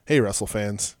Hey, Wrestle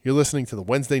fans. You're listening to the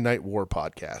Wednesday Night War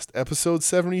podcast, episode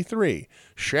 73.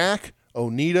 Shaq,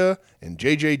 Onita, and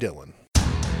J.J. Dillon.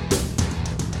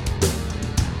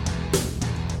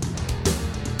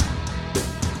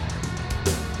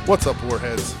 What's up,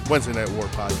 Warheads? Wednesday Night War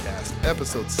podcast,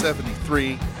 episode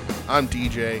 73. I'm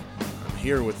DJ. I'm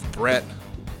here with Brett.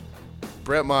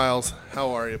 Brett Miles,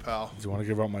 how are you, pal? Do you want to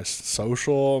give out my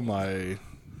social, my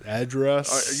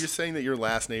address? Are you saying that your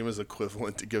last name is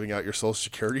equivalent to giving out your social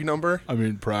security number? I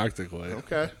mean, practically.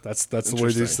 Okay. That's the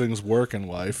way these things work in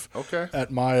life. Okay.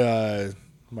 At my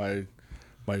my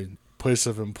place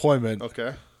of employment,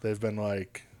 Okay. they've been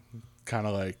kind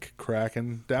of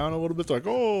cracking down a little bit. They're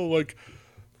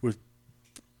with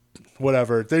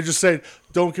whatever. They just say,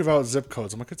 don't give out zip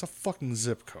codes. I'm like, it's a fucking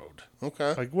zip code.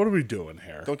 Okay. What are we doing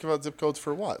here? Don't give out zip codes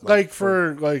for what?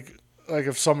 For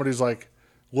if somebody's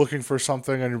looking for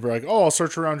something and you're like, oh, I'll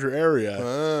search around your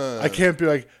area. I can't be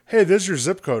like, hey, this is your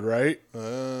zip code, right?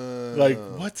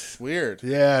 What? Weird.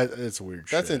 Yeah, it's weird.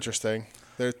 That's shit. interesting.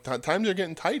 Times are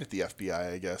getting tight at the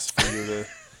FBI, I guess, for you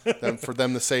to for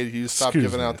them to say you stop Excuse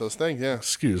giving me. out those things. Yeah.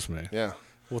 Excuse me. Yeah.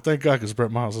 Well, thank God, because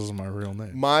Brett Miles isn't my real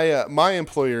name. My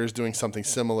employer is doing something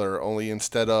similar, only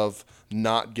instead of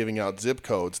not giving out zip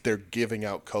codes, they're giving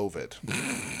out COVID.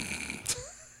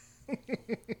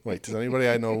 Wait, does anybody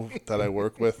I know that I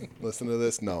work with listen to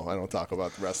this? No, I don't talk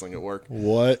about wrestling at work.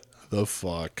 What the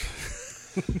fuck?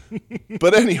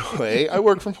 But anyway, I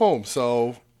work from home,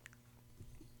 so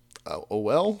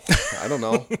well, I don't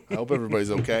know. I hope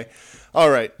everybody's okay. All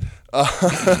right,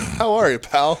 how are you,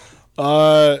 pal?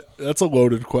 That's a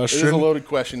loaded question. It is a loaded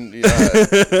question.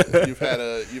 You've had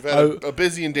a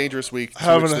busy and dangerous week,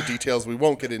 to which the details we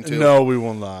won't get into. No, we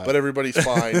will not. But everybody's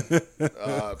fine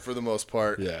for the most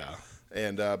part. Yeah.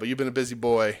 And but you've been a busy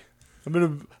boy. I've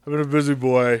been a busy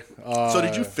boy. So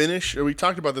did you finish? Or we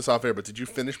talked about this off air, but did you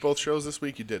finish both shows this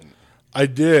week? You didn't. I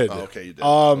did. Oh, okay, you did.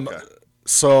 Okay.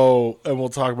 So, and we'll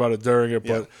talk about it during it,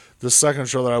 Yeah. but the second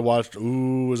show that I watched,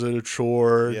 was it a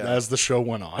chore Yeah. as the show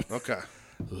went on. Okay.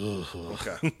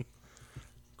 Okay.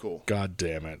 Cool. God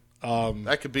damn it.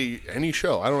 That could be any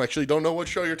show. I don't know what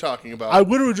show you're talking about. I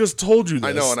literally just told you this.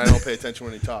 I know, and I don't pay attention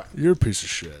when you talk. You're a piece of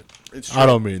shit. It's true. I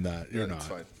don't mean that. You're Yeah, not. it's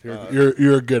fine.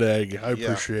 You're a good egg. I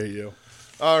appreciate you.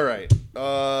 All right.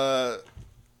 So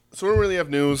we don't really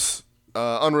have news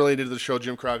unrelated to the show.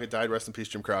 Jim Crockett died. Rest in peace,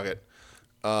 Jim Crockett.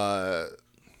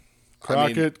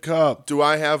 Crockett Cup. Do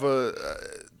I have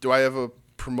a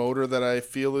promoter that I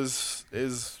feel is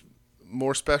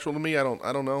more special to me? I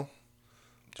don't know.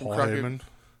 Jim Paul Crockett. Heyman.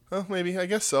 Well, maybe. I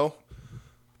guess so.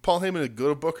 Paul Heyman as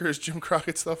good a booker as Jim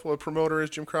Crockett stuff. What promoter as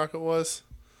Jim Crockett was?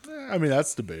 I mean,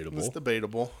 that's debatable. It's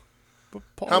debatable. But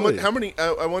Paul How many?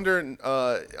 I wonder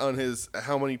on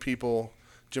how many people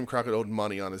Jim Crockett owed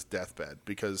money on his deathbed,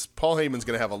 because Paul Heyman's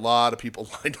going to have a lot of people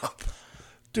lined up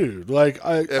Dude, if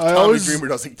Tommy Dreamer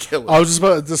doesn't kill him. I was just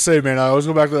about to say, man, I always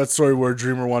go back to that story where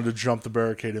Dreamer wanted to jump the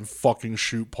barricade and fucking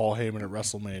shoot Paul Heyman at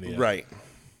WrestleMania. Right.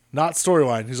 Not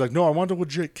storyline. He's like, no, I wanted to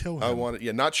legit kill him. I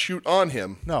wanted, not shoot on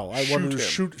him. No, I wanted to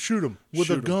shoot him with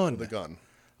a gun. With a gun.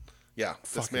 Yeah,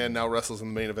 this man now wrestles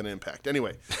in the main event Impact.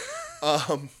 Anyway,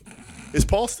 is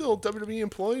Paul still WWE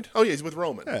employed? Oh yeah, he's with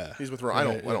Roman. Yeah, he's with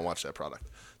Roman. I don't watch that product,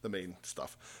 the main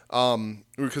stuff.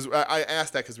 Because I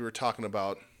asked that because we were talking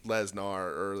about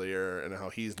Lesnar earlier and how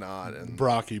he's not, and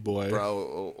Brocky boy,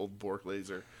 old Bork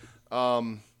Laser.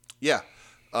 Yeah.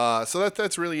 So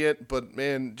that's really it. But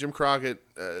man, Jim Crockett,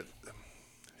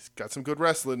 he's got some good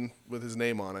wrestling with his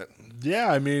name on it.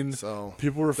 Yeah, I mean, So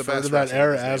people refer best to that wrestling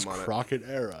era with his as name on it. Crockett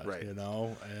era, Right.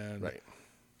 and Right.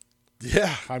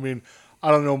 yeah, I mean, I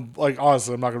don't know,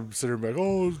 honestly, I'm not going to sit here and be like,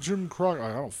 oh, Jim Crockett.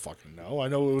 I don't fucking know. I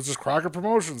know it was just Crockett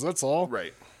Promotions, that's all.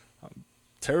 Right.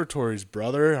 Territories,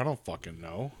 brother. I don't fucking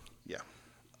know. Yeah.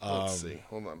 Let's see.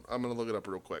 Hold on. I'm going to look it up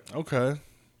real quick. Okay.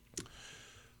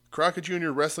 Crockett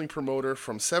Jr. wrestling promoter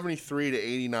from 73 to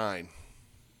 89.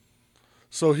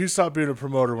 So he stopped being a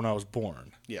promoter when I was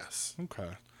born. Yes. Okay.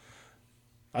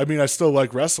 I mean, I still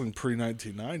like wrestling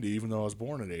pre-1990, even though I was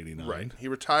born in 89. Right. He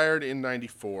retired in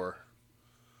 94.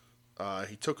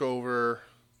 He took over.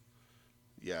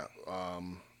 Yeah.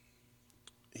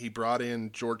 He brought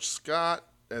in George Scott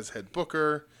as head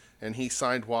booker, and he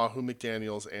signed Wahoo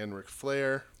McDaniels and Ric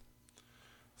Flair.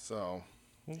 So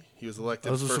he was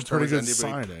elected Those are first some term pretty as good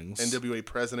NWA, signings. NWA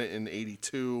president in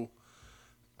 82.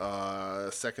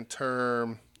 Second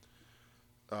term,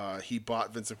 he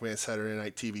bought Vince McMahon's Saturday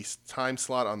Night TV time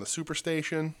slot on the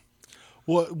Superstation.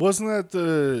 Well, wasn't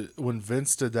that when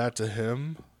Vince did that to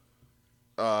him?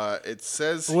 It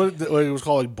says It was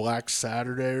called Black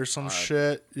Saturday or some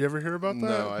shit. You ever hear about that?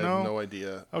 No, I have no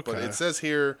idea. Okay. But it says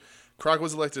here Crockett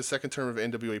was elected a second term of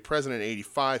NWA president in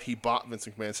 85. He bought Vince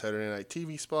McMahon's Saturday Night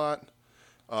TV spot.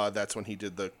 That's when he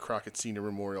did the Crockett Senior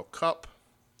Memorial Cup.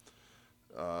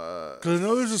 Because I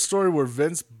know there's a story where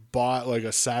Vince bought like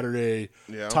a Saturday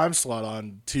time slot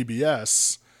on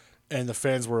TBS, and the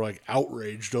fans were like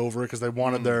outraged over it because they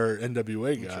wanted their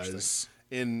NWA guys.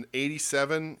 In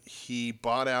 87, he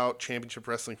bought out Championship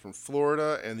Wrestling from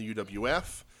Florida and the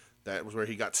UWF. That was where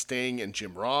he got Sting and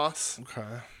Jim Ross.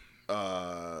 Okay.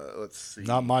 Let's see.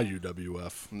 Not my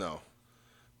UWF. No.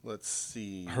 Let's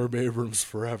see. Herb Abrams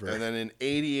forever. And then in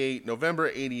 88, November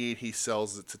 88, he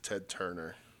sells it to Ted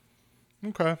Turner.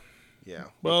 Okay. Yeah.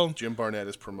 Well, Jim Barnett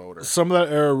is promoter. Some of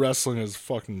that era of wrestling is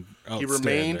fucking He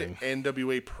outstanding. remained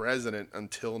NWA president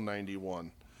until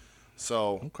 91.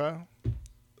 So, Okay.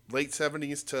 late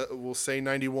 70s to, we'll say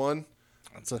 91.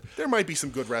 That's a There might be some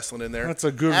good wrestling in there. That's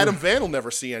a good Adam Van will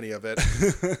never see any of it,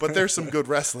 but there's some good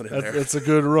wrestling in there. it's a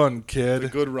good run,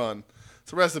 kid. Good run.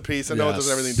 So rest in peace. I know it doesn't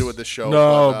have anything to do with this show.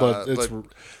 No, but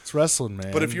it's wrestling,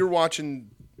 man. But if you're watching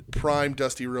prime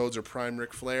Dusty Rhodes or prime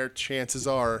Ric Flair, chances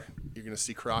are you're going to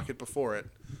see Crockett before it,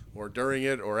 or during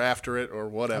it, or after it, or I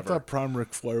whatever. thought prime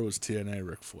Ric Flair was TNA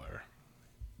Ric Flair.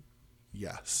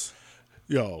 Yes.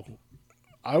 Yo,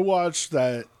 I watched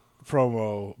that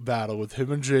promo battle with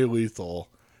him and Jay Lethal.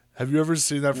 Have you ever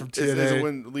seen that from TNA? Is it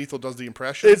when Lethal does the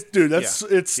impression? It's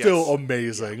Yeah. still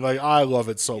amazing. Like I love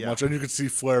it so much, and you can see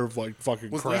Flair like fucking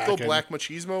Was cracking. Lethal Black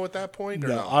Machismo at that point? Or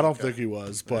No, no? I don't Okay. think he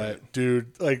was. But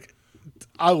dude, like,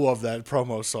 I love that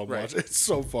promo so much. Right. It's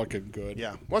so fucking good.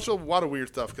 Yeah, watched a lot of weird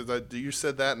stuff because you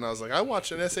said that, and I was like, I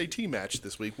watched an SAT match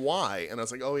this week. Why? And I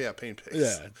was like, oh yeah, Pain Pigs.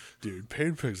 Yeah, dude,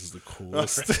 Pain Pigs is the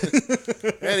coolest.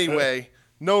 Anyway,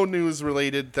 no news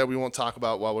related that we won't talk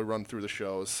about while we run through the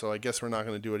shows. So I guess we're not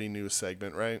going to do any news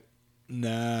segment, right?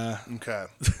 Nah. Okay.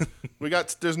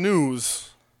 There's news,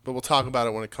 but we'll talk about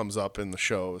it when it comes up in the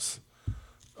shows.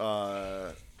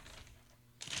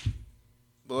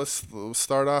 Let's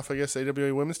start off, I guess,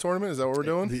 AWA Women's Tournament. Is that what we're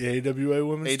doing? The AWA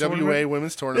Women's AWA Tournament?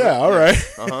 Women's Tournament. Yeah, all right.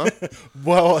 Uh-huh.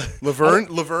 Well,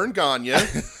 Laverne Gagne.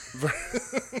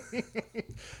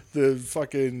 the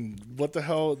fucking what the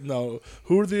hell? No,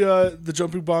 who are the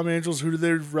Jumping Bomb Angels? Who did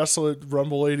they wrestle at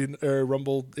Rumble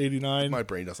 89? My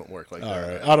brain doesn't work like All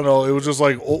that. right, I don't know. It was just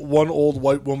like one old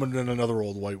white woman and another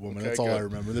old white woman. Okay, That's all I good.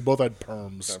 remember. They both had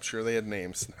perms. I'm sure they had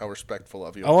names. How respectful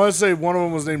of you. I want to say one of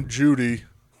them was named Judy.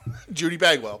 Judy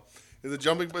Bagwell. Is it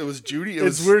jumping? It was Judy.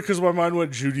 It's weird because my mind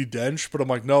went Judy Dench, but I'm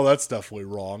like, no, that's definitely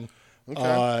wrong.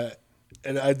 Okay.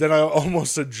 Then I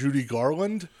almost said Judy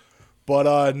Garland,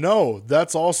 but no,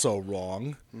 that's also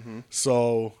wrong. Mm-hmm.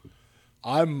 So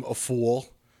I'm a fool.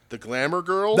 The Glamour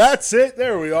Girls. That's it.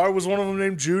 There we are. Was one of them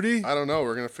named Judy? I don't know.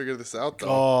 We're gonna figure this out though.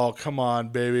 Oh, come on,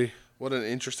 baby. What an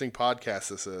interesting podcast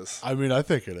this is. I mean, I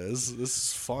think it is. This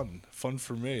is fun. Fun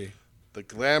for me. The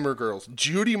Glamour Girls.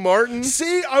 Judy Martin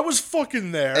See, I was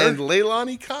fucking there. and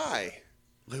Leilani Kai.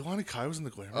 Leilani Kai was in the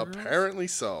Glamour Girls? Apparently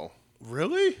so.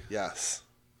 Really? Yes.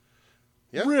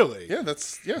 Yeah. Really? Yeah.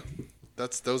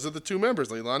 Those are the two members.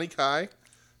 Leilani Kai.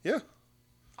 Yeah.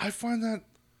 I find that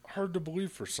hard to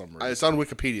believe for some reason. It's on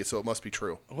Wikipedia, so it must be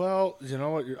true. Well, you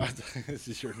know what? You're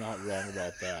not wrong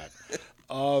about that.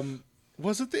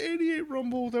 Was it the 88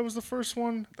 Rumble that was the first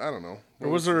one? I don't know. Or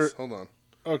was there- Hold on.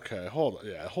 Okay, hold on.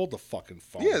 Yeah, hold the fucking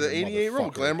phone. Yeah, the you 88 Rumble.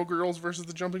 motherfucker. Glamour Girls versus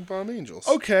the Jumping Bomb Angels.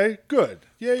 Okay, good.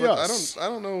 Yeah, But yes. I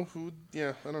don't know who.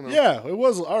 Yeah, I don't know. Yeah, it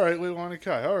was. All right, Leilani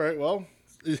Kai. All right, well,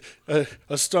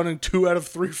 a stunning 2 out of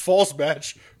 3 falls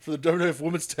match for the WWF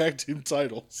Women's Tag Team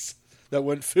titles that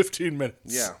went 15 minutes.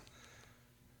 Yeah.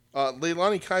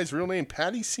 Leilani Kai's real name,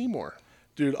 Patty Seymour.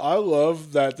 Dude, I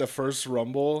love that the first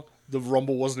Rumble, the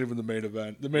Rumble wasn't even the main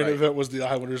event. The main Right. event was the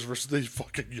Islanders versus the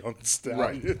fucking Young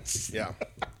Stallions. Yeah.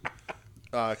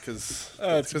 Because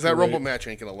That's that great. Rumble match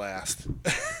ain't going to last.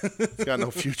 It's got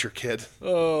no future, kid.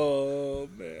 Oh,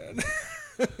 man.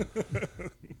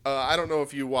 I don't know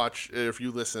if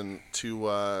you listen to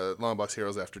Long Box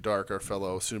Heroes After Dark, our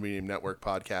fellow Soon-to-Be Named Network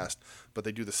podcast, but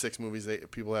they do the 6 movies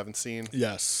that people haven't seen.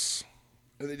 Yes.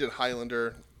 And they did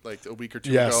Highlander like a week or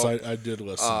two Yes, ago. I did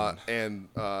listen. And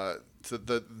to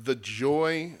the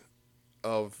joy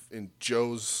of in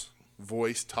Joe's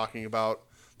voice talking about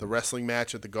the wrestling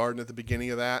match at the Garden at the beginning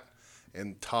of that,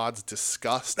 and Todd's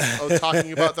disgust of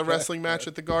talking about the wrestling match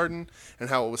at the Garden and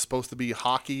how it was supposed to be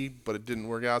hockey, but it didn't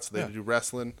work out, so they had to do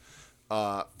wrestling.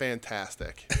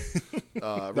 Fantastic.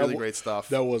 Really great stuff.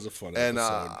 That was a fun And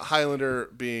episode. Highlander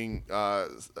being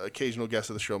occasional guest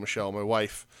of the show, Michelle, my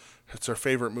wife, it's her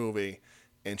favorite movie,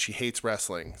 and she hates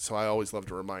wrestling. So I always love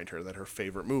to remind her that her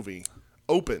favorite movie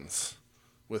opens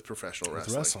with professional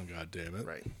It's wrestling. wrestling, goddammit.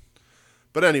 Right.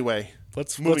 But anyway,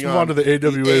 let's move on to the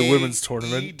AWA Women's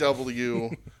Tournament.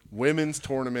 AEW Women's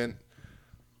Tournament.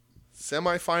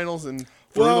 Semifinals and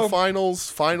the finals,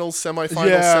 semifinals,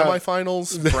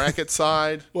 semifinals, bracket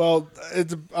side. Well,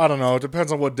 I don't know. It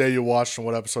depends on what day you watched and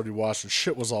what episode you watched, and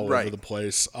shit was all over the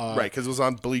place. Right, because it was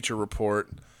on Bleacher Report.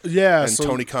 Yeah, and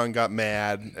Tony Khan got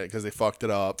mad because they fucked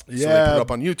it up. Yeah. So they put it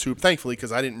up on YouTube, thankfully,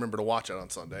 because I didn't remember to watch it on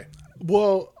Sunday.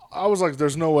 Well, I was like,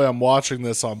 there's no way I'm watching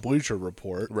this on Bleacher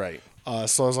Report. Right.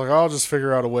 So I was like, I'll just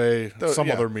figure out a way,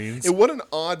 other means. What an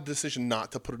odd decision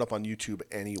not to put it up on YouTube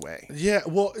anyway. Yeah,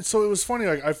 well, so it was funny.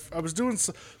 Like I was doing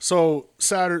so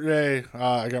Saturday,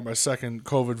 I got my second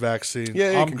COVID vaccine.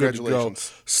 Yeah, I'm congratulations. Good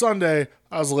to go. Sunday,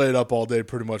 I was laid up all day,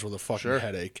 pretty much with a fucking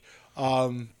headache.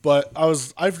 But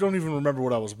I don't even remember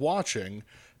what I was watching,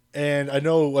 and I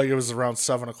know like it was around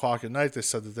 7:00 at night. They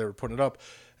said that they were putting it up.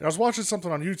 And I was watching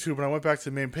something on YouTube, and I went back to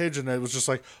the main page, and it was just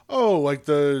like, oh, like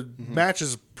the match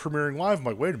is premiering live. I'm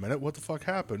like, wait a minute, what the fuck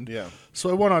happened? Yeah. So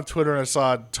I went on Twitter, and I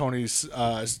saw Tony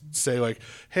say, like,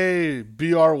 hey,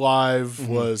 BR Live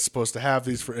was supposed to have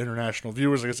these for international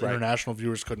viewers. I guess international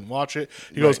viewers couldn't watch it.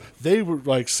 He goes, they were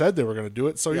like said they were going to do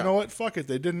it. So you know what? Fuck it.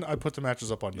 They didn't. I put the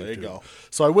matches up on YouTube. There you go.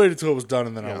 So I waited till it was done,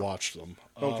 and then I watched them.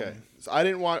 Okay. So I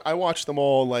didn't watch. I watched them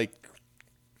all like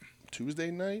Tuesday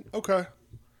night. Okay.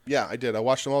 Yeah, I did. I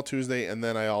watched them all Tuesday, and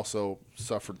then I also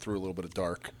suffered through a little bit of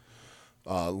dark,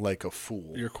 like a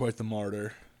fool. You're quite the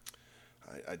martyr.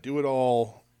 I do it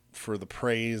all for the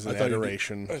praise and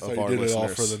adoration of our listeners. It all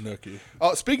for the nookie.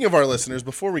 Oh, speaking of our listeners,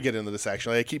 before we get into this,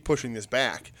 actually, I keep pushing this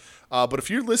back. But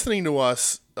if you're listening to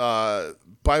us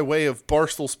by way of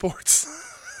Barstool Sports,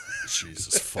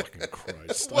 Jesus fucking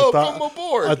Christ! Welcome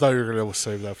aboard. I thought you were going to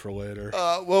save that for later.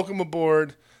 Welcome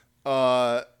aboard.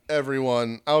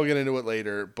 Everyone, I'll get into it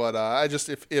later, but I just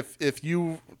if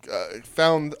you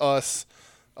found us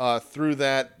through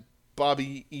that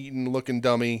Bobby Eaton looking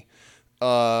dummy,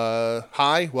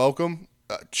 hi, welcome.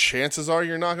 Chances are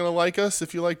you're not going to like us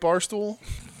if you like Barstool,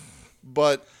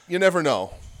 but you never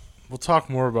know. We'll talk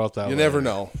more about that. You never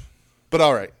know. But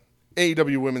all right,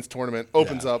 AEW Women's Tournament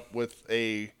opens up with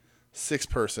a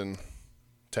 6-person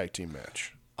tag team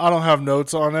match. I don't have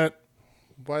notes on it.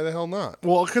 Why the hell not?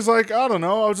 Well, because, like, I don't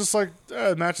know. I was just like,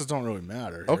 matches don't really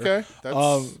matter here. Okay. That's,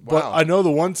 wow. But I know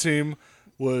the one team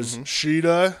was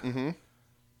Shida.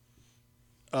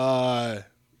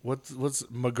 What's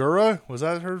Magura? Was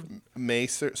that her? Mai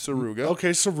Saruga. Okay,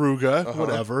 Saruga.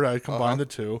 Whatever. I combined the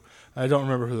two. I don't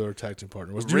remember who their tag team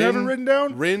partner was. Do you have it written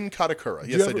down? Rin Katakura.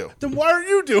 Yes, I do. Then why aren't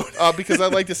you doing it? Because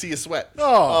I'd like to see you sweat.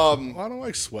 I don't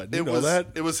like sweating. You know that?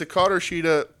 It was Hikaru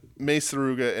Shida, Mai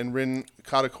Saruga, and Rin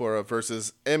Katakura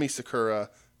versus Emi Sakura,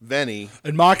 Veni,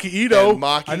 and Maki Ito.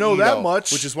 I know that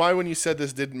much. Which is why when you said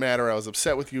this didn't matter, I was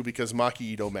upset with you because Maki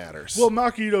Ito matters. Well,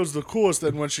 Maki Ito's the coolest.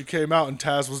 And when she came out and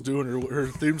Taz was doing her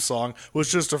theme song,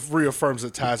 was just reaffirms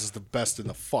that Taz is the best in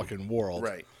the fucking world.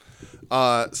 Right.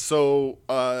 So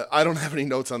I don't have any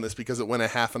notes on this because it went a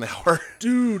half an hour.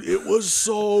 Dude, it was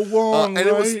so long, and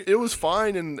right? it was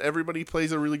fine, and everybody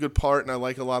plays a really good part, and I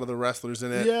like a lot of the wrestlers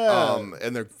in it. Yeah.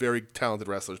 And they're very talented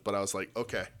wrestlers, but I was like,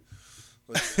 okay.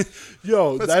 Let's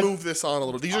move this on a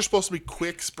little. These are supposed to be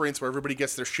quick sprints where everybody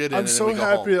gets their shit in. I'm so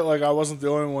happy that like I wasn't the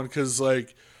only one because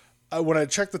like when I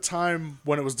checked the time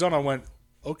when it was done, I went,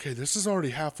 okay, this is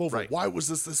already half over. Right. Why was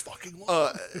this fucking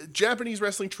long? Japanese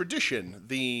wrestling tradition,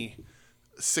 the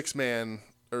 6-man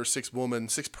or 6-woman,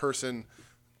 6-person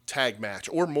tag match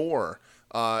or more.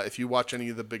 If you watch any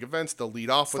of the big events, they'll lead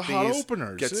off with these hot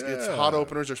openers. It's hot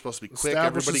openers. They're supposed to be quick.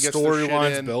 Everybody gets their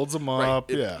shit in. Builds them up.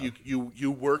 Right.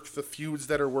 You work the feuds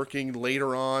that are working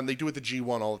later on. They do it the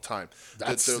G1 all the time.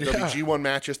 There'll be G1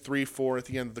 matches, 3, 4 at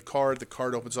the end of the card. The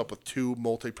card opens up with 2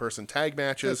 multi-person tag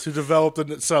matches. To develop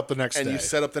and set up the next day. And you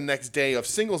set up the next day of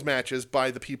singles matches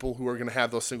by the people who are going to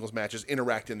have those singles matches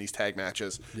interact in these tag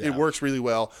matches. Yeah. It works really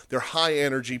well. They're high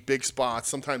energy, big spots.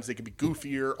 Sometimes they can be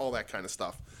goofier, all that kind of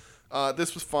stuff.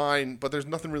 This was fine, but there's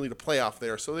nothing really to play off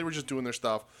there, so they were just doing their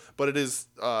stuff. But it is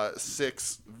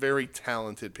 6 very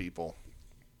talented people.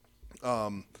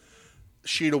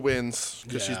 Shida wins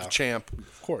because she's the champ.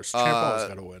 Of course, champ always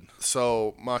got to win.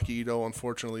 So Maki Ito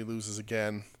unfortunately loses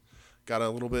again. Got a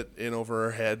little bit in over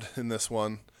her head in this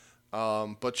one.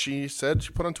 But she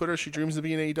put on Twitter she dreams of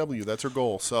being AEW. That's her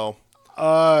goal. So.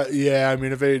 Yeah, I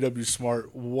mean, if AEW's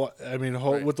smart,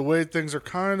 with the way things are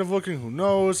kind of looking, who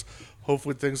knows?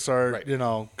 Hopefully things start,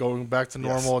 going back to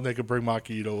normal, and they can bring Maki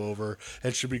Ito over,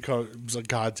 and she becomes a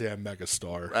goddamn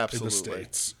megastar in the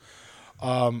States.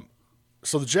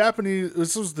 So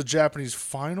this was the Japanese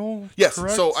final? Yes,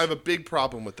 correct? So I have a big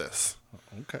problem with this.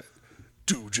 Okay.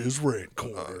 Dooge's Rant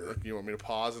Corner. You want me to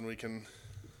pause and we can...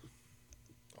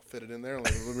 fit it in there.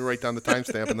 Let me write down the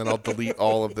timestamp, and then I'll delete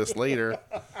all of this later.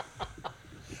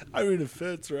 I mean, it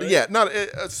fits, right? Yeah.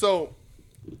 So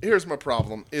here's my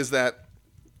problem: is that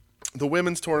the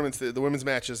women's tournaments, the women's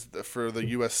matches for the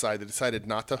U.S. side, they decided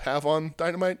not to have on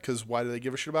Dynamite because why do they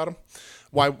give a shit about them?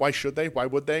 Why should they? Why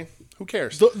would they? Who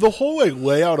cares? The whole like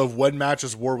layout of when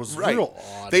matches were was real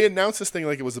odd. They announced this thing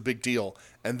like it was a big deal,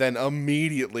 and then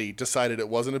immediately decided it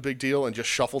wasn't a big deal and just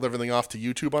shuffled everything off to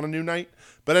YouTube on a new night.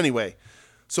 But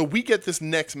so we get this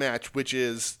next match, which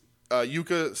is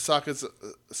Yuka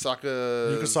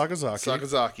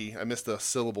Sakazaki. I missed a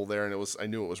syllable there, and I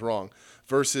knew it was wrong.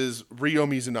 Versus Ryo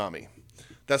Mizunami.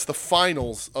 That's the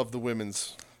finals of the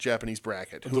women's Japanese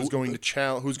bracket. Who's going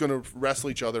to wrestle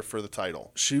each other for the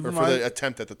title? For the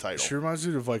attempt at the title. She reminds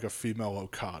me of like a female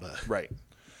Okada. Right.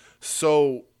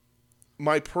 So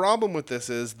my problem with this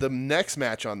is the next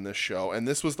match on this show, and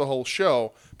this was the whole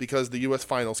show because the U.S.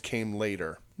 finals came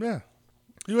later. Yeah.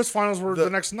 U.S. finals were the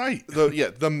next night.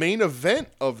 The main event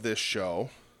of this show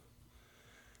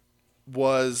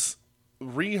was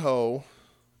Riho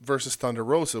versus Thunder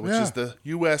Rosa, which is the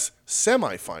U.S.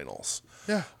 semifinals.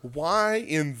 Yeah. Why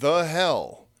in the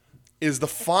hell is the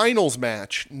finals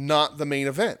match not the main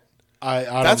event?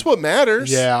 That's what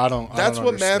matters. Yeah, I don't. That's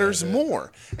what matters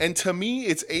more. And to me,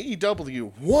 it's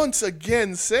AEW once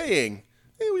again saying,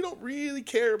 "Hey, we don't really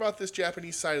care about this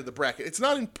Japanese side of the bracket. It's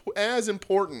not as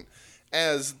important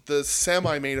as the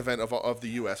semi-main event of the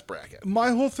U.S. bracket."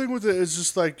 My whole thing with it is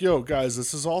just like, yo, guys,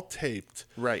 this is all taped.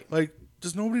 Right. Like,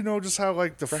 does nobody know just how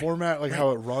like the format, like how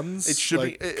it runs? It should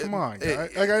like, be. Come on, guys.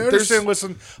 Like I understand.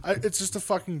 Listen, it's just a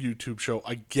fucking YouTube show.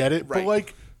 I get it, but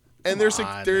like, and there's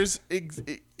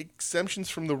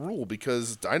exemptions from the rule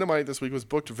because Dynamite this week was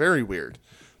booked very weird.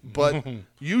 But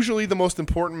usually the most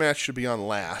important match should be on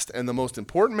last, and the most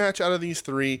important match out of these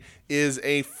three is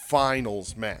a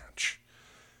finals match.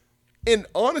 And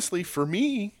honestly, for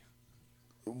me,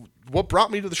 what brought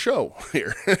me to the show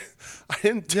here? I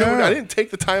didn't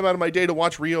take the time out of my day to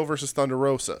watch Riho versus Thunder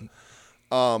Rosa.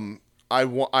 I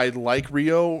like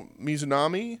Ryo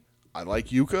Mizunami. I like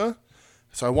Yuka.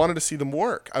 So I wanted to see them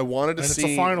work. I wanted to see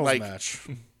it's a finals match.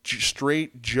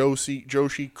 Straight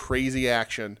Joshi crazy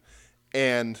action,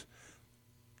 and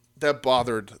that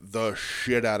bothered the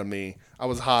shit out of me. I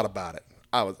was hot about it.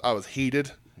 I was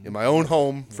heated in my own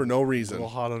home for no reason. A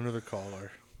little hot under the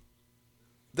collar.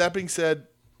 That being said,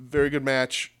 very good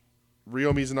match.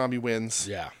 Ryo Mizunami wins.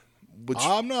 Yeah.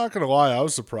 I'm not going to lie. I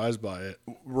was surprised by it.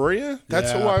 Were you?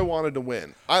 That's who I wanted to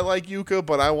win. I like Yuka,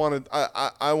 but I wanted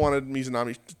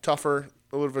Mizunami tougher,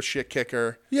 a little bit of a shit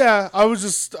kicker. Yeah, I was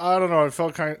just, I don't know. I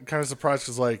felt kind of surprised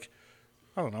because, like,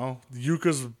 I don't know.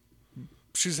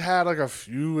 She's had like a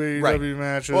few AEW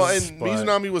matches. Well, and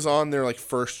Mizunami was on their like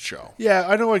first show. Yeah,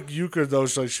 I know like Yuka though.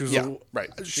 She was right.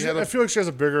 I feel like she has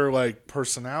a bigger like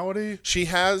personality. She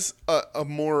has a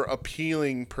more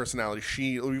appealing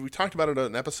personality. We talked about it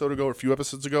an episode ago or a few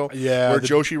episodes ago. Yeah, where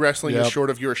Joshi wrestling is short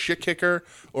of you're a shit kicker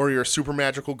or you're a super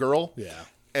magical girl. Yeah,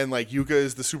 and like Yuka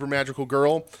is the super magical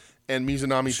girl. And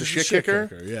Mizunami's the shit kicker.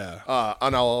 Yeah.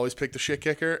 And I'll always pick the shit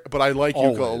kicker. But I like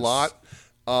Yuka a lot.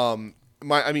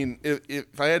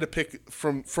 If I had to pick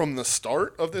from the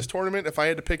start of this tournament, if I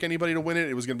had to pick anybody to win it,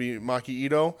 it was going to be Maki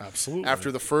Ito. Absolutely.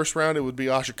 After the first round, it would be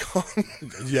Asha Kong.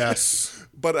 Yes.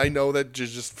 But I know that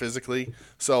just physically.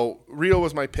 So Ryo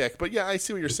was my pick. But yeah, I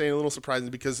see what you're saying. A little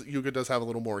surprising because Yuka does have a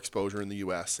little more exposure in the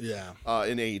U.S. Yeah.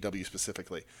 In AEW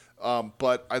specifically.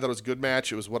 But I thought it was a good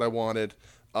match. It was what I wanted.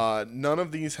 None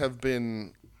of these have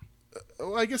been,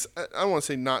 well, I guess I don't want to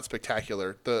say not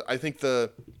spectacular. I think the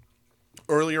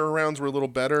earlier rounds were a little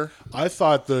better. I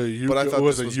thought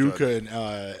Yuka and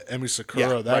Emi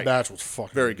Sakura. That match was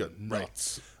fucking very good.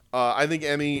 Nuts. Right. I think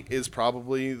Emi is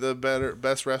probably the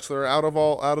best wrestler out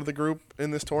of the group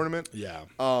in this tournament. Yeah.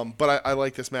 But I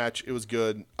like this match. It was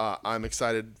good. I'm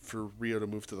excited for Ryo to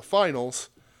move to the finals.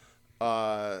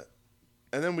 And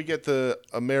then we get the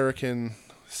American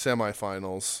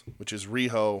semifinals, which is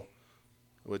Riho,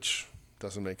 which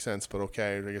doesn't make sense, but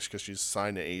okay, I guess because she's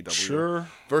signed to AEW. Sure.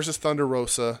 Versus Thunder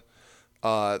Rosa.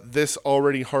 This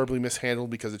already horribly mishandled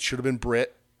because it should have been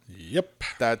Britt. Yep.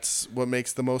 That's what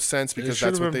makes the most sense because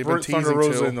that's what they've been teasing Thunder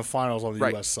Rosa to. in the finals on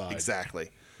the U.S. side. Exactly.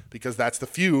 Because that's the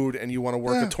feud, and you want to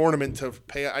work a tournament to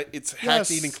pay. It's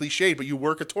hackneyed and cliched, but you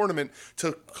work a tournament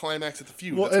to climax at the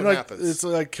feud. Well, that's what happens. It's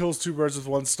like kills two birds with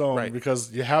one stone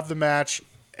because you have the match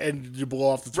and you blow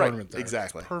off the tournament there.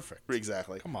 Exactly. Perfect.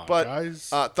 Exactly. Come on, guys.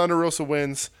 Thunder Rosa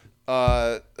wins.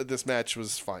 This match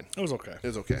was fine. It was okay. It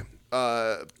was okay.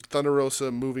 Thunder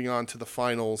Rosa moving on to the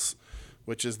finals,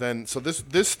 which is then so this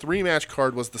 3-match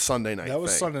card was the Sunday night. That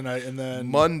was Sunday night, and then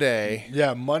Monday.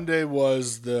 Yeah, Monday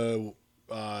was the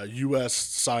U.S.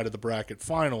 side of the bracket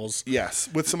finals. Yes,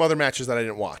 with some other matches that I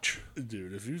didn't watch.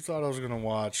 Dude, if you thought I was going to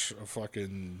watch a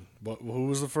fucking... who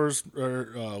was the first?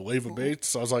 Leva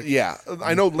Bates? I was like... Yeah,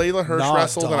 I know Layla Hirsch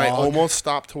wrestled, dog. and I almost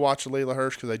stopped to watch Layla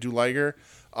Hirsch because I do like her.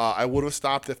 I would have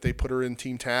stopped if they put her in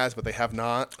Team Taz, but they have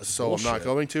not, I'm not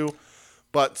going to.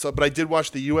 But I did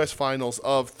watch the U.S. finals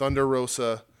of Thunder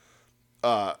Rosa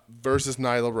versus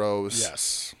Nyla Rose.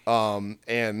 Yes.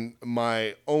 And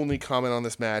my only comment on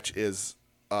this match is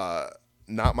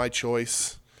not my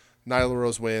choice. Nyla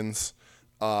Rose wins.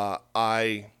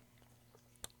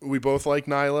 We both like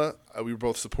Nyla. We were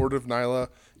both supportive of Nyla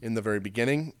in the very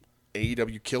beginning.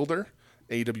 AEW killed her.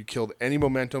 AEW killed any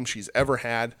momentum she's ever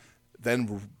had,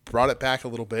 then brought it back a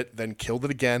little bit, then killed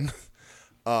it again.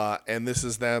 And this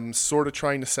is them sort of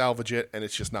trying to salvage it, and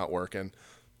it's just not working.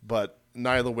 But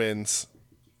Nyla wins.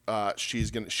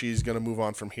 She's gonna move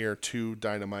on from here to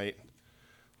Dynamite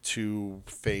to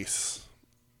face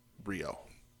Rio.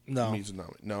 No.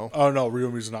 Mizunami. No. Oh no,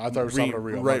 Ryo Mizunami. I thought we were talking about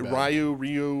Rio. Right,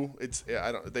 Ryu. It's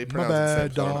I don't. They pronounce it the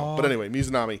same. So I don't know. But anyway,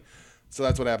 Mizunami. So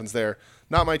that's what happens there.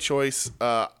 Not my choice.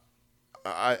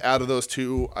 Out of those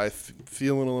two, I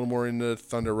feeling a little more into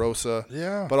Thunder Rosa.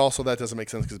 Yeah. But also that doesn't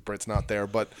make sense because Britt's not there.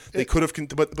 But they could have.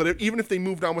 But even if they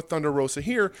moved on with Thunder Rosa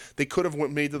here, they could have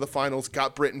made to the finals,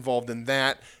 got Britt involved in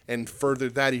that, and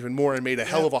furthered that even more, and made a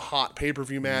hell of a hot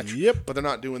pay-per-view match. Yep. But they're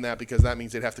not doing that because that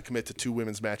means they'd have to commit to 2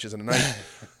 women's matches in a night.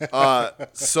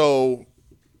 So.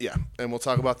 Yeah, and we'll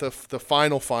talk about the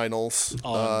finals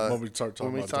when we start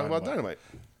talking about Dynamite.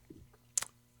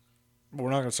 But we're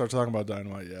not going to start talking about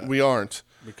Dynamite yet. We aren't.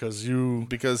 Because you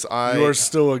are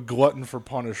still a glutton for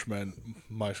punishment,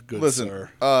 my good sir.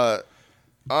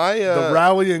 The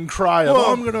rallying cry of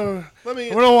I'm gonna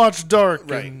watch Dark.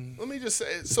 Right. Let me just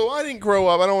say. So I didn't grow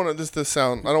up. I don't want this to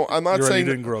sound. I'm not saying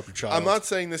you didn't grow up, your child. I'm not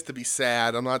saying this to be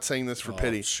sad. I'm not saying this for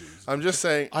pity. Geez. I'm just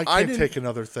saying I can't take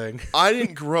another thing. I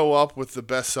didn't grow up with the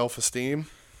best self-esteem,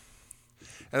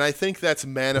 and I think that's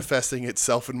manifesting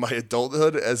itself in my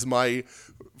adulthood as my,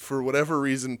 for whatever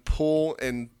reason, pull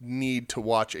and need to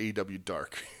watch AEW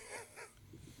Dark.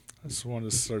 I just wanted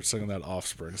to start singing that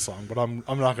Offspring song, but I'm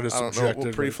not going to subject it. I don't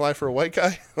know. Pretty Fly for a White Guy?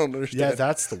 I don't understand. Yeah,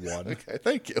 that's the one. Okay,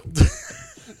 thank you.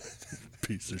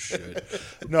 Piece of shit.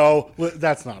 No,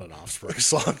 that's not an Offspring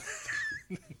song.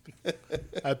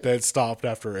 That band stopped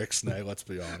after Ixnay, let's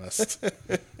be honest.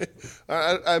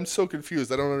 I'm so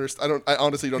confused. I don't understand. I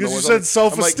honestly don't know what you said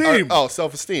self-esteem. Like,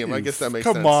 self-esteem. I guess that makes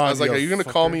sense. Come on, I was like, are you going to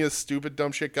call me a stupid,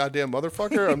 dumb shit, goddamn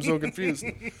motherfucker? I'm so confused.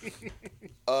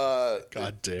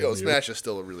 God damn Smash is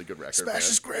still a really good record. Smash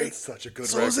is great. It's such a good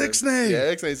so record. So is Ixnay.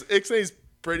 Yeah, Ixnay's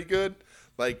pretty good.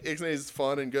 Like, Ixnay's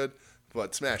fun and good.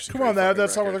 But Smash is Come on, man.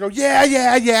 That's how I go, yeah.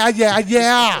 Yeah.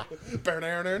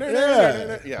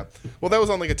 Well, that was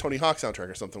on like a Tony Hawk soundtrack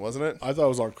or something, wasn't it? I thought it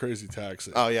was on Crazy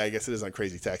Taxi. Oh, yeah, I guess it is on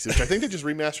Crazy Taxi, which I think they just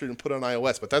remastered and put on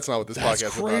iOS, but that's not what this podcast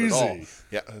is about at all.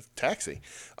 Yeah, Taxi.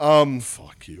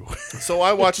 Fuck you. So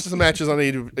I watched some matches on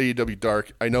AEW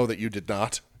Dark. I know that you did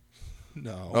not.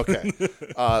 No. Okay.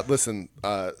 Listen,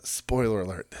 spoiler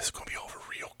alert, this is going to be over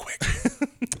real quick.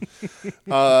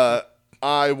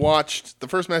 The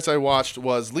first match I watched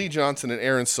was Lee Johnson and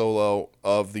Aaron Solo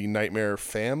of the Nightmare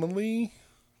Family,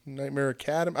 Nightmare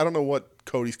Academy. I don't know what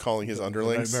Cody's calling his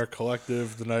underlings. Nightmare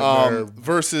Collective, the Nightmare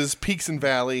versus Peaks and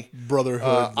Valley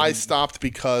Brotherhood. I stopped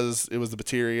because it was the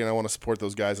Bateri, and I want to support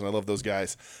those guys, and I love those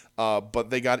guys. But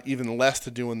they got even less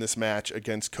to do in this match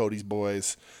against Cody's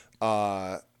boys,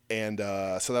 and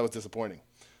so that was disappointing.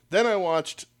 Then I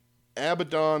watched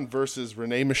Abaddon versus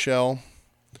Renee Michelle.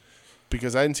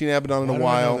 Because I hadn't seen Abaddon in a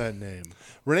while. I don't know that name.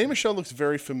 Renee Michelle looks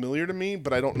very familiar to me,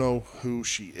 but I don't know who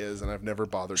she is, and I've never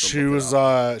bothered to look it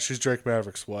up. She's Drake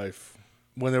Maverick's wife.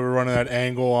 When they were running that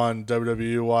angle on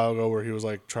WWE a while ago where he was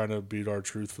like trying to beat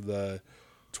R-Truth for the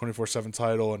 24/7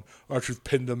 title, and R-Truth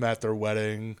pinned him at their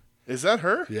wedding. Is that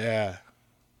her? Yeah.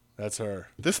 That's her.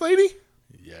 This lady?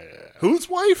 Yeah. Whose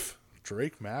wife?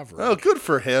 Drake Maverick. Oh, good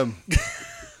for him.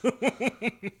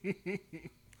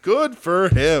 Good for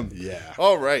him. Yeah.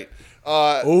 All right.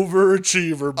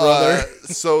 Overachiever, brother.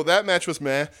 So that match was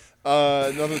meh.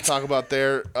 Nothing to talk about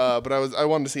there. But I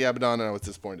wanted to see Abaddon, and I was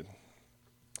disappointed.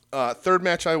 Third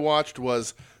match I watched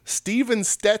was Steven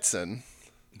Stetson.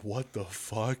 What the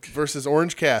fuck? Versus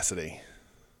Orange Cassidy.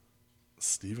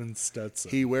 Steven Stetson.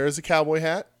 He wears a cowboy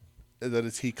hat. That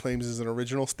is, he claims is an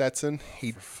original Stetson.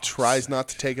 He tries not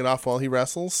to take it off while he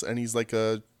wrestles, and he's like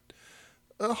a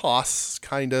hoss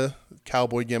kind of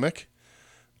cowboy gimmick.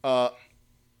 I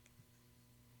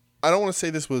don't want to say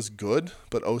this was good,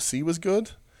 but OC was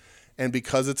good. And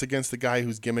because it's against the guy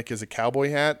whose gimmick is a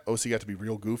cowboy hat, OC got to be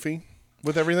real goofy.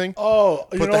 with everything. Oh,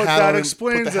 you know what? That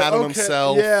explains it. Put the hat on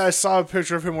himself. Yeah, I saw a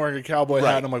picture of him wearing a cowboy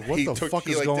hat, and I'm like, what the fuck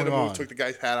is going did a on? Move, took the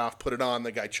guy's hat off, put it on.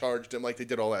 The guy charged him. Like, they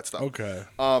did all that stuff. Okay.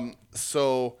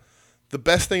 So the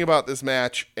best thing about this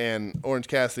match, and Orange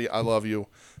Cassidy, I love you,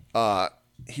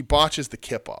 he botches the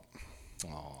kip up.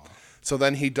 Aww. So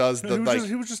then he does he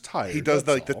was just tired. He does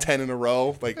the 10 in a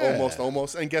row,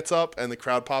 almost, and gets up, and the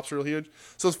crowd pops real huge.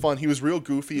 So it's fun. He was real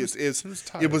goofy.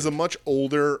 It was a much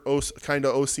older kind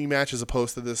of OC match as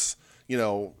opposed to this,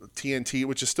 TNT,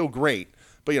 which is still great.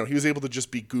 But he was able to just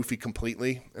be goofy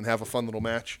completely and have a fun little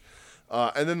match.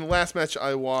 And then the last match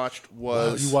I watched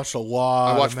was you watched a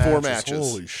lot. I watched 4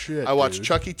 matches. Holy shit! I watched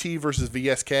Chucky T versus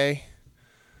VSK.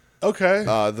 Okay.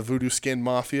 The Voodoo Skin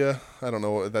Mafia. I don't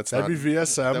know. That'd be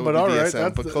VSM, but all right.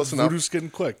 That's close enough. Voodoo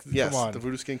Skin Click. Yes, Come on. the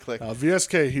Voodoo Skin Click.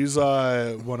 VSK, he's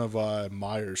one of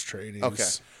Myers' trainees. Okay.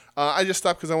 I just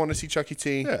stopped because I wanted to see Chucky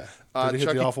T. Yeah. Did he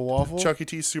hit the Awful Waffle? Chucky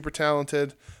T's super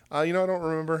talented. I don't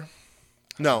remember.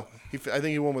 No. I think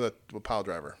he won with a pile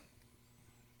driver.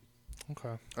 Okay.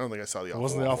 I don't think I saw the Awful Waffle. It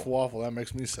wasn't the Awful Waffle. That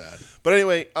makes me sad. But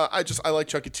anyway, I like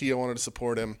Chucky T. I wanted to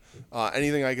support him.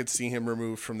 Anything I could see him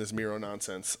removed from this Miro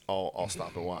nonsense, I'll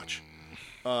stop and watch.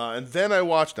 And then I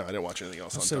watched. No, I didn't watch anything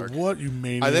else on Dark. What, you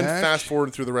maniac? I then fast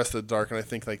forwarded through the rest of the Dark, and I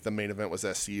think the main event was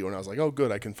SCU, and I was like, oh,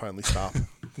 good, I can finally stop.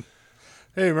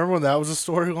 Hey, remember when that was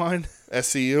a storyline?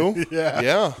 SCU? Yeah.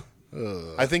 Yeah.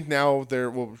 I think now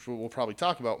we'll probably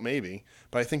talk about maybe,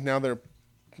 but I think now they're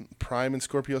Prime and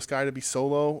Scorpio Sky to be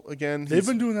solo again. They've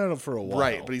been doing that for a while.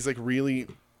 Right, but he's really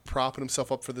propping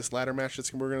himself up for this ladder match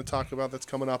we're going to talk about that's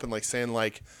coming up, and saying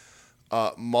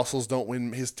muscles don't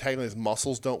win. His tagline is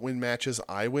muscles don't win matches,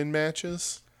 I win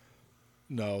matches.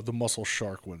 No, the Muscle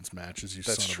Shark wins matches.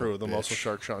 That's true. The Muscle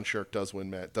Shark, Sean Shark, does win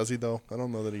match. Does he though? I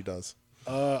don't know that he does.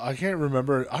 I can't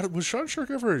remember. Was Sean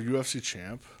Shark ever a UFC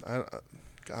champ? I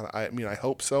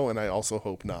hope so, and I also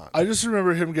hope not. I just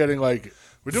remember him getting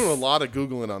We're doing a lot of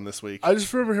Googling on this week. I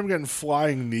just remember him getting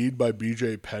flying kneed by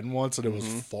BJ Penn once, and it was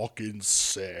fucking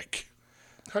sick.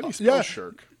 How do you spell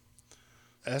Shirk?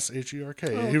 SHERK. Oh,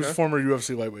 okay. He was former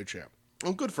UFC lightweight champ.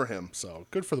 Oh, good for him. So,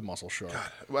 good for the Muscle Shark.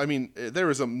 God, I mean, there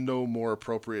is no more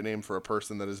appropriate name for a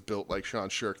person that is built like Sean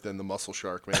Shirk than the Muscle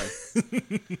Shark, man.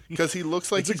 Because he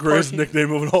looks like it's the greatest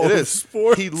nickname of all of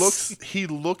sports. He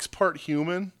looks part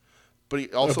human, but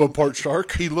he also part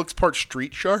shark. He looks part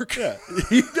street shark. Yeah,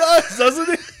 he does,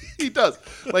 doesn't he? He does.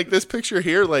 Like this picture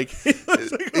here,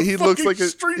 he looks like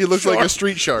a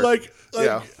street shark.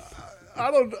 Yeah. I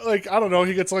don't know.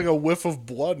 He gets a whiff of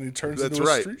blood and he turns into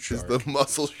a street shark. He's the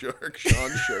Muscle Shark,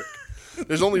 Sean Shirk.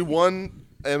 There's only one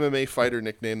MMA fighter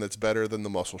nickname that's better than the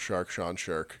Muscle Shark, Sean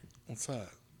Shirk. What's that?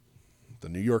 The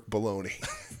New York Baloney.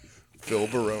 Phil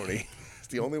Baroni. It's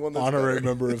the only one that's honorary better.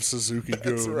 member of Suzuki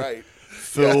Goon. That's right.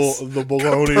 Phil the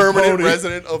Baloney. Permanent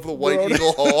resident of the White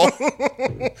Eagle Hall.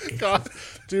 God,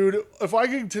 dude, if I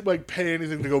could pay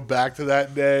anything to go back to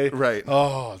that day, right?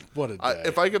 Oh, what a day!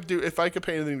 If I could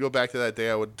pay anything to go back to that day,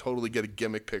 I would totally get a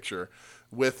gimmick picture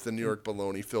with the New York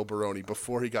Baloney, Phil Baroni,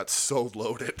 before he got so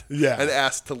loaded. Yeah. And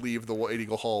asked to leave the White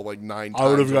Eagle Hall 9 times. I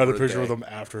would have got a picture with him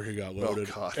after he got loaded.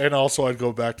 Oh, God. And also, I'd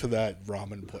go back to that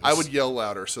ramen place. I would yell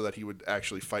louder so that he would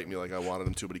actually fight me like I wanted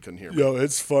him to, but he couldn't hear me. Yo,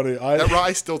 it's funny.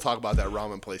 I still talk about that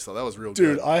ramen place, though. That was real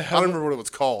good. Dude, I don't remember what it was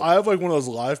called. I have one of those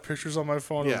live pictures on my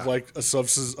phone of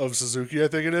of Suzuki, I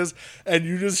think it is, and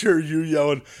you just hear you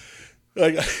yelling.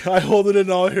 I hold it in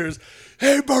and all I hear is,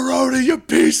 "Hey, Baroni, you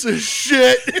piece of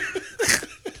shit."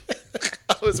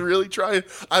 I was really trying.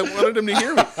 I wanted him to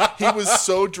hear me. He was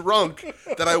so drunk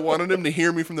that I wanted him to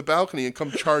hear me from the balcony and come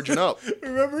charging up.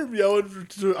 Remember him yelling,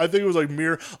 I think it was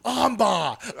Mir,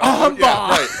 Amba! Amba! Yeah,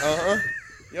 right. Uh-huh.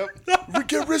 Yep.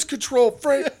 Get wrist control,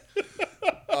 Frank.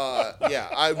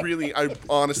 I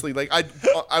honestly,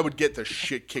 I would get the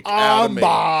shit kicked out of me.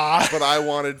 But I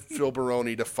wanted Phil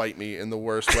Baroni to fight me in the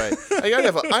worst way.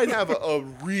 I'd have a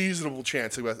reasonable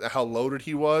chance about how loaded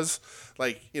he was.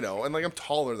 And I'm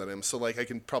taller than him, so I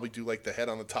can probably do the head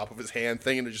on the top of his hand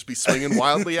thing and it'd just be swinging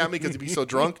wildly at me because he'd be so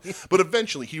drunk. But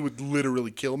eventually he would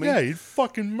literally kill me. Yeah, he'd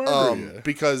fucking murder you.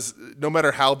 Because no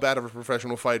matter how bad of a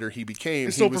professional fighter he became, he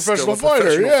was still a professional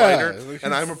fighter.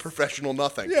 And I'm a professional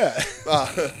nothing. Yeah.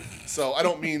 So I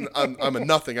don't mean I'm a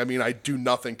nothing. I mean I do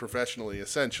nothing professionally.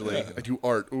 Essentially, yeah. I do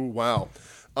art. Ooh, wow.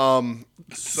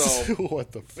 So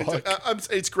what the fuck?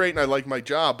 It's great, and I like my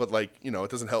job, but it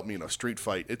doesn't help me in a street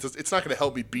fight. It's not going to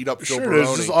help me beat up Phil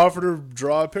Baroni. Just offer to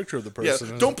draw a picture of the person.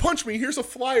 Yeah, don't punch me. Here's a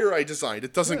flyer I designed.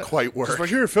 It doesn't quite work. Just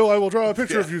here, Phil. I will draw a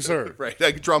picture of you, sir. Right.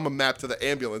 I could draw him a map to the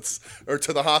ambulance or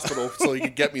to the hospital so he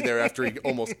could get me there after he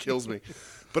almost kills me.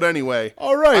 But anyway.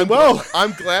 All right,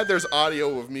 I'm glad there's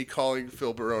audio of me calling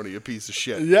Phil Baroni a piece of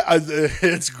shit. Yeah,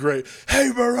 it's great.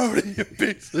 Hey, Baroni, you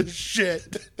piece of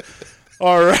shit.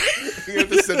 All right. You have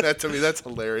to send that to me. That's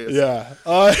hilarious. Yeah.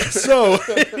 So,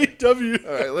 AEW.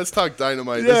 All right, let's talk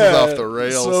Dynamite. This is off the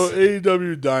rails. So,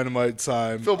 AEW Dynamite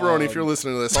time. Phil Baroni, if you're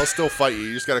listening to this, I'll still fight you.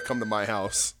 You just got to come to my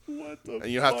house. What the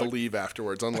And you have to leave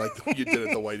afterwards, unlike you did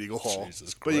at the White Eagle Hall.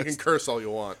 Jesus Christ. But you can curse all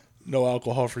you want. No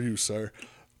alcohol for you, sir.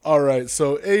 All right,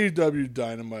 so AEW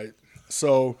Dynamite.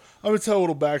 So I'm going to tell a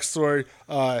little backstory.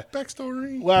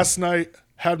 Backstory? Last night,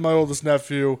 had my oldest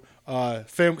nephew.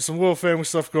 Some little family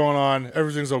stuff going on.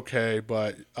 Everything's okay,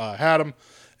 but had him.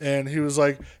 And he was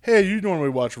like, hey, you normally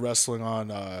watch wrestling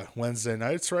on Wednesday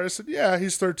nights, right? I said, yeah,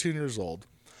 he's 13 years old.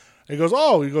 And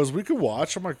he goes, we could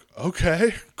watch. I'm like,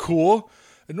 okay, cool.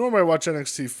 And normally I watch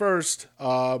NXT first,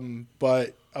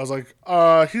 but I was like,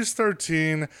 he's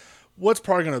 13. What's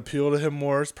probably going to appeal to him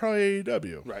more? It's probably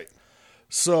AEW. Right.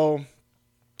 So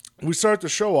we start the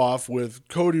show off with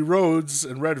Cody Rhodes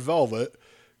and Red Velvet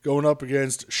going up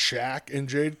against Shaq and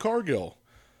Jade Cargill.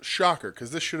 Shocker,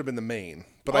 because this should have been the main,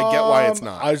 but I get why it's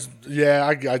not. I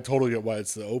totally get why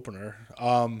it's the opener.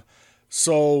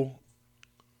 So,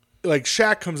 like,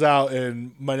 Shaq comes out,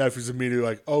 and my nephew's immediately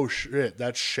like, oh, shit,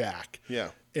 that's Shaq. Yeah.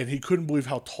 And he couldn't believe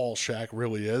how tall Shaq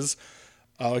really is.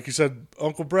 Like you said,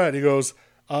 Uncle Brett, he goes,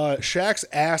 Shaq's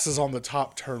ass is on the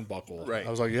top turnbuckle. Right. I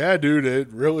was like, yeah, dude, it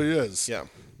really is. Yeah.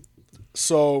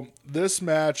 So this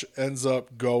match ends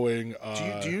up going.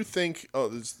 Do you think?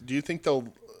 Do you think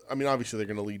they'll? I mean, obviously they're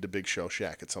going to lead to Big Show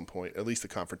Shaq at some point. At least the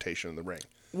confrontation in the ring.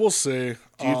 We'll see.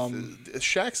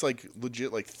 Shaq's like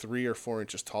legit, like 3 or 4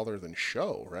 inches taller than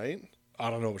Show, right? I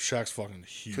don't know, but Shaq's fucking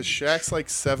huge. Because Shaq's like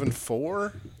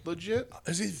 7'4", legit.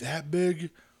 Is he that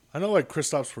big? I know, like,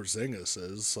 Kristaps Porzingis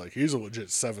is. Like, he's a legit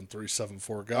 7'3",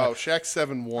 7'4" guy. Oh, Shaq's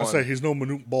 7'1". I say he's no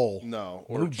Manute Bol. No,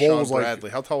 or Manute Sean Bradley.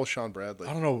 How tall was Sean Bradley?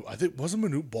 I don't know. I think, wasn't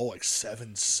Manute Bol like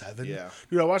 7'7"? Yeah.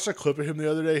 Dude, I watched a clip of him the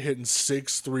other day hitting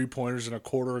 6 3-pointers in a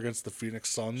quarter against the Phoenix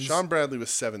Suns. Sean Bradley was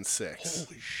 7'6".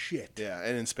 Holy shit. Yeah,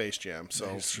 and in Space Jam.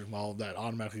 So well, that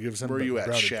automatically gives him. Where are you at,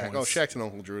 brownie Shaq? points. Oh, Shaq's an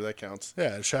Uncle Drew. That counts.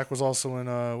 Yeah, Shaq was also in,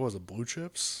 what was it, Blue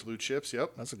Chips? Blue Chips,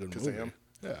 yep. That's a good Kazam. movie.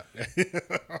 Yeah.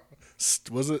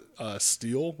 Was it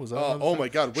Steel? Was that? Oh my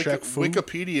God! Shaq Fu?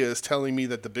 Wikipedia is telling me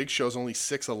that the Big Show's only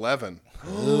 6'11".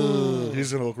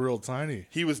 He's gonna look real tiny.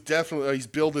 He was definitely. He's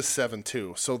billed as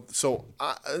 7'2". So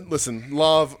listen,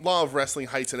 law of wrestling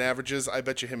heights and averages. I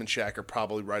bet you him and Shaq are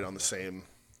probably right on the same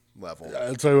level.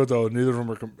 I'll tell you what though, neither of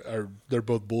them are they're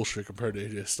both bullshit compared to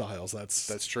AJ Styles.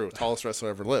 That's true. Tallest wrestler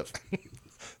ever lived.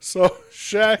 So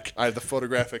Shaq. I have the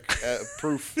photographic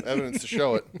proof evidence to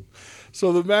show it.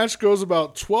 So the match goes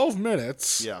about 12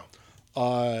 minutes. Yeah.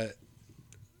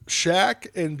 Shaq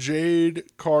and Jade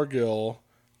Cargill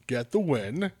get the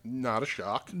win. Not a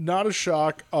shock. Not a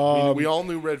shock. We all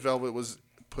knew Red Velvet was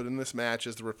put in this match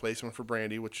as the replacement for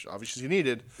Brandy, which obviously you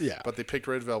needed. Yeah. But they picked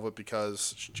Red Velvet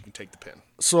because she can take the pin.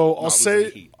 So I'll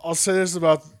say this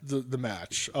about the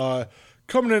match.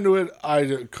 Coming into it,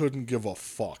 I couldn't give a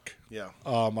fuck. Yeah.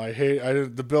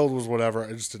 The build was whatever.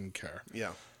 I just didn't care.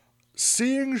 Yeah.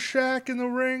 Seeing Shaq in the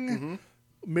ring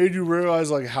made you realize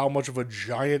like how much of a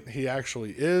giant he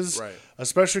actually is. Right.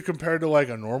 Especially compared to like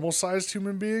a normal sized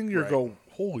human being. You go,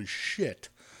 holy shit.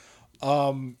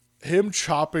 Him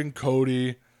chopping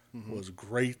Cody was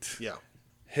great. Yeah.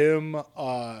 Him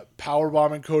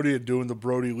powerbombing Cody and doing the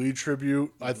Brody Lee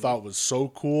tribute I thought was so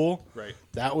cool. Right.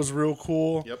 That was real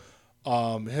cool. Yep.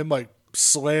 Him like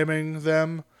slamming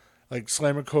them, like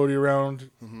slamming Cody around.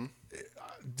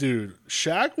 Dude,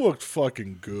 Shaq looked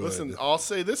fucking good. Listen, I'll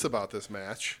say this about this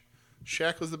match.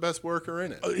 Shaq was the best worker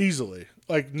in it. Easily.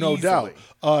 Like, no doubt.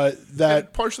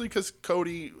 That partially because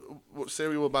Cody, say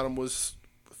what about him, was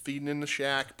feeding into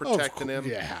Shaq, protecting him.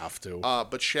 You have to.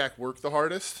 But Shaq worked the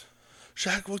hardest.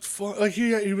 Shaq looked fun. Like,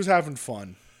 he was having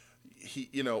fun.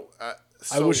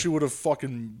 I wish he would have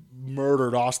fucking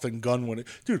murdered Austin Gunn when it...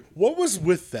 Dude, what was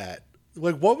with that?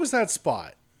 Like, what was that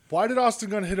spot? Why did Austin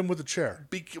Gunn hit him with a chair?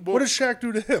 What did Shaq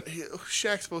do to him?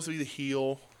 Shaq's supposed to be the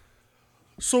heel.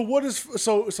 So what is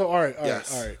all right.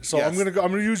 So yes. I'm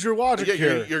gonna use your logic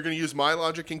here. You're gonna use my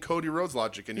logic and Cody Rhodes'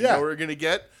 logic, and you know what we're gonna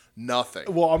get?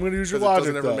 Nothing. Well, I'm gonna use your logic.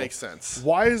 It doesn't ever make sense.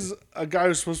 Why is a guy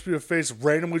who's supposed to be a face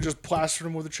randomly just plastered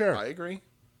him with a chair? I agree.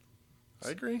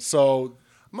 So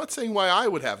I'm not saying why I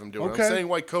would have him do it. Okay. I'm saying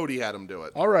why Cody had him do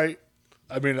it. All right.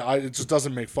 I mean, it just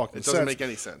doesn't make fucking sense. It doesn't make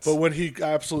any sense. But when he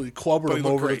absolutely clubbered him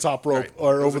over the top rope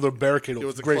or over the barricade, it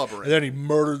was great. And then he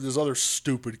murdered this other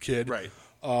stupid kid. Right.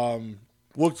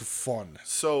 Looked fun.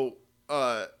 So,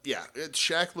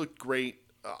 Shaq looked great.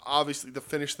 Obviously, the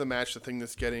finish of the match, the thing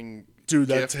that's getting Dude,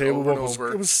 that gift table over and was,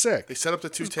 over. it was sick. They set up the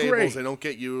two tables. Great. They don't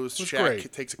get used. It was Shaq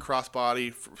great. takes a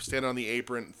crossbody, standing on the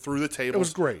apron, through the tables. It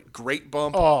was great. Great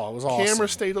bump. Oh, it was awesome. Camera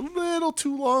stayed a little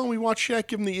too long. We watched Shaq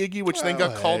give him the Iggy, which then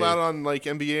got called out on like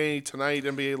NBA Tonight,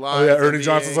 NBA Live. Oh, yeah, Ernie NBA.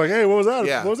 Johnson's like, hey, what was that?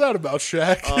 Yeah. What was that about,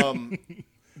 Shaq?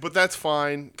 But that's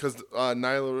fine because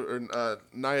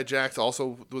Nia Jax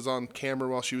also was on camera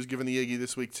while she was giving the Iggy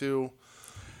this week too.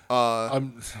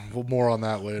 More on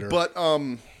that later. But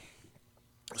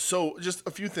so just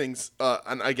a few things.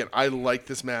 And again, I like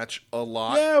this match a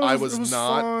lot. Yeah, I was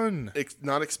not fun.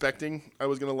 Not expecting I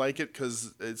was gonna like it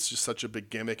because it's just such a big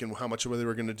gimmick and how much of what they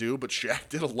were gonna do. But Shaq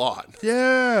did a lot.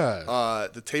 Yeah.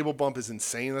 The table bump is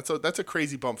insane. That's a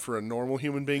crazy bump for a normal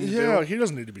human being to do. Yeah, he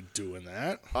doesn't need to be doing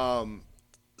that.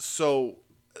 So,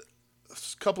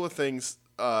 a couple of things.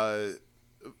 Red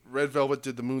Velvet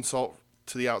did the moonsault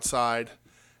to the outside,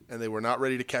 and they were not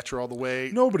ready to catch her all the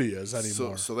way. Nobody is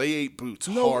anymore. So they ate boots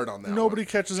hard on that. Nobody one.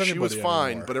 catches anybody. She was fine,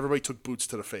 anymore. but everybody took boots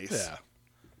to the face. Yeah.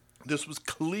 This was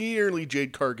clearly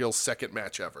Jade Cargill's second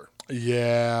match ever.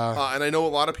 Yeah. And I know a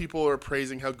lot of people are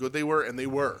praising how good they were, and they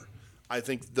were. I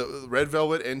think the Red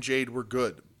Velvet and Jade were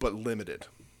good, but limited.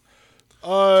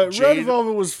 Red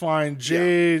Velvet was fine.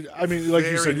 Jade, I mean, like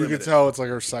you said, you could tell it's like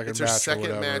her second It's match. her second or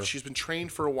whatever. match. She's been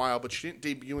trained for a while, but she didn't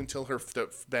debut until her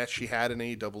match she had in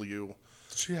AEW.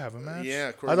 Did she have a match?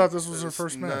 Yeah, I thought this was her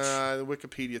first match. Nah,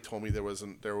 Wikipedia told me there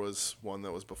was one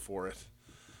that was before it.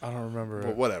 I don't remember.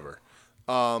 But whatever.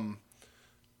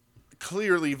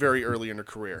 Clearly, very early in her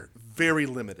career, very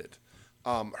limited.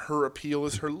 Her appeal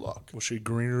is her look. Was she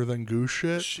greener than goose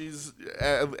shit? She's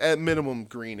at minimum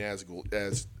green as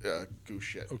goose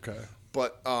shit. Okay.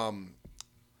 But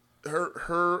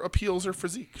her appeals are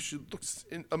physique. She looks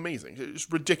amazing.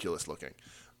 It's ridiculous looking.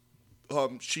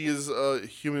 She is a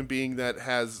human being that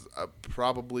has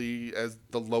probably as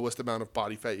the lowest amount of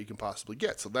body fat you can possibly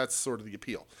get. So that's sort of the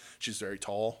appeal. She's very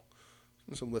tall.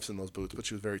 There's some lifts in those boots, but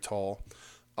she was very tall.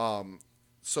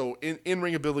 So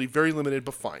in-ring ability, very limited,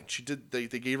 but fine. She did. They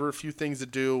gave her a few things to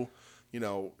do. You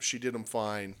know, she did them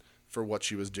fine for what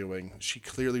she was doing. She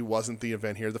clearly wasn't the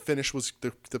event here. The finish was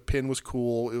the pin was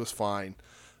cool. It was fine.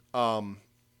 Shaq.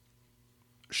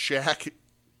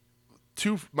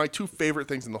 My two favorite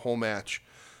things in the whole match: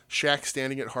 Shaq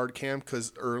standing at hard cam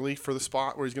because early for the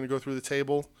spot where he's going to go through the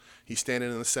table, he's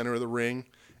standing in the center of the ring.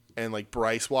 And, like,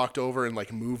 Bryce walked over and,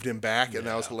 like, moved him back. And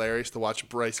that was hilarious to watch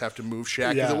Bryce have to move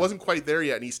Shaq. Because it wasn't quite there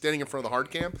yet. And he's standing in front of the hard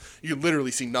cam. You can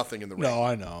literally see nothing in the ring. No,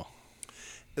 I know.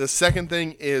 The second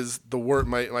thing is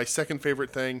my second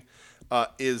favorite thing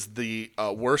is the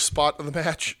worst spot of the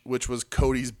match, which was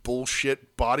Cody's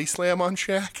bullshit body slam on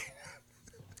Shaq.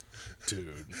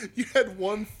 Dude. You had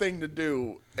one thing to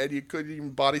do, and you couldn't even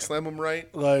body slam him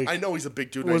right. Like, I know he's a big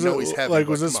dude, and I know he's heavy. Like,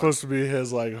 was this supposed to be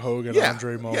his, like, Hogan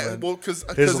Andre moment? Yeah, well, because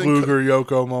his Luger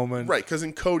Yoko moment. Right, because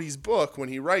in Cody's book, when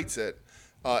he writes it,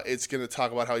 it's going to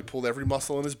talk about how he pulled every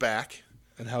muscle in his back.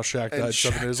 And how Shaq died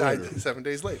 7 days later. 7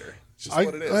 days later. It's just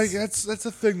what it is. Like, that's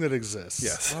a thing that exists.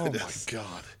 Yes. Oh, my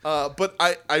God. But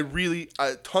I really,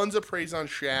 tons of praise on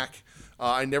Shaq.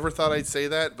 I never thought I'd say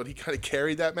that, but he kind of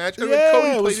carried that match. And yeah, Cody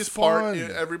it played his part.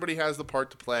 fun. Everybody has the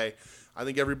part to play. I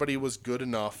think everybody was good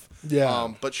enough.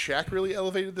 Yeah. But Shaq really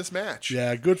elevated this match.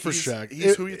 Yeah, good for Shaq.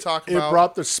 He's who you talk about. It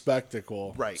brought the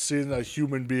spectacle. Right. Seeing a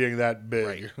human being that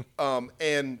big. Right.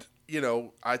 And, you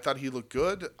know, I thought he looked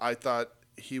good. I thought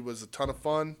he was a ton of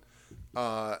fun.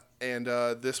 And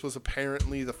this was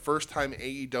apparently the first time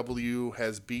AEW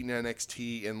has beaten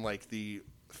NXT in, like, the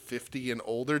 50 and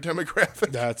older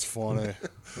demographic. That's funny.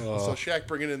 So Shaq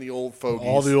bringing in the old fogies.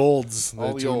 All the olds.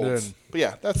 All the olds. In. But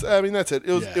yeah, that's it.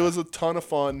 It was a ton of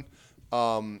fun.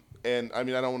 And I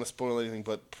mean, I don't want to spoil anything,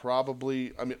 but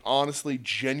probably, I mean, honestly,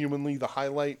 genuinely the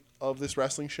highlight of this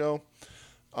wrestling show.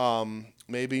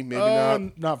 Maybe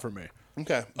not. Not for me.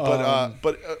 Okay.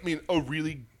 But I mean, a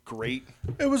really great.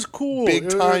 It was cool. Big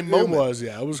time moment. It was,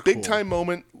 yeah. It was big cool. time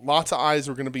moment. Lots of eyes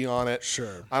were going to be on it.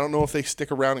 Sure. I don't know if they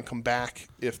stick around and come back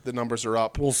if the numbers are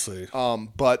up. We'll see.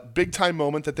 But big time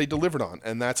moment that they delivered on,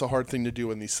 and that's a hard thing to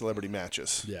do in these celebrity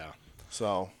matches. Yeah.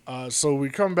 So we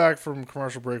come back from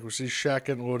commercial break. We see Shaq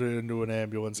getting loaded into an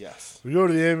ambulance. Yes. We go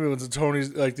to the ambulance, and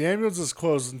Tony's like, the ambulance is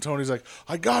closed, and Tony's like,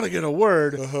 I gotta get a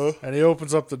word. And he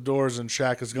opens up the doors, and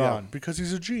Shaq is gone because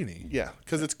he's a genie. Yeah,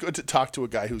 because it's good to talk to a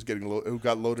guy who's who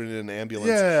got loaded in an ambulance.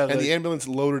 Yeah, and the ambulance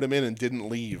loaded him in and didn't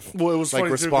leave. Well, it was like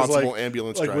funny responsible too, like,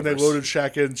 ambulance like drivers. when they loaded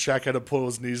Shaq in, Shaq had to pull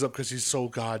his knees up because he's so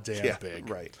goddamn big.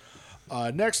 Right.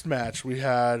 Next match, we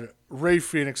had Ray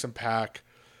Phoenix and Pac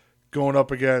going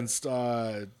up against,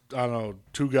 I don't know,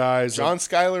 two guys. John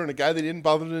Skyler and a guy they didn't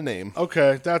bother to name.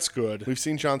 Okay, that's good. We've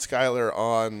seen John Skyler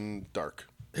on Dark.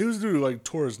 He was the dude who, like,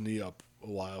 tore his knee up a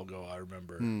while ago. I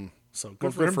remember. So Good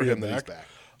good for him being that back.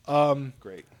 he's back.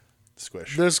 Great.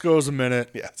 Squish. This goes a minute.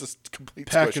 Yeah, it's just a complete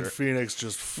Pac squisher. and Phoenix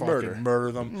just fucking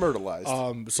murder them.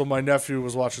 Myrtleized. So my nephew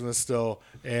was watching this still,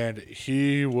 and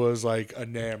he was like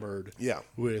enamored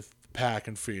with Pac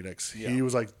and Phoenix. Yeah. He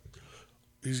was like,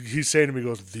 he's saying to me, he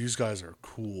goes, these guys are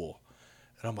cool.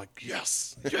 And I'm like,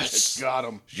 yes. Got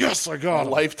him. Yes, I got A him.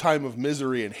 lifetime of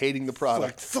misery and hating the product.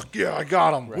 Like, fuck yeah, I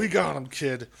got him. Right. We got him,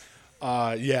 kid.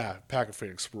 Yeah, Pac and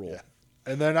Phoenix rule. Yeah.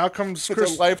 And then out comes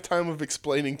Chris. It's a lifetime of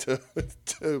explaining to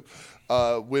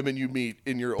women you meet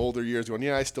in your older years going,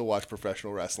 yeah, I still watch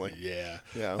professional wrestling. Yeah.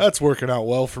 That's working out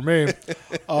well for me.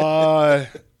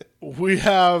 We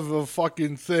have a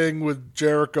fucking thing with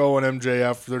Jericho and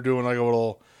MJF. They're doing like a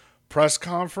little press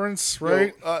conference,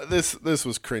 right? This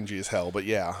was cringy as hell, but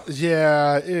yeah.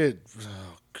 Yeah, oh,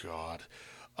 God.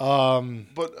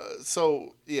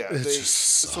 So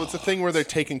it's a thing where they're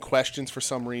taking questions for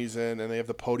some reason, and they have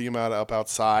the podium up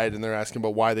outside, and they're asking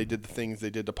about why they did the things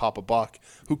they did to Papa Buck.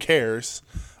 Who cares?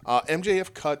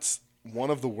 MJF cuts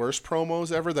one of the worst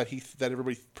promos ever that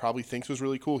everybody probably thinks was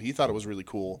really cool. He thought it was really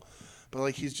cool, but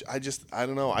like I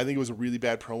don't know. I think it was a really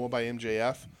bad promo by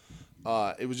MJF.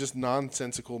 It was just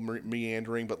nonsensical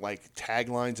meandering, but like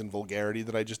taglines and vulgarity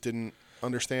that I just didn't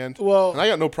understand. Well, and I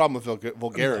got no problem with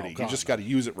vulgarity. You just got to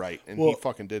use it right, and he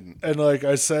fucking didn't. And like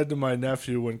I said to my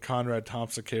nephew when Conrad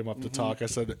Thompson came up to talk, I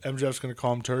said, MJF's going to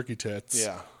call him turkey tits.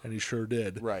 Yeah. And he sure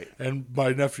did. Right. And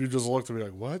my nephew just looked at me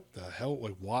like, what the hell?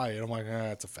 Like, why? And I'm like,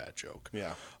 it's a fat joke.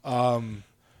 Yeah.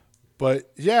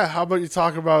 But yeah, how about you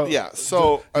talk about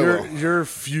your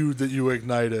feud that you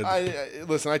ignited?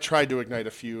 Listen, I tried to ignite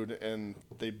a feud and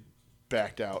they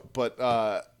backed out.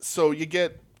 But so you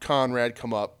get Conrad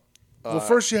come up. Well,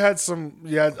 first you had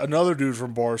another dude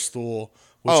from Barstool,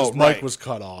 which Mike was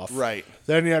cut off. Right.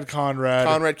 Then you had Conrad.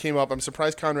 Conrad came up. I'm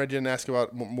surprised Conrad didn't ask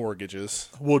about mortgages.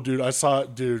 Well, dude,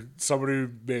 somebody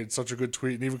made such a good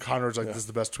tweet, and even Conrad's like, this is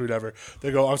the best tweet ever.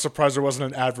 They go, I'm surprised there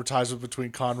wasn't an advertisement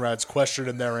between Conrad's question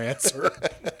and their answer.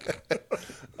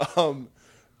 And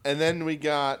then we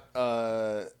got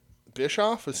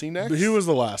Bischoff. Was he next? He was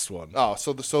the last one. Oh,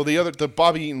 so the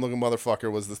Bobby Eaton looking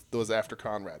motherfucker was after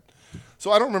Conrad.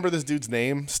 So I don't remember this dude's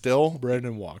name still.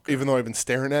 Brandon Walker. Even though I've been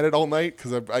staring at it all night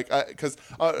because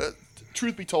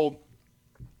truth be told,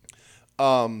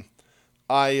 so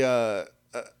I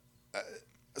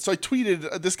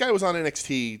tweeted this guy was on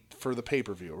NXT for the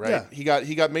pay-per-view, right? Yeah.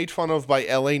 He got made fun of by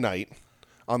LA Knight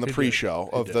on the pre-show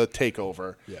of the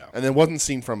takeover. Yeah. And then wasn't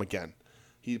seen from again.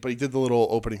 But he did the little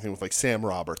opening thing with like Sam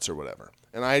Roberts or whatever.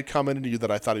 And I had commented to you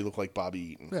that I thought he looked like Bobby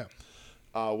Eaton. Yeah.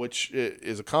 Which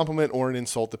is a compliment or an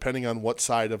insult, depending on what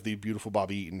side of the beautiful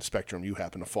Bobby Eaton spectrum you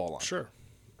happen to fall on. Sure.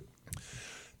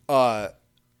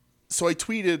 So I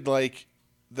tweeted like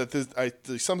that.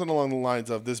 Something along the lines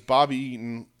of this Bobby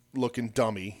Eaton looking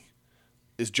dummy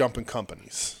is jumping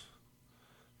companies,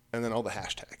 and then all the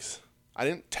hashtags. I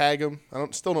didn't tag him.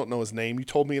 Still don't know his name. You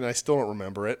told me, and I still don't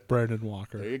remember it. Brandon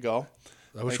Walker. There you go.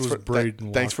 I wish it was Braden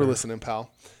Walker. Thanks for listening,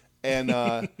 pal. And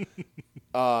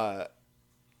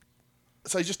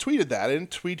so I just tweeted that. I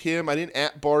didn't tweet him. I didn't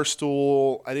 @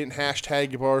 Barstool. I didn't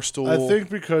hashtag Barstool. I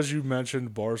think because you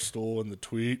mentioned Barstool in the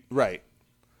tweet. Right,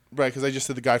 because I just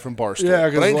said the guy from Barstool. Yeah,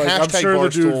 because I'm sure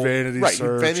Barstool. The dude vanity searches.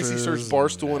 Right, vanity searched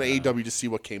Barstool and AEW to see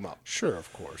what came up. Sure,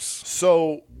 of course.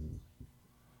 So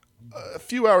a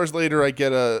few hours later, we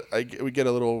get a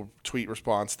little tweet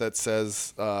response that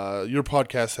says, your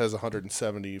podcast has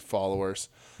 170 followers.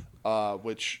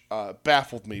 Which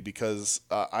baffled me because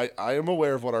I am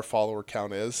aware of what our follower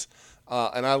count is.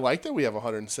 And I like that we have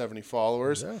 170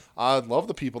 followers. Yeah. I love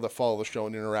the people that follow the show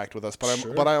and interact with us.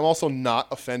 But I'm also not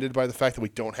offended by the fact that we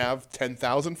don't have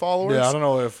 10,000 followers. Yeah, I don't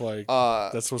know if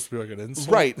that's supposed to be like an insult.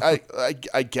 Right.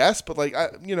 I guess, but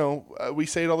we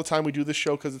say it all the time. We do this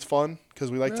show because it's fun,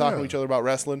 because we like talking to each other about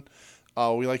wrestling.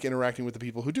 We like interacting with the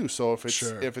people who do. So if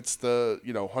it's the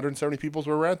 170 people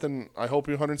we're at, then I hope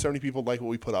 170 people like what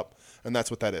we put up, and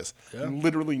that's what that is. Yeah. I'm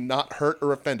literally not hurt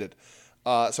or offended.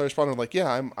 So I responded like,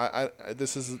 yeah, I'm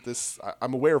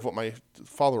aware of what my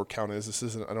follower count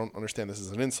is. I don't understand this is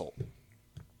an insult,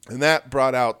 and that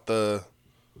brought out the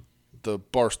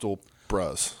Barstool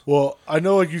bros. Well, I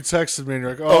know you texted me and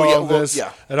you're like,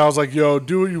 and I was like, yo,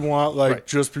 do what you want,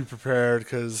 just be prepared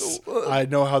because I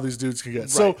know how these dudes can get. Right.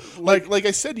 So like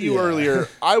I said to you earlier,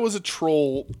 I was a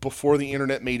troll before the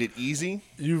internet made it easy.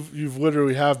 You've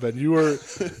literally have been.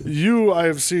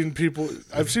 I've seen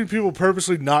people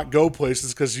purposely not go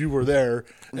places because you were there.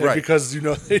 Right. Because you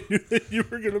you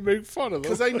were going to make fun of them.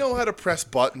 Because I know how to press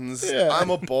buttons. Yeah. I'm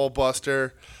a ball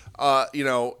buster.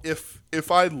 If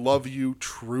I love you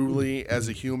truly as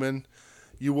a human,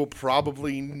 you will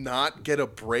probably not get a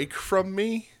break from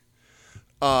me.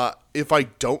 If I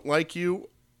don't like you,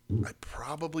 I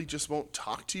probably just won't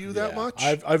talk to you that much.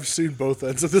 I've seen both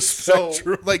ends of the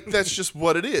spectrum. So, like, that's just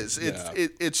what it is.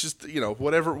 It's just,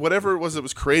 whatever it was that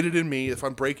was created in me. If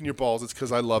I'm breaking your balls, it's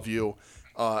because I love you,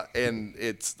 and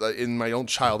it's in my own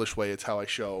childish way. It's how I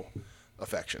show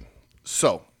affection.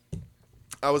 So,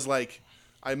 I was like,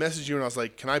 I messaged you and I was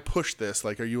like, "Can I push this?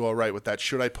 Like, are you all right with that?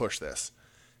 Should I push this?"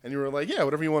 And you were like, "Yeah,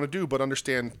 whatever you want to do, but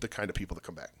understand the kind of people that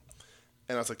come back."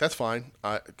 And I was like, "That's fine,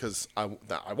 because I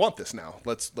want this now.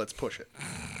 Let's push it."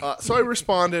 So I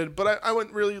responded, but I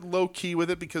went really low key with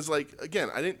it because, like, again,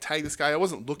 I didn't tag this guy. I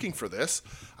wasn't looking for this.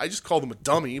 I just called him a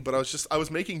dummy. But I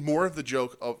was making more of the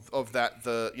joke of that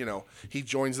he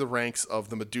joins the ranks of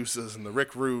the Medusas and the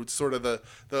Rick Rudes, sort of the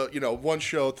one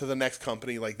show to the next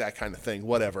company, like that kind of thing,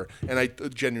 whatever. And I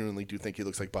genuinely do think he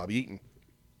looks like Bobby Eaton.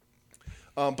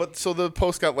 But so the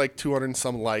post got like 200 and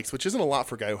some likes, which isn't a lot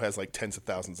for a guy who has like tens of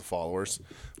thousands of followers,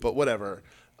 but whatever.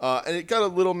 And it got a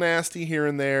little nasty here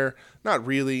and there. Not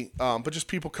really, but just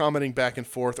people commenting back and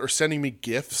forth or sending me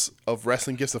gifs of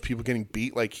wrestling gifs of people getting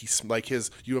beat. Like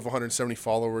you have 170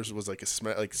 followers was like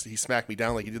he smacked me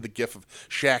down. Like he did the gif of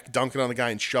Shaq dunking on the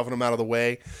guy and shoving him out of the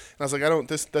way. And I was like,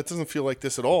 that doesn't feel like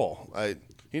this at all. He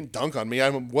didn't dunk on me.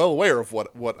 I'm well aware of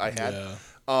what I had.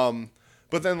 Yeah.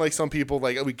 But then, like, some people,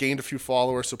 like, we gained a few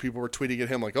followers, so people were tweeting at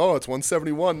him, like, "Oh, it's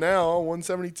 171 now,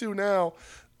 172 now."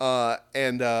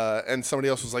 And somebody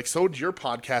else was like, "So did your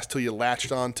podcast till you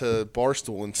latched on to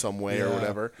Barstool in some way or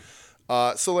whatever."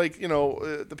 So, like,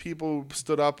 the people who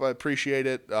stood up, I appreciate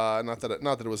it. Not that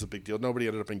it was a big deal. Nobody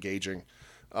ended up engaging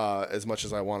as much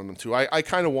as I wanted them to. I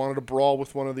kind of wanted to brawl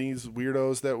with one of these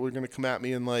weirdos that were going to come at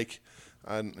me and, like,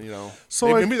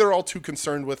 so maybe they're all too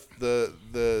concerned with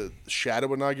the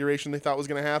shadow inauguration they thought was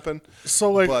going to happen.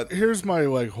 So, like, here's my,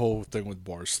 like, whole thing with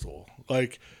Barstool.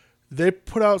 Like, they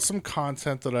put out some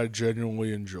content that I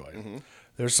genuinely enjoy. Mm-hmm.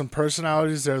 There's some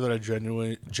personalities there that I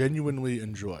genuinely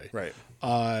enjoy. Right.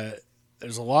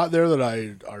 There's a lot there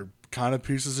that are kind of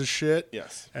pieces of shit.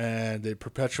 Yes. And they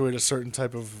perpetuate a certain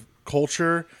type of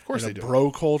culture. Of course they do.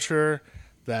 Bro culture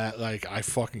that, like, I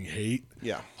fucking hate.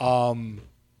 Yeah.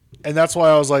 And that's why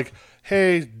I was like,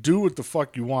 hey, do what the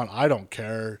fuck you want. I don't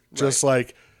care. Just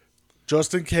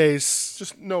just in case.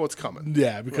 Just know what's coming.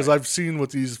 Yeah, because I've seen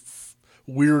what these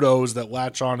weirdos that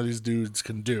latch onto these dudes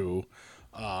can do.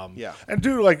 Yeah. And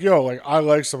dude, like, I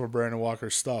like some of Brandon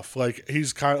Walker's stuff. Like,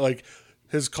 he's kind of like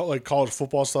his college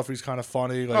football stuff. He's kind of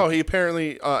funny. Like, he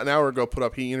apparently an hour ago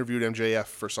he interviewed MJF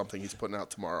for something he's putting out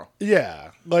tomorrow.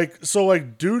 Yeah,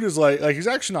 dude is like he's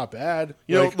actually not bad.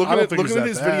 Looking at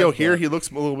his video here, he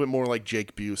looks a little bit more like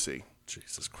Jake Busey.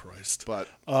 Jesus Christ! But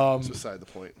it's beside the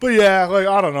point. But yeah,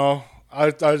 I don't know.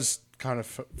 I just kind of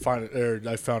find it, or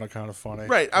I found it kind of funny.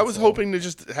 Right. I was hoping to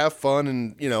just have fun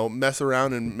and mess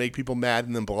around and make people mad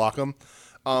and then block them.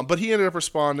 But he ended up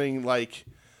responding like.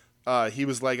 He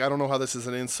was like, "I don't know how this is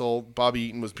an insult. Bobby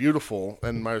Eaton was beautiful."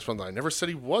 And my response, "I never said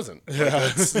he wasn't."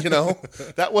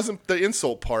 That wasn't the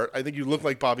insult part. I think you look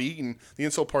like Bobby Eaton. The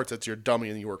insult part's that you're a dummy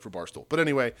and you work for Barstool. But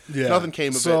anyway, nothing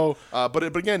came of it.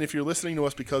 But again, if you're listening to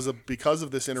us because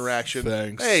of this interaction,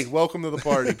 thanks. Hey, welcome to the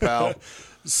party, pal.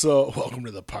 So, welcome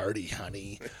to the party,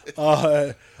 honey.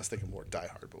 I was thinking more Die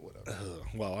Hard, but whatever.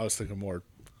 I was thinking more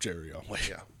Jerry Only.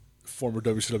 Yeah. Former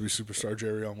WCW superstar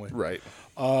Jerry Only. Right.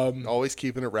 Always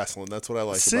keeping it wrestling. That's what I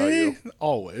like about you.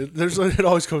 Always. It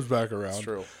always comes back around. It's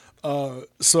true.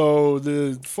 So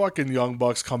the fucking Young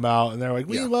Bucks come out and they're like,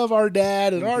 we love our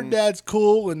dad and our dad's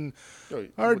cool and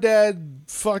our dad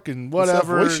fucking whatever. What's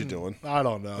that voice you doing? I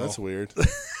don't know. That's weird.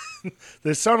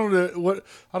 They sounded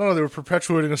I don't know. They were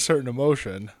perpetuating a certain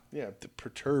emotion. Yeah, the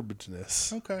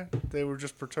perturbedness. Okay, they were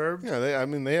just perturbed. Yeah, they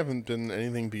haven't been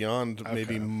anything beyond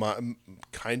maybe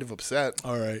kind of upset.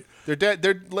 All right,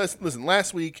 listen.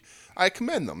 Last week, I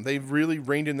commend them. They really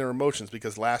reined in their emotions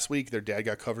because last week their dad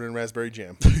got covered in raspberry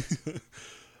jam.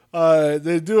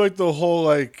 They do like the whole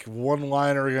like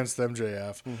one-liner against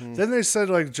MJF. Mm-hmm. Then they said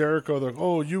like Jericho, like,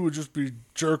 "Oh, you would just be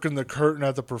jerking the curtain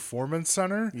at the Performance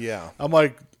Center." Yeah, I'm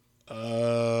like.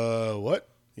 What?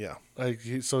 Yeah. Like,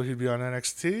 so he'd be on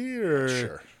NXT or?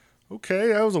 Sure. Okay,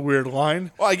 that was a weird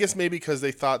line. Well, I guess maybe because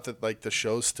they thought that like the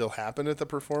shows still happened at the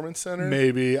Performance Center.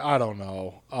 Maybe, I don't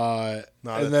know.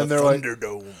 Not and then they're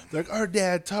Thunderdome. Like our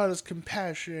dad taught us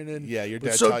compassion, and yeah, your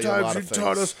dad taught you a lot of things. Sometimes he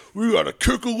taught us we gotta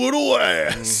kick a little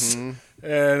ass. Mm-hmm.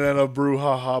 And then a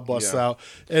brouhaha busts out,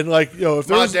 and like if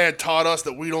my dad taught us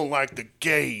that we don't like the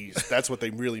gays. That's what they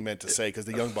really meant to say because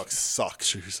the Young Bucks suck.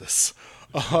 Jesus.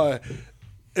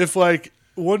 If like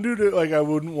One dude, like, I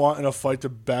wouldn't want in a fight to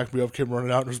back me up came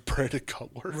running out and was Brandon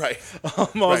Cutler. Right.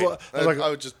 I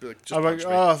would just be like, I'm like,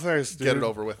 oh, thanks, dude. Get it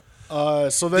over with.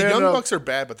 So the Young Bucks are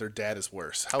bad, but their dad is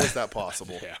worse. How is that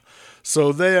possible? Yeah.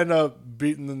 So they end up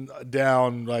beating them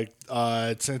down, like,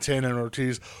 Santana and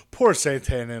Ortiz. Poor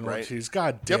Santana and Ortiz.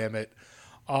 God damn it.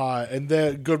 And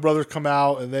then Good Brothers come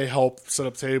out and they help set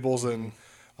up tables, and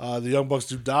the Young Bucks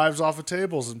do dives off of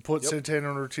tables and put Santana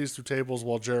and Ortiz through tables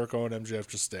while Jericho and MJF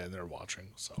just stand there watching.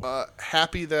 So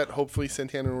happy that hopefully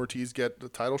Santana and Ortiz get the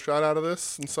title shot out of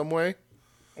this in some way.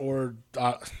 But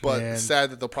man,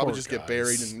 sad that they'll probably just get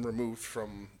buried and removed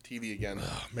from TV again.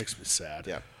 Makes me sad.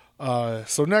 Yeah.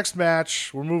 So next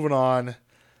match, we're moving on.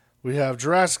 We have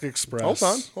Jurassic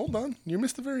Express. Hold on. You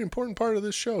missed a very important part of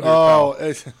this show.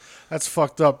 That's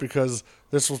fucked up because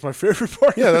this was my favorite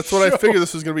part. Yeah, that's what I figured.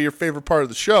 This was going to be your favorite part of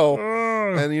the show,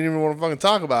 and you didn't even want to fucking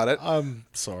talk about it. I'm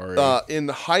sorry. In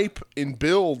hype, in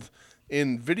build,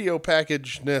 in video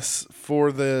packageness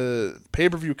for the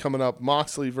pay-per-view coming up,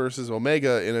 Moxley versus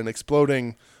Omega in an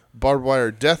exploding barbed wire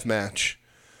death match,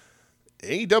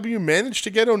 AEW managed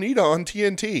to get Onita on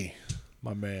TNT.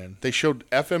 My man. They showed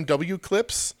FMW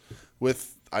clips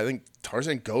with, I think,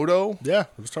 Tarzan Godo. Yeah,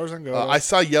 it was Tarzan Godo. I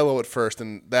saw yellow at first,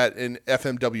 and that in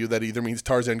FMW that either means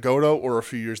Tarzan Godo or a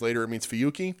few years later it means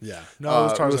Fuyuki. Yeah. No,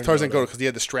 it was Tarzan Godo because he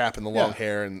had the strap and the long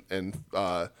hair and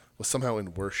was somehow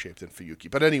in worse shape than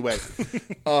Fuyuki. But anyway,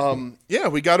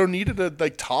 we got Onita to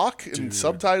like talk and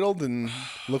subtitled and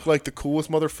look like the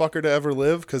coolest motherfucker to ever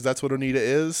live because that's what Onita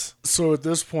is. So at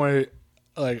this point,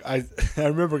 like I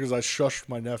remember because I shushed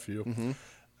my nephew. Mm-hmm.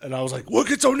 And I was like,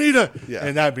 look, it's Onita. Yeah.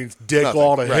 And that means dick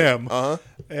all to him. Uh-huh.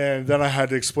 And then I had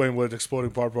to explain what exploding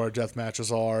barbed wire death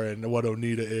matches are and what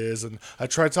Onita is. And I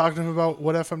tried talking to him about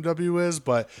what FMW is,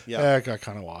 but I got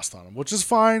kind of lost on him, which is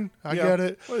fine. I get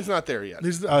it. Well, he's not there yet.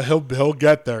 He'll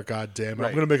get there, God damn it. Right.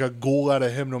 I'm going to make a ghoul out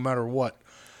of him no matter what.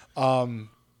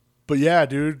 But yeah,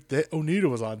 dude, Onita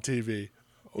was on TV.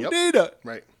 Onita. Yep.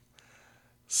 Right.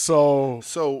 So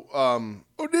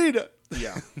Onita.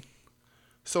 Yeah.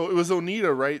 So it was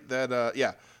Onita, right?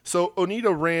 So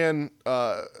Onita ran.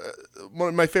 One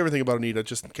of my favorite thing about Onita,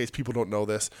 just in case people don't know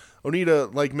this,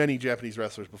 Onita, like many Japanese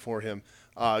wrestlers before him,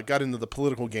 got into the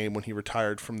political game when he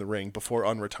retired from the ring before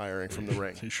unretiring from the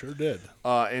ring. He sure did.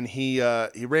 And he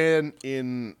ran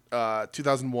in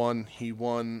 2001. He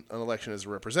won an election as a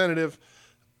representative,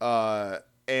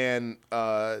 and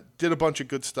did a bunch of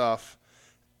good stuff,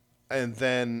 and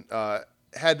then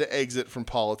had to exit from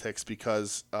politics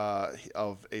because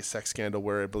of a sex scandal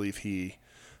where I believe he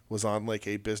was on like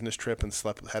a business trip and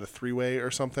had a three-way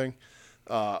or something.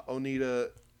 Onita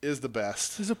is the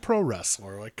best. He's a pro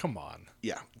wrestler. Like, come on.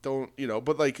 Yeah.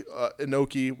 But like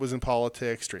Inoki was in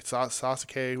politics. Straight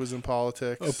Sasuke was in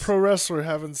politics. A pro wrestler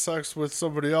having sex with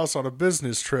somebody else on a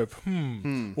business trip.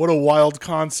 What a wild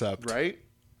concept. Right?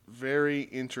 Very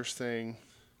interesting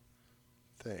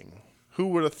thing. Who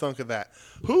would have thunk of that?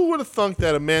 Who would have thunk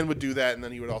that a man would do that and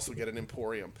then he would also get an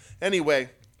emporium? Anyway,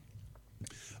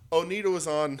 Onita was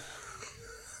on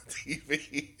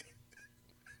TV.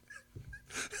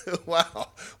 Wow.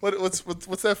 What's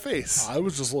that face? I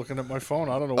was just looking at my phone.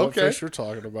 I don't know what face you're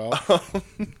talking about.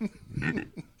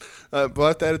 We'll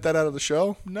have to edit that out of the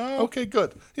show? No. Okay,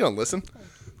 good. You don't listen.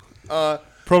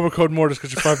 Promo code Mortis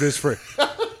gets you 5 days free.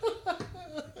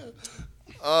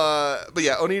 But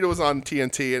yeah, Onita was on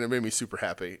TNT, and it made me super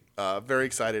happy. Very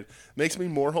excited. Makes me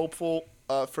more hopeful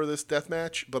for this death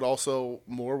match, but also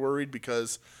more worried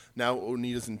because now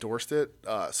Onita's endorsed it,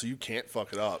 so you can't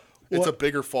fuck it up. It's a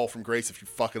bigger fall from grace if you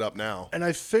fuck it up now. And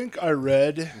I think I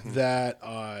read that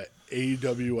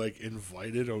AEW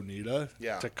invited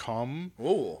Onita to come.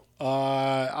 Ooh.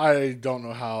 I don't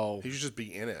know how. He should just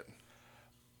be in it.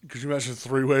 Could you imagine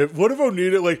three-way? What if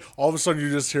Onita, all of a sudden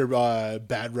you just hear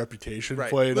Bad Reputation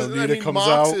play and Onita comes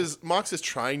out? Mox is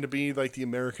trying to be like the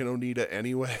American Onita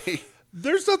anyway.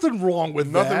 There's nothing wrong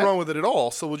with that. Nothing wrong with it at all.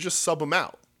 So we'll just sub him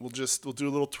out. We'll do a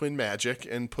little twin magic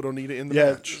and put Onita in the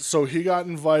match. So he got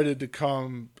invited to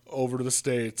come over to the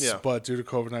States, but due to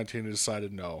COVID-19 he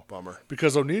decided no. Bummer.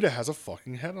 Because Onita has a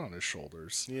fucking head on his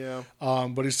shoulders. Yeah.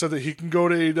 But he said that he can go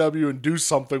to AEW and do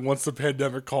something once the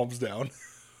pandemic calms down.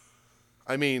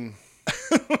 I mean,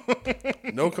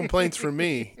 no complaints from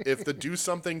me. If the do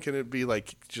something, can it be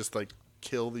just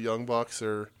kill the Young Bucks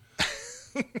or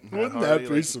wouldn't that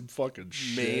be some fucking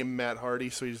shit? Maim Matt Hardy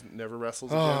so he never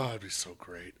wrestles again. Oh, that'd be so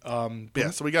great.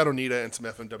 So we got Onita and some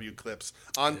FMW clips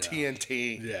on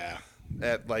TNT. Yeah.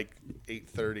 At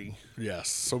 8:30. Yes.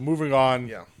 So moving on.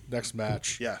 Yeah. Next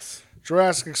match. Yes.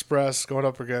 Jurassic Express going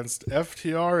up against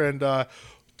FTR and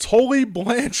Tully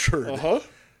Blanchard.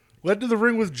 led to the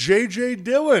ring with J.J.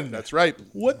 Dillon. That's right.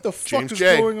 What the fuck James is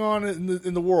J. going on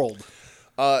in the world?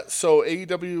 So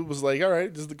AEW was like, all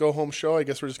right, this is the go-home show. I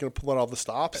guess we're just going to pull out all the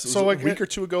stops. So like a week or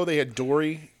two ago, they had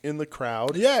Dory in the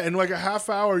crowd. Yeah, in like a half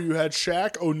hour, you had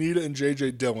Shaq, Onita, and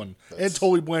J.J. Dillon. And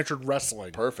Tully Blanchard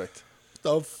wrestling. Perfect.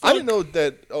 The fuck? I didn't know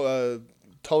that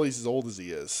Tully's as old as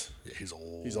he is. Yeah, he's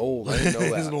old. He's old. I didn't know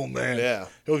that. He's an old man. Yeah.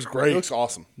 He looks great. He looks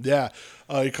awesome. Yeah.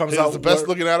 He comes He's out the best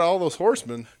looking out of all those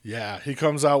horsemen. Yeah, he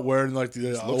comes out wearing like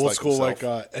the old like school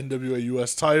himself. NWA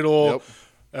US title. Yep.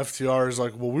 FTR is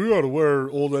like, well, we got to wear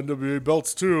old NWA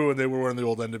belts too, and they were wearing the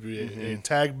old NWA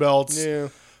tag belts. Yeah.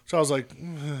 So I was like,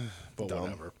 but Dumb.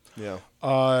 whatever. Yeah.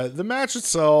 The match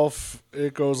itself,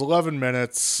 it goes 11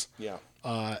 minutes. Yeah.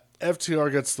 FTR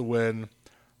gets the win.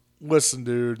 Listen,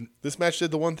 dude, This match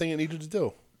did the one thing it needed to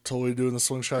do. totally doing the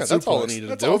slingshot. That's all it suplex. needed to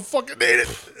That's do. all it fucking needed.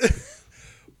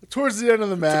 Towards the end of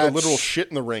the match, Took a literal shit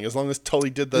in the ring. As long as Tully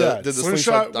did the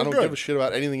slingshot, I don't give a shit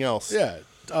about anything else. Yeah.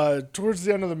 Towards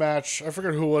the end of the match, I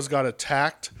forget who it was, got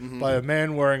attacked by a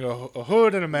man wearing a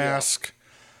hood and a mask.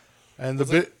 And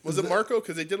was it Marco?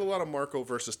 Because they did a lot of Marco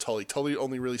versus Tully. Tully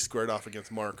only really squared off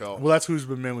against Marco. Well, that's who's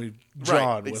been mainly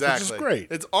drawn with, exactly. which is great.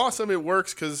 It's awesome. It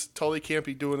works because Tully can't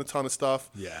be doing a ton of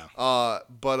stuff. Yeah. I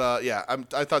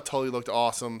thought Tully looked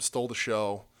awesome. Stole the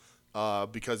show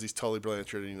because he's Tully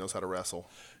Blanchard and he knows how to wrestle.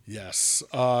 Yes.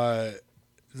 The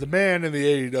man in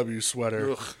the AEW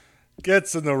sweater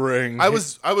gets in the ring. I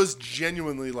was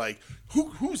genuinely like,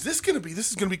 who's this gonna be?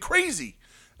 This is gonna be crazy.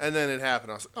 And then it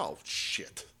happened. I was like, oh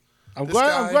shit. I'm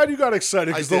glad you got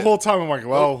excited because the whole time I'm like,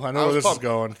 well, I know where this is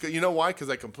going. You know why? Because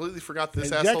I completely forgot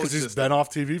this asshole. Yeah, because he's been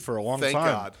off TV for a long Thank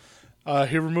time. God.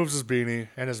 He removes his beanie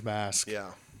and his mask.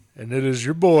 Yeah. And it is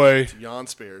your boy. Jan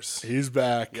Spears. He's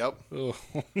back. Yep.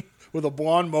 With a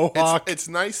blonde mohawk. It's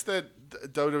nice that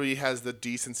WWE has the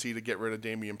decency to get rid of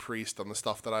Damian Priest on the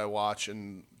stuff that I watch,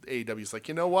 and AEW's like,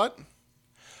 you know what?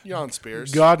 Jan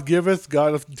Spears. God giveth,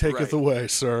 God taketh away,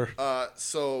 sir.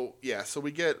 So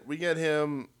we get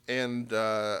him, and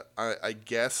I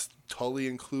guess Tully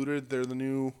included. They're the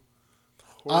new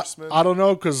horsemen. I don't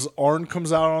know, because Arn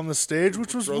comes out on the stage,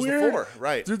 which was Throws weird. the four,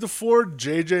 right. Threw the four,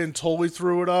 JJ and Tully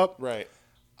threw it up. Right.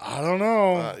 I don't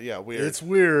know. Yeah, weird. It's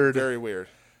weird. Very weird.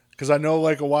 Because I know,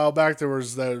 like, a while back, there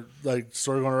was that, like,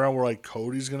 story going around where, like,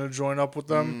 Cody's going to join up with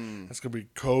them. It's going to be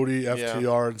Cody,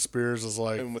 FTR, and Spears is,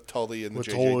 like... And with Tully and the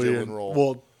J.J. Tully Dillon role.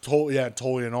 Well, Tully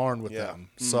and Arn with them.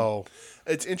 So...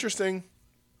 It's interesting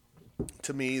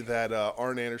to me that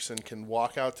Arn Anderson can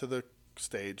walk out to the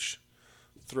stage,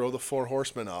 throw the four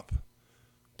horsemen up,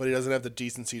 but he doesn't have the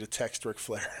decency to text Ric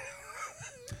Flair.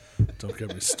 Don't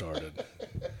get me started.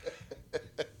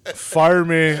 Fire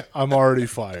me. I'm already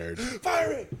fired.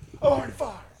 Fire me. I'm already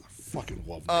fired. I fucking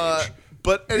love Mage.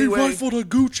 But anyway, he rifled a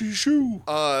Gucci shoe.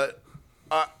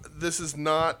 This is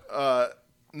not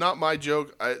my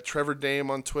joke. Trevor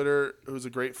Dame on Twitter, who's a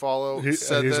great follow,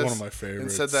 said he's this one of my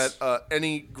favorites. and said that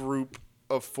any group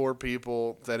of four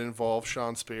people that involve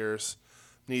Sean Spears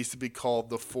needs to be called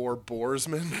the Four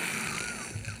Boresmen.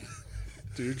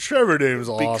 Dude, Trevor Dame's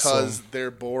awesome. Because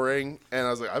they're boring. And I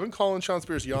was like, I've been calling Sean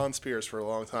Spears Jan Spears for a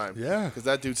long time. Yeah. Because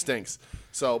that dude stinks.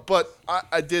 So, but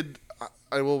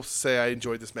I will say I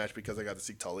enjoyed this match because I got to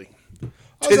see Tully.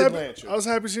 I was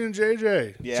happy seeing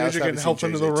JJ. Yeah, JJ getting helped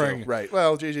into the ring. Right.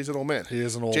 Well, JJ's an old man. He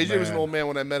is an old man. JJ was an old man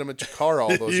when I met him at Chikara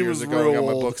all those years ago and got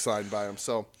my book signed by him.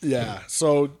 So yeah.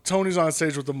 So Tony's on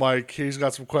stage with the mic. He's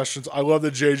got some questions. I love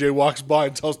that JJ walks by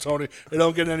and tells Tony, "It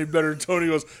don't get any better." And Tony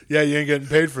goes, "Yeah, you ain't getting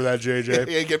paid for that, JJ.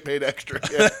 You ain't get paid extra."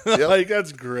 Yeah. Yep. Like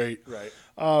that's great. Right.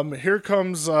 Here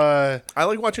comes. I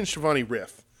like watching Shivani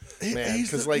riff. Man,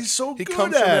 because like he's so he good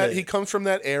comes at from that. it. He comes from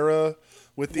that era.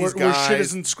 With these where guys, shit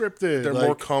isn't scripted. They're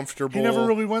more comfortable. He never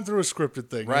really went through a scripted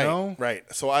thing, right? You know? Right.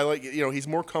 So I like, he's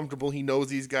more comfortable. He knows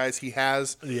these guys. He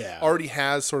already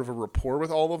has sort of a rapport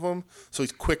with all of them. So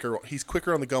he's quicker. He's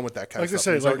quicker on the gun with that kind of stuff.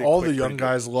 Like I say, like all the young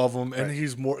guys love him, and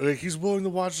he's more like he's willing to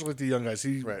watch like the young guys.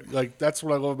 Like that's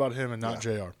what I love about him, and not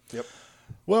JR. Yep.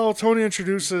 Well, Tony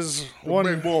introduces one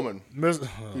big woman.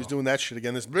 He's doing that shit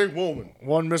again. This big woman.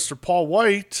 One Mr. Paul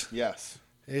White. Yes.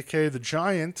 A.K.A. the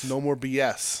Giant. No more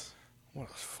BS. What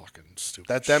a fucking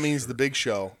stupid That means the big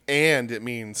show, and it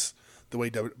means the way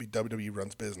WWE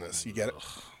runs business. You get it?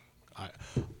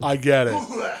 I get it.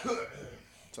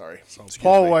 Sorry. So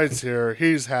Paul White's here.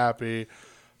 He's happy.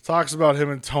 Talks about him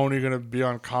and Tony going to be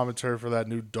on commentary for that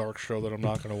new Dark show that I'm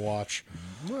not going to watch.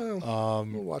 Well,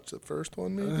 we'll watch the first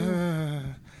one,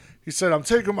 maybe. He said, "I'm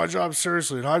taking my job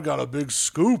seriously, and I've got a big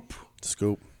scoop."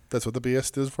 Scoop. That's what the BS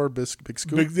stands for, big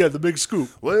scoop? The big scoop.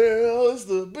 Well, it's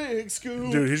the big scoop.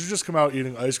 Dude, he should just come out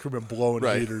eating ice cream and blowing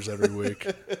heaters every week.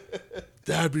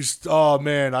 Oh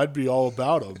man, I'd be all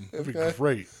about him. That'd be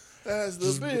great. That's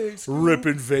the big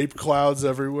ripping vape clouds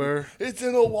everywhere. It's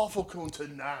in a waffle cone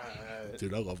tonight.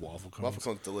 Dude, I love waffle cones. Waffle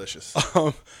cone's delicious.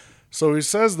 So he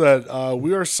says that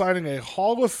we are signing a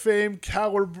Hall of Fame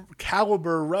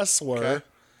caliber wrestler, Okay.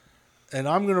 and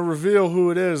I'm going to reveal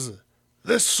who it is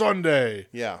this Sunday.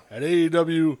 Yeah. At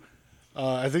AEW.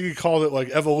 I think he called it like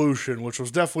Evolution, which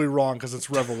was definitely wrong because it's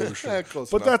Revolution. Close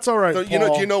but enough. that's all right. So,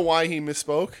 Paul. do you know why he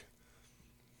misspoke?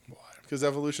 Why? Because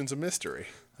Evolution's a mystery.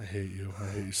 I hate you. I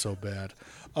hate you so bad.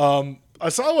 I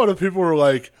saw a lot of people were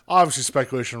like, obviously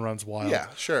speculation runs wild. Yeah,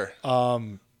 sure.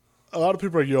 A lot of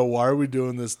people are like, yo, why are we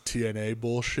doing this TNA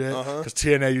bullshit? Because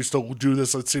TNA used to do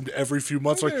this, it seemed, every few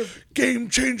months, like,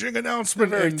 game-changing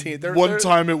announcement. And one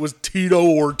time it was Tito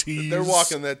Ortiz. They're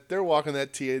walking that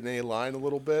TNA line a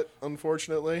little bit,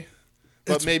 unfortunately.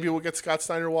 But maybe we'll get Scott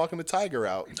Steiner walking the Tiger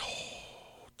out.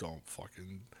 Don't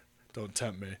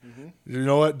tempt me. Mm-hmm. You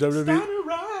know what,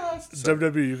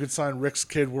 WWE, you could sign Rick's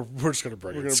kid. We're just going to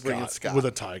bring in Scott with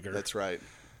a Tiger. That's right.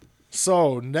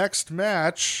 So, next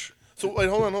match... So, wait,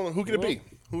 hold on. Who could it be?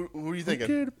 Who are you thinking?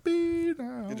 Who could it be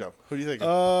now? Good job. Who are you thinking? Make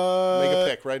a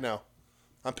pick right now.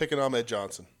 I'm picking Ahmed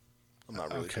Johnson. I'm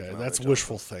not really okay, picking that's Ahmed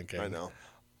wishful Johnson. thinking. I know.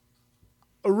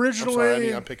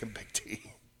 Originally... I'm picking Big T.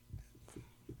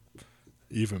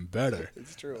 Even better.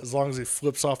 It's true. As long as he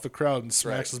flips off the crowd and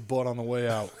smacks his butt on the way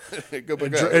out. Go.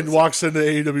 And walks into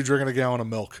AEW drinking a gallon of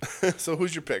milk. So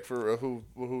who's your pick for who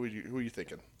are you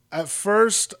thinking? At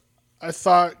first, I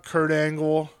thought Kurt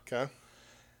Angle. Okay.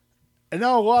 And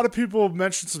now a lot of people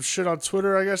mentioned some shit on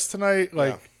Twitter, I guess, tonight.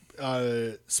 Like,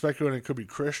 speculating it could be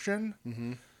Christian.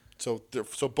 Mm-hmm. So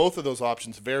both of those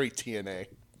options, very TNA.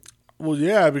 Well,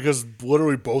 yeah, because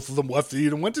literally both of them left the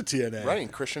and went to TNA. Right,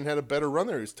 and Christian had a better run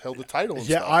there. He's held the title and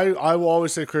stuff. I will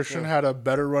always say Christian had a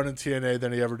better run in TNA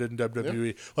than he ever did in WWE.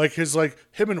 Yeah. Like,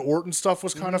 him and Orton stuff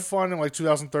was kind of fun in,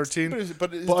 2013.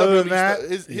 But other than that,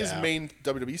 his main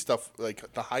WWE stuff,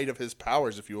 like, the height of his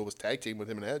powers, if you will, was tag team with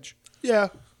him and Edge. Yeah.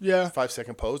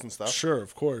 5-second pose and stuff. Sure,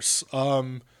 of course.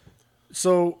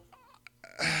 So,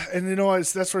 and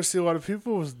that's where I see a lot of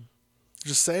people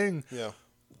just saying,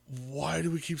 why do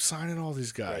we keep signing all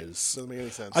these guys? Right. Doesn't make any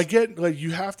sense. I get,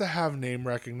 you have to have name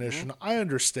recognition. Mm-hmm. I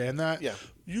understand that. Yeah.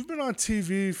 You've been on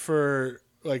TV for,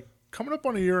 coming up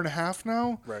on a year and a half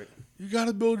now. Right. You got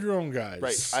to build your own guys.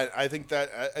 Right. I think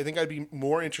I'd be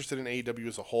more interested in AEW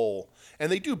as a whole,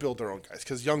 and they do build their own guys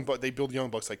because they build Young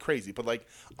Bucks like crazy. But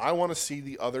I want to see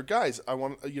the other guys. I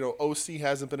want OC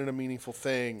hasn't been in a meaningful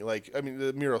thing.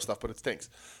 The Miro stuff, but it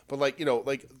stinks. But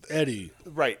Eddie.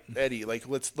 Right, Eddie.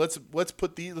 Let's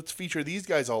feature these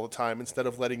guys all the time instead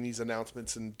of letting these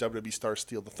announcements and WWE stars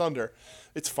steal the thunder.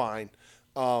 It's fine.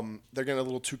 They're getting a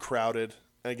little too crowded.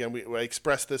 And again, I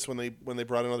expressed this when they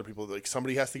brought in other people.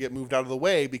 Somebody has to get moved out of the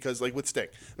way because, with Sting.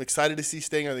 I'm excited to see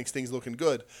Sting. I think Sting's looking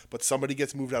good. But somebody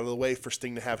gets moved out of the way for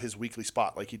Sting to have his weekly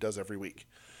spot like he does every week.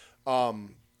 So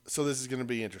this is going to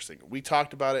be interesting. We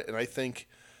talked about it, and I think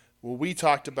when we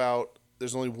talked about,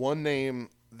 there's only one name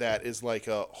that is like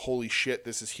a, holy shit,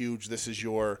 this is huge. This is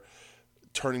your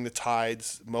turning the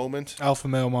tides moment. Alpha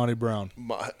male Monty Brown.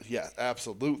 Yeah,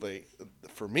 absolutely.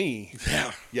 For me,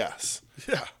 yes.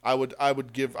 Yeah. I would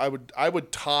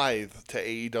tithe to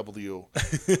AEW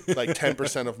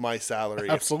 10% of my salary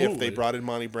if they brought in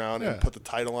Monty Brown and put the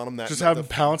title on him. Have him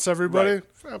pounce everybody.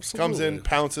 Right. Absolutely. Comes in,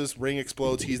 pounces, ring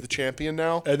explodes. He's the champion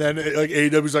now. And then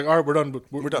AEW's like, all right, we're done.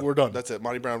 We're done. That's it.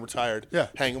 Monty Brown retired. Yeah.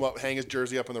 Hang him up. Hang his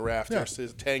jersey up in the rafters. Yeah.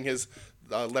 Hang his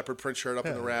leopard print shirt up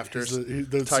in the rafters.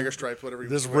 The tiger stripes, whatever.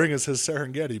 This ring is his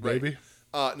Serengeti, baby. Right.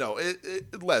 No,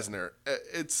 Lesnar.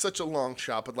 It's such a long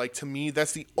shot, but to me,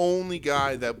 that's the only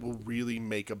guy that will really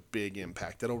make a big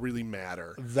impact. That'll really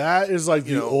matter. That is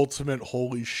the ultimate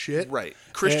holy shit. Right.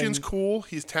 Christian's cool.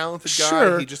 He's a talented guy.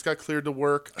 Sure. He just got cleared to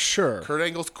work. Sure. Kurt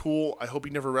Angle's cool. I hope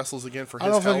he never wrestles again for his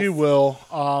health. I don't think he will.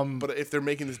 But if they're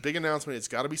making this big announcement, it's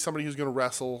got to be somebody who's going to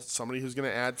wrestle, somebody who's going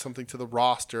to add something to the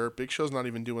roster. Big Show's not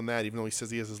even doing that, even though he says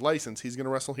he has his license. He's going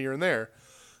to wrestle here and there.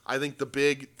 I think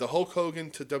the Hulk Hogan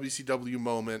to WCW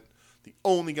moment, the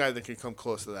only guy that can come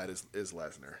close to that is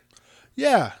Lesnar.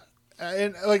 Yeah.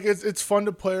 And it's fun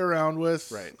to play around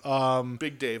with. Right.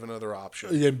 Big Dave, another option.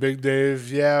 Yeah, Big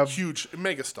Dave, yeah. Huge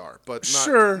megastar, but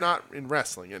not in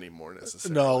wrestling anymore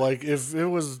necessarily. No, if it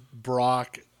was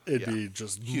Brock, it'd be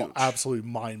just absolutely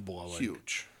mind-blowing.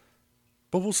 Huge.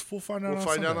 But we'll find out. We'll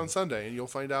find out on Sunday, and you'll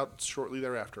find out shortly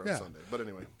thereafter on Sunday. But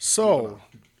anyway. So,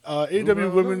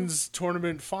 AEW Women's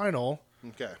Tournament Final.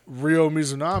 Okay. Ryo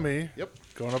Mizunami. Yep.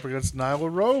 Going up against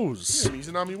Nyla Rose. Yeah,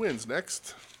 Mizunami wins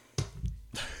next.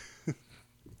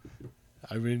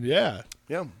 I mean, yeah.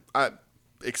 Yeah. I'm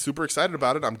super excited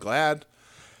about it. I'm glad.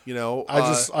 You know,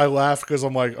 I laugh because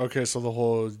I'm like, okay, so the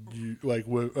whole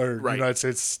United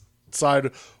States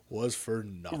side was for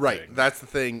nothing. Right. That's the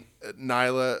thing.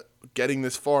 Nyla getting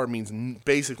this far means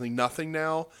basically nothing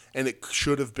now, and it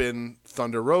should have been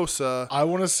Thunder Rosa. I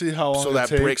want to see how long so it that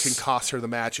takes. Britt can cost her the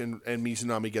match, and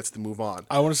Mizunami gets to move on.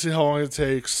 I want to see how long it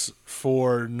takes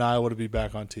for Nyla to be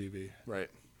back on TV. Right.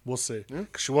 We'll see. Yeah.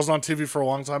 She wasn't on TV for a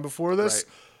long time before this.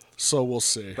 Right. So we'll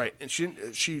see. Right, and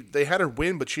they had her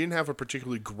win, but she didn't have a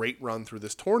particularly great run through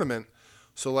this tournament.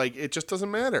 So like, it just doesn't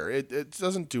matter. It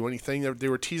doesn't do anything. They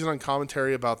were teasing on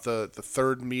commentary about the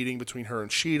third meeting between her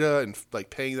and Shida, and like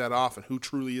paying that off, and who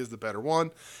truly is the better one.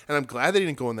 And I'm glad they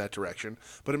didn't go in that direction.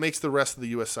 But it makes the rest of the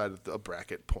U.S. side of the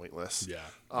bracket pointless.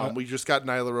 Yeah. We just got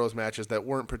Nyla Rose matches that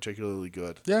weren't particularly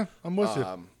good. Yeah, I'm with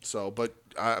you. So, but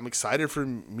I'm excited for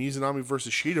Mizunami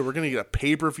versus Shida. We're gonna get a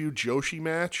pay-per-view Joshi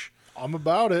match. I'm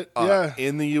about it. Yeah.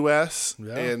 In the U.S.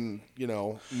 Yeah. And, you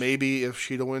know, maybe if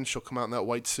Shida wins, she'll come out in that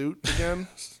white suit again.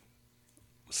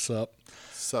 Sup,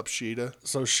 Shida.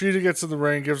 So Shida gets in the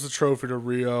ring, gives the trophy to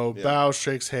Rio, bows,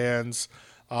 shakes hands,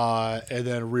 and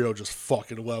then Rio just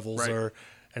fucking levels her.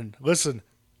 And listen,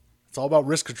 it's all about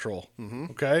wrist control. Mm-hmm.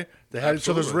 Okay? They had each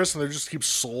other's wrists, and they just keep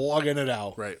slugging it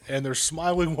out. Right. And they're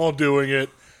smiling while doing it.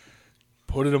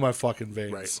 Put it in my fucking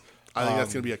veins. Right. I think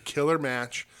that's going to be a killer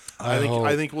match. I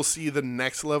think we'll see the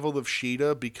next level of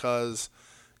Shida because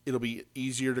it'll be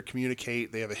easier to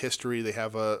communicate. They have a history. They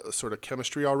have a sort of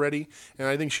chemistry already. And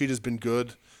I think Shida's been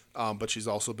good, but she's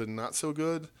also been not so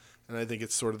good. And I think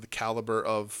it's sort of the caliber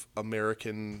of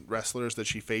American wrestlers that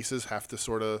she faces have to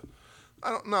sort of,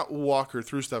 not walk her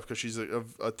through stuff because she's a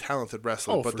talented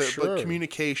wrestler. But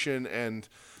communication and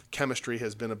chemistry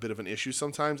has been a bit of an issue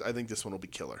sometimes. I think this one will be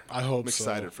killer. I'm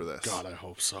excited for this. God, I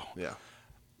hope so. Yeah.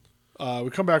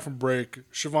 We come back from break.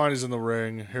 Shivani's in the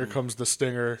ring. Here comes the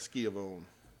Stinger. Schiavone.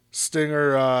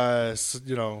 Stinger, he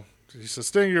says,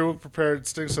 Sting, you're prepared.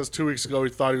 Sting says 2 weeks ago he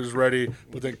thought he was ready,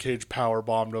 but then Cage power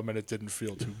bombed him and it didn't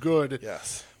feel too good.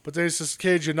 Yes. But then he says,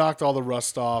 Cage, you knocked all the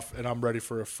rust off and I'm ready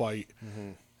for a fight.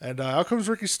 Mm-hmm. And out comes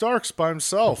Ricky Starks by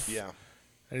himself. Yeah.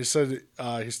 And he said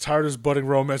he's tired of his budding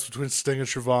romance between Sting and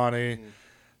Shivani. Mm-hmm.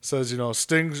 Says,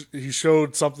 Sting, he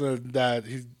showed something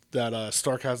that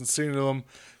Stark hasn't seen in him.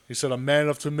 He said, I'm man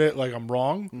enough to admit, like, I'm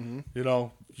wrong.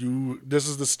 Mm-hmm. This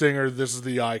is the Stinger. This is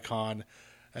the icon.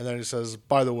 And then he says,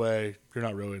 by the way, you're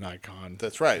not really an icon.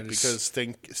 That's right, because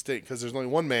Sting, because there's only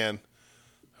one man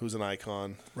who's an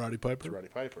icon. Roddy Piper? It's Roddy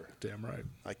Piper. Damn right.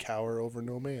 I cower over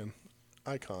no man.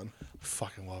 Icon. I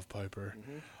fucking love Piper.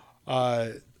 Mm-hmm.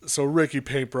 So Ricky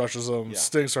paintbrushes him. Yeah.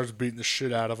 Sting starts beating the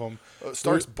shit out of him.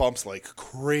 Starks bumps like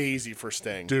crazy for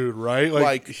Sting, dude. Right?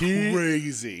 Like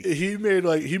crazy. He made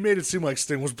it seem like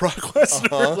Sting was Brock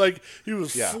Lesnar. Uh-huh. Like he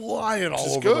was flying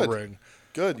all over the ring.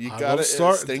 Good. You got to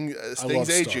Sting's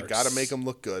age. You got to make him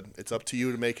look good. It's up to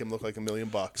you to make him look like $1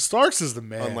 million. Starks is the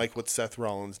man. Unlike what Seth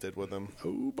Rollins did with him.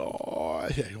 Oh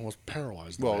boy, yeah, he almost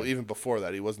paralyzed him. Well, even before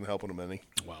that, he wasn't helping him any.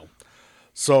 Wow.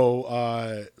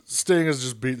 So Sting is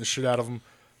just beating the shit out of him.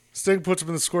 Sting puts him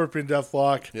in the Scorpion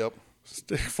Deathlock. Yep.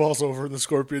 Sting falls over in the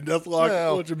Scorpion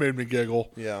Deathlock, which made me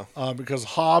giggle. Yeah. Because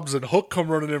Hobbs and Hook come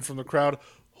running in from the crowd.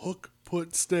 Hook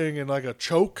put Sting in like a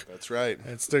choke. That's right.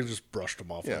 And Sting just brushed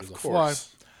him off. Yeah, of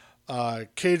course.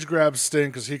 Cage grabs Sting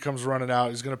because he comes running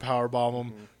out. He's going to powerbomb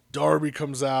him. Mm-hmm. Darby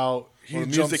comes out. He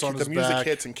jumps on his back. The music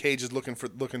hits and Cage is looking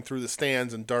through the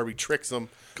stands, and Darby tricks him.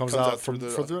 Comes out from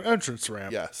the entrance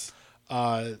ramp. Yes.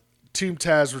 Team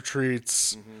Taz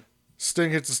retreats. Mm-hmm.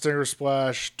 Sting hits a Stinger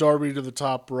splash. Darby to the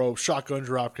top rope. Shotgun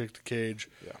dropkick to Cage.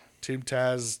 Yeah. Team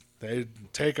Taz, they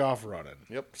take off running.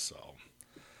 Yep. So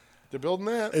they're building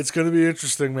that. It's going to be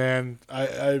interesting, man.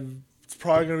 It's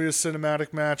probably going to be a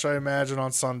cinematic match, I imagine,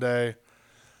 on Sunday.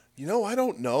 I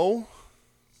don't know.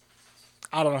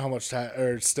 I don't know how much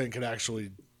Sting can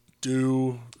actually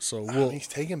do. So he's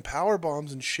taking power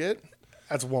bombs and shit.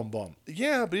 That's one bump.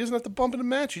 Yeah, but he doesn't have to bump in a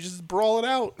match. He just brawl it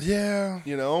out. Yeah.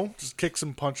 Just kicks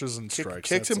and punches and strikes.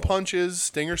 Kicks and punches,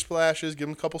 Stinger splashes, give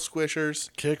him a couple squishers.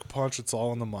 Kick, punch, it's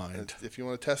all in the mind. And if you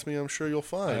want to test me, I'm sure you'll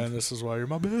find. And this is why you're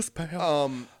my best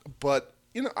pal. But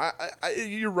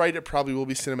you're right. It probably will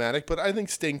be cinematic, but I think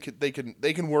Sting they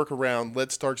can work around.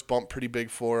 Let Starks bump pretty big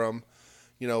for him.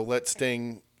 Let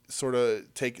Sting sort of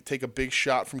take a big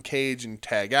shot from Cage and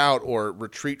tag out, or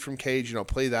retreat from Cage.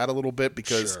 Play that a little bit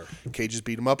because Cage has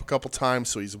beat him up a couple times,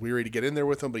 so he's weary to get in there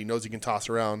with him, but he knows he can toss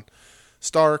around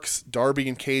Starks. Darby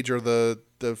and Cage are the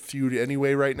feud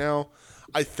anyway right now.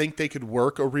 I think they could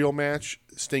work a real match.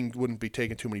 Sting wouldn't be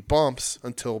taking too many bumps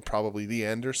until probably the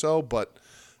end or so, but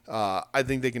I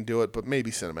think they can do it. But maybe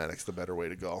cinematic's the better way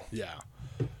to go. Yeah.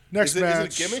 Next match.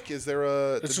 Is it a gimmick? Is there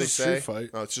a? It's just a street fight.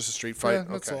 Oh, it's just a street fight. Yeah,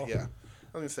 that's all. Yeah.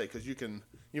 I was gonna say because you can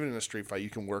even in a street fight you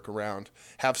can work around,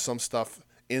 have some stuff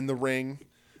in the ring,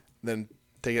 then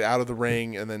take it out of the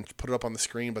ring and then put it up on the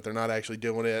screen, but they're not actually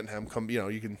doing it and have them come.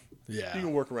 You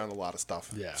can work around a lot of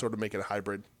stuff. Yeah, sort of make it a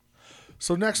hybrid.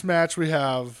 So next match we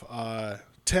have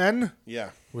 10.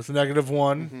 Yeah, with -1.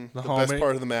 Mm-hmm. The homie. best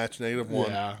part of the match, -1.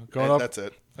 Yeah, going up. That's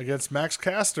it Against Max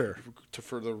Caster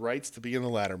for the rights to be in the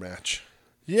ladder match.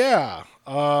 Yeah,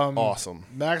 awesome.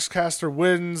 Max Caster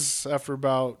wins after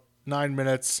about 9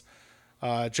 minutes.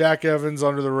 Jack Evans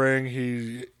under the ring.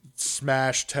 He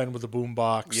smashed 10 with a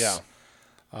boombox.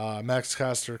 Yeah. Max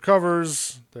Caster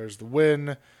covers. There's the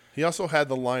win. He also had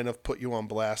the line of "put you on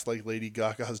blast" like Lady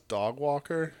Gaga's dog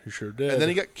walker. He sure did. And then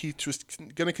he was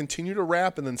going to continue to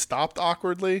rap and then stopped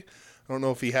awkwardly. I don't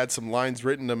know if he had some lines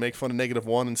written to make fun of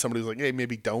 -1 and somebody was like, hey,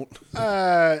 maybe don't.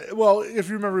 Well, if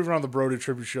you remember even on the Brody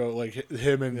Tribute show, like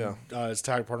him and his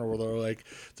tag partner were like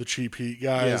the cheap heat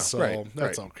guys, so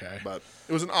that's okay. But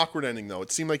it was an awkward ending, though.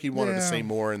 It seemed like he wanted to say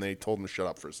more, and they told him to shut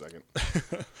up for a second.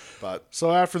 But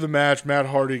so after the match, Matt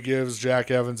Hardy gives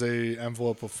Jack Evans a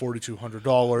envelope of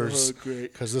 $4,200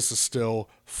 because this is still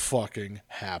fucking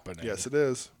happening. Yes, it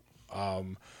is.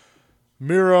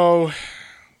 Miro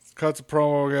cuts a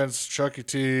promo against Chucky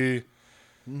T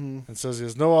and says he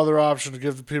has no other option to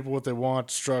give the people what they want,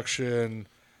 destruction.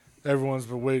 Everyone's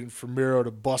been waiting for Miro to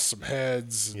bust some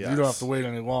heads. Yes. You don't have to wait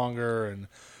any longer. And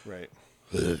right.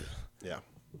 Yeah.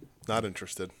 Not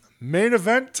interested. Main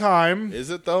event time. Is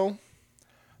it, though?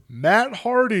 Matt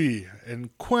Hardy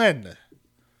and Quen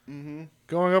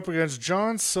going up against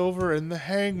John Silver and the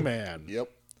Hangman. Yep.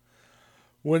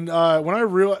 When I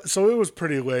realized, so it was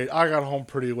pretty late. I got home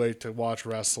pretty late to watch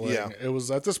wrestling. Yeah. It was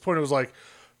at this point it was like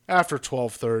after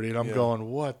 12:30, and I'm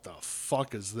going, "What the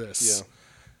fuck is this?" Yeah.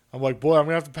 I'm like, "Boy, I'm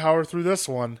gonna have to power through this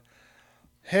one."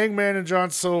 Hangman and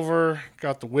John Silver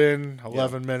got the win,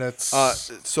 11 minutes.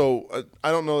 So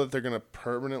I don't know that they're gonna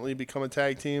permanently become a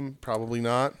tag team. Probably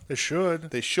not. They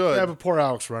should. They should. Yeah, but poor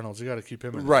Alex Reynolds, you got to keep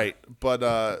him in. Right,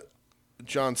 but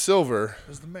John Silver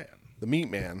is the man, the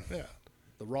meat man. Yeah.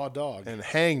 The Raw Dog. And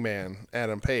Hangman,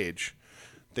 Adam Page.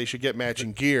 They should get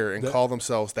matching gear and call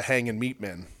themselves the Hang and Meat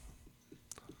Men.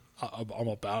 I'm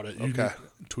about it. Okay.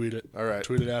 Tweet it. All right.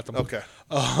 Tweet it at them. Okay.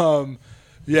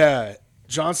 Yeah.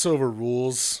 John Silver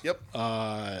rules. Yep.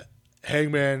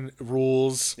 Hangman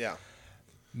rules. Yeah.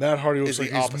 Matt Hardy looks like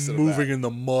he's moving in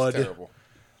the mud. It's terrible.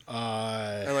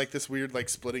 And like this weird like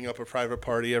splitting up a private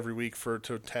party every week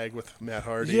to tag with Matt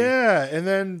Hardy. Yeah, and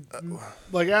then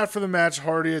like after the match,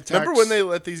 Hardy attacks. Remember when they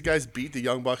let these guys beat the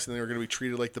Young Bucks and they were going to be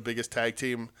treated like the biggest tag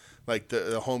team, like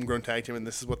the homegrown tag team, and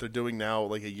this is what they're doing now,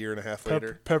 like a year and a half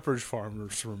later. Pepperidge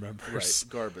Farmers remembers. Right,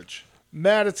 garbage.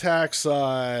 Matt attacks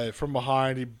from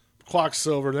behind. He clocks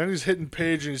Silver. Then he's hitting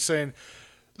Page and he's saying,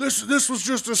 This was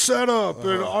just a setup,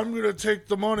 and I'm going to take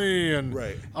the money. And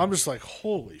I'm just like,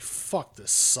 holy fuck, this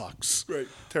sucks. Right.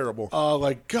 Terrible.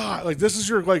 Like, God, like, this is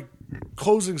your, like,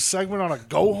 closing segment on a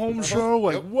go-home show?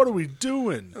 Like, what are we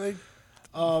doing?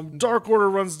 Dark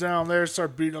Order runs down there,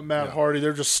 start beating up Matt Hardy.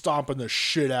 They're just stomping the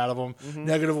shit out of him.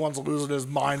 -1's losing his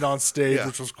mind on stage,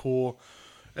 which was cool.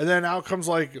 And then out comes,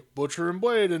 like, Butcher and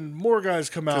Blade, and more guys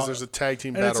come out. Because there's a tag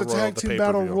team and battle royal. It's a tag team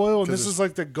battle royal, and this is,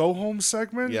 like, the go-home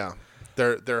segment? Yeah.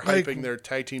 They're hyping their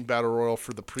tag team battle royal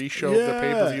for the pre-show of the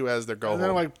pay-per-view as their go-home. And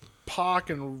then, like,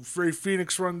 Pac and Ray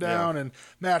Phoenix run down, and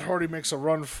Matt Hardy makes a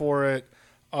run for it.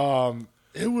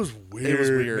 It was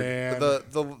weird, man.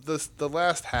 The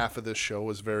last half of this show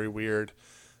was very weird.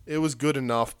 It was good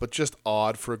enough, but just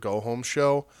odd for a go-home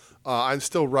show. I'm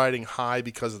still riding high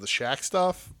because of the Shaq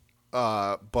stuff.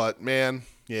 But, man,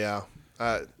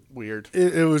 weird.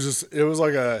 It was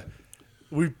like a...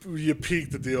 You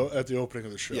peaked at the opening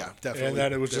of the show. Yeah, definitely. And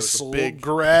then it was just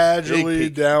gradually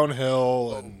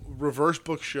downhill. And reverse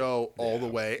book show all the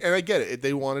way. And I get it.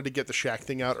 They wanted to get the Shaq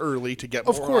thing out early to get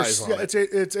more eyes on it.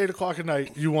 It's 8 o'clock at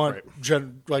night. You want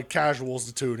casuals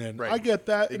to tune in. Right. I get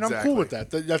that, and I'm cool with that.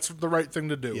 That's the right thing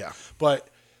to do. Yeah. But...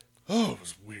 it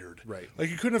was weird. Right. Like,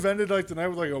 you couldn't have ended, like, the night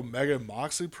with, like, Omega and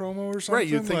Moxley promo or something. Right,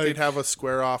 you'd think they'd have a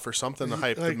square off or something to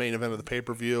hype the main event of the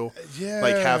pay-per-view. Yeah.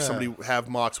 Like, have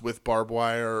Mox with barbed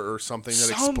wire or something that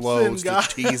explodes to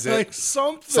tease it. Like,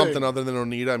 something. Something other than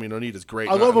Onita. I mean, Onita's great.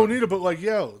 I love Onita, but, like,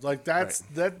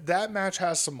 that match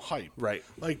has some hype. Right.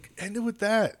 Like, end it with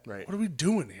that. Right. What are we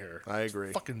doing here? I agree.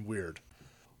 It's fucking weird.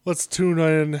 Let's tune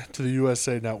in to the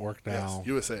USA Network now. Yes,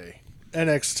 USA.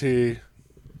 NXT.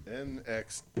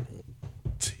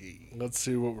 Let's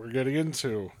see what we're getting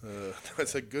into.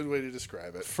 That's a good way to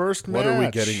describe it. First match. What are we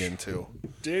getting into?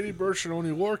 Danny Burch and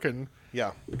Oney Lorcan.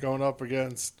 Yeah. Going up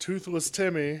against Toothless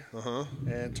Timmy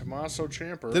and Tommaso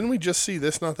Ciampa. Didn't we just see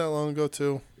this not that long ago,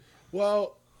 too?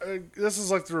 Well, this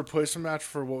is like the replacement match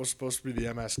for what was supposed to be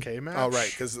the MSK match. Oh,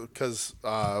 right, because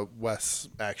Wes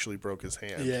actually broke his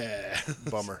hand. Yeah.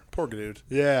 Bummer. Poor dude.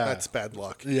 Yeah. That's bad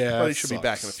luck. Yeah, but he it should sucks. be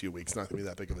back in a few weeks. Not going to be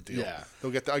that big of a deal. Yeah.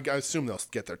 They'll get. I assume they'll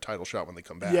get their title shot when they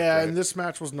come back. Yeah, right? and this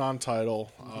match was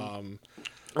non-title. Oh,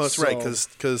 that's right,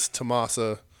 because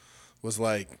Tommaso was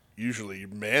like, usually you're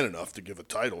man enough to give a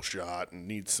title shot and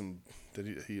needs some.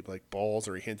 Did he like balls,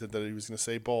 or he hinted that he was going to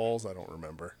say balls? I don't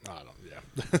remember.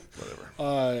 Yeah.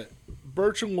 Whatever.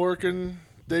 Birch and Lorcan,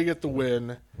 they get the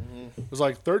win. It was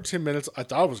like 13 minutes. I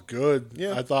thought it was good.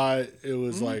 Yeah. I thought it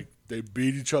was like they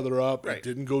beat each other up. Right. It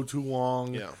didn't go too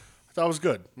long. Yeah. I thought it was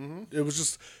good. It was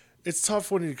just, it's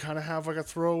tough when you kind of have like a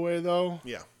throwaway though.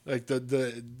 Yeah. Like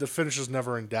the finish is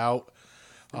never in doubt.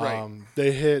 Right.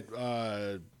 They hit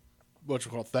Thatcher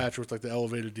with like the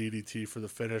elevated DDT for the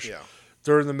finish. Yeah.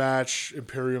 During the match,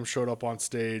 Imperium showed up on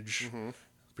stage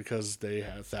because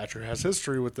Thatcher has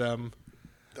history with them.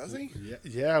 Does he?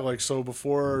 Yeah. Like so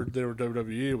before they were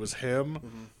WWE, it was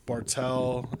him,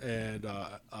 Bartel, and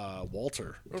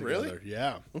Walter. Oh, together. really?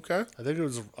 Yeah. Okay. I think it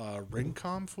was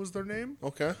Ringkampf was their name.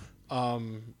 Okay.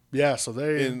 Yeah. So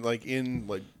they In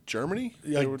Germany?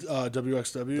 like WXW, I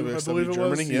WXW believe it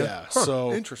Germany? was. Yeah. Huh,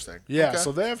 So interesting. Yeah. Okay.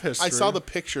 So they have history. I saw the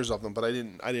pictures of them, but I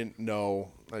didn't know.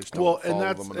 I just don't Well, follow and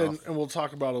that's them enough. and we'll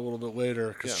talk about it a little bit later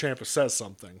because Yeah. Ciampa says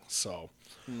something. So,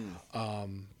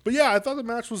 but yeah, I thought the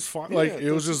match was fun. Like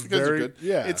it was just those guys are very good.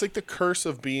 yeah. It's like the curse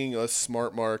of being a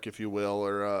smart mark, if you will,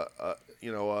 or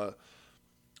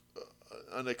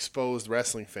an exposed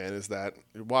wrestling fan is that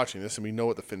you're watching this and we know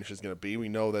what the finish is going to be. We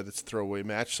know that it's a throwaway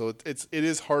match, so it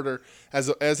is harder as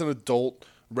an adult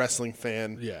wrestling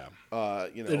fan. yeah.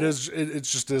 It is. It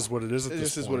just is what it is. At This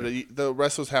this is point. what it is. The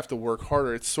wrestlers have to work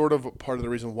harder. It's sort of part of the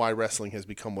reason why wrestling has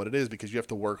become what it is, because you have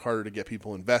to work harder to get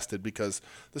people invested because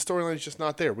the storyline is just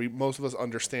not there. Most of us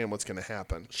understand what's going to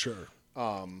happen. Sure.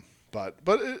 But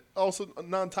it also a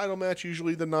non-title match.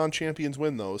 Usually the non-champions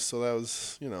win those, so that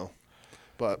was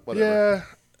But whatever.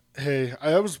 Yeah. Hey,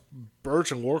 that was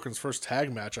Birch and Lorcan's first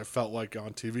tag match. I felt like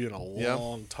on TV in a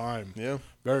long time. Yeah.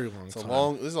 Very long It's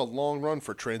time. This is a long run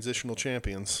for transitional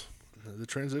champions. The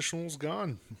transitional's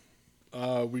gone.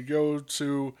 We go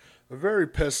to a very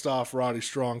pissed off Roddy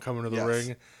Strong coming to the Yes.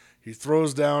 ring. He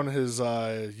throws down his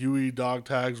UE dog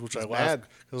tags, which I laughed mad.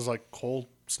 because like Cole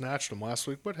snatched him last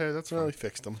week. But hey, that's Well, fine. he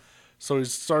fixed them. So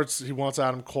he wants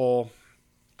Adam Cole.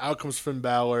 Out comes Finn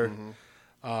Balor,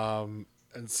 and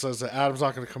says that Adam's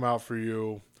not going to come out for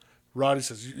you. Roddy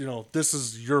says, this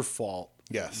is your fault.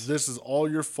 Yes. This is all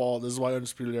your fault. This is why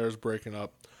Undisputed Era is breaking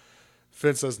up.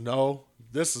 Finn says, no,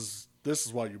 this is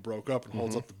why you broke up, and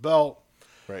holds up the belt.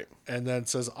 Right. And then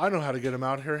says, I know how to get him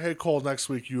out here. Hey, Cole, next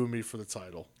week you and me for the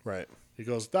title. Right. He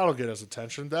goes, that'll get his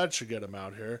attention. That should get him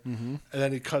out here. And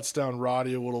then he cuts down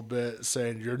Roddy a little bit,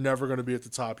 saying, you're never going to be at the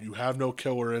top. You have no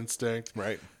killer instinct.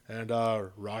 Right. And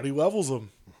Roddy levels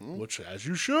him, which, as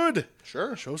you should.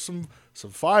 Sure. Show some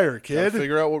fire, Gotta kid.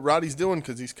 figure out what Roddy's doing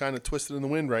because he's kind of twisted in the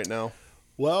wind right now.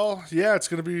 Well, yeah, it's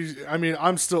going to be. I mean,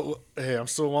 I'm still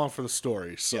along for the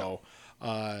story. So,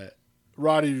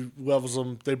 Roddy levels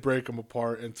them. They break them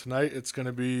apart. And tonight it's going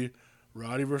to be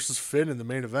Roddy versus Finn in the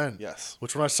main event. Yes.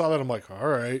 Which when I saw that, I'm like, all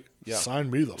right, Yeah. sign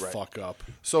me the Right. fuck up.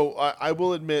 So I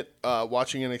will admit,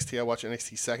 watching NXT, I watch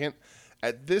NXT second.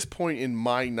 At this point in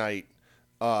my night,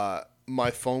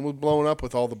 my phone was blowing up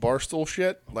with all the Barstool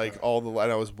shit, and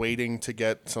I was waiting to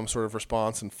get some sort of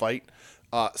response and fight.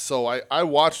 So I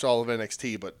watched all of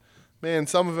NXT, but man,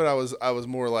 some of it I was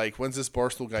more like, when's this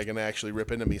Barstool guy gonna actually rip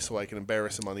into me so I can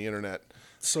embarrass him on the internet?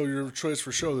 So your choice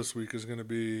for show this week is going to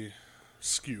be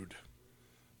skewed.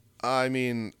 I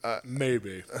mean,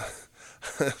 Maybe.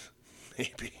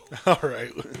 maybe. All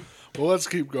right. Well, let's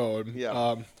keep going.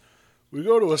 Yeah. We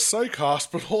go to a psych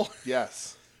hospital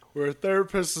Yes. where a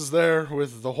therapist is there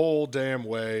with the whole damn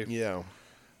way. Yeah.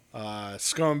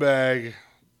 Scumbag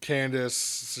Candace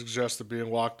suggested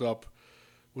being locked up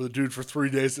with a dude for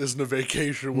 3 days isn't a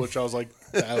vacation, which I was like,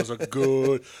 that was a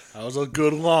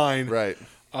good line. Right.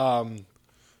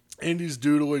 Indy's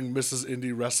doodling Mrs.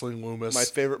 Indy Wrestling Loomis. My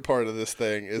favorite part of this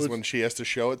thing is when she has to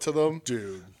show it to them.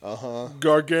 Dude. Uh-huh.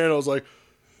 Gargano's like,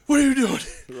 what are you doing?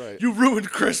 Right. You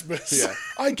ruined Christmas. Yeah.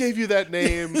 I gave you that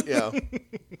name. Yeah.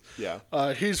 Yeah.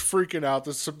 He's freaking out.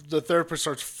 The therapist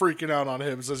starts freaking out on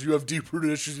him and says, you have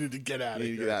deep-rooted issues. You need to get out of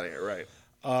You need here. to get out of here. Right.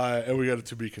 And we got it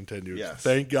to be continued. Yes.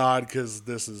 Thank God, because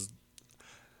this is...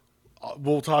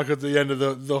 we'll talk at the end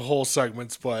of the whole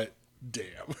segments, but damn.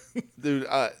 Dude,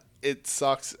 it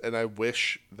sucks, and I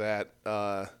wish that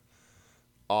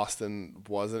Austin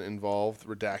wasn't involved,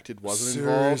 Redacted wasn't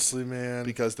Seriously, involved. man.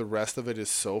 Because the rest of it is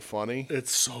so funny.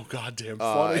 It's so goddamn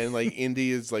funny. And like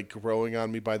Indy is like growing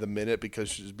on me by the minute because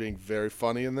she's being very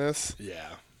funny in this.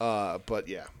 Yeah. But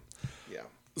yeah.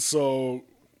 So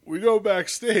we go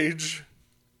backstage,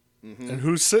 and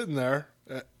who's sitting there?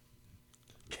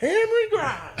 Cameron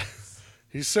Grimes.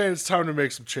 He's saying it's time to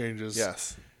make some changes.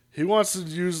 Yes. He wants to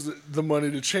use the money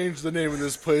to change the name of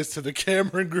this place to the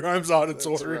Cameron Grimes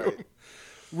Auditorium. That's right.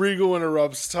 Regal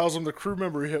interrupts, tells him the crew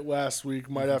member he hit last week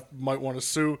might want to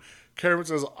sue. Cameron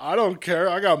says, I don't care.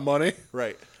 I got money.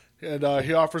 Right. And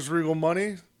he offers Regal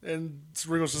money. And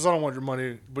Regal says, I don't want your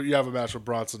money, but you have a match with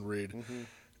Bronson Reed.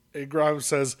 And Grimes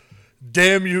says,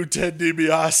 damn you, Ted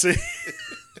DiBiase.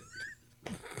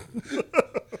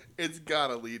 It's got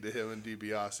to lead to him and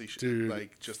DiBiase. Dude,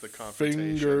 like, just the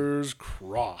confrontation. Fingers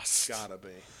crossed. Gotta be.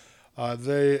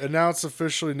 They announce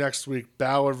officially next week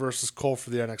Balor versus Cole for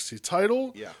the NXT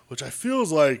title. Yeah. Which I feel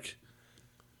is like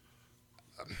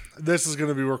this is going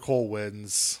to be where Cole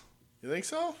wins. You think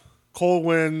so? Cole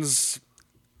wins.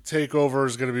 TakeOver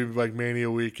is going to be like Mania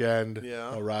weekend.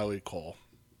 Yeah. O'Reilly Cole.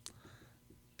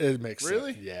 It makes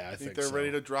really? sense. Yeah, I think they're so.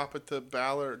 ready to drop it to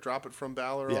Balor, drop it from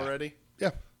Balor already?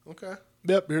 Yeah. Okay.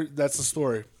 Yep, that's the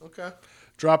story. Okay.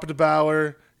 Drop it to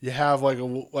Balor. You have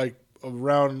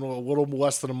around a little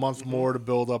less than a month more to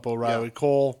build up O'Reilly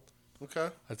Cole. Okay.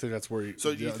 I think that's where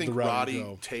So do you think Roddy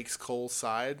takes Cole's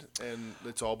side and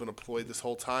it's all been a ploy this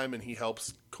whole time and he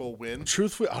helps Cole win?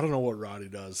 Truthfully, I don't know what Roddy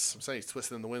does. I'm saying he's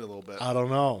twisting in the wind a little bit. I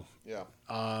don't know. Yeah.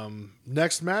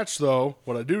 Next match, though,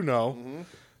 what I do know,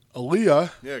 Aaliyah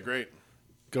Yeah, great.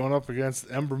 going up against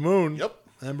Ember Moon. Yep.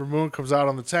 Ember Moon comes out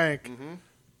on the tank.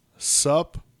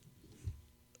 Sup,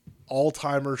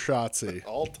 all-timer Shotzi.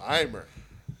 All-timer.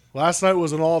 Last night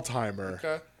was an all-timer.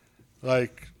 Okay.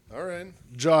 Like, All right.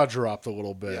 jaw dropped a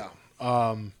little bit.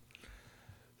 Yeah.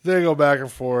 They go back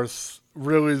and forth.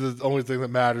 Really, the only thing that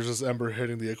matters is Ember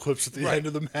hitting the Eclipse at the Right. end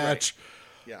of the match.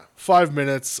 Right. Yeah. 5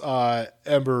 minutes.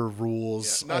 Ember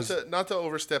rules. Yeah. Not to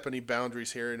overstep any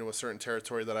boundaries here into a certain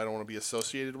territory that I don't want to be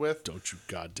associated with. Don't you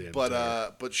goddamn But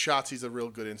dare. but Shotzi's a real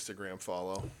good Instagram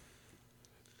follow.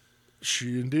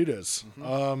 She indeed is.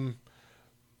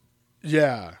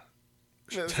 Yeah.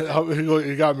 He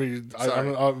got me. I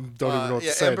don't even know what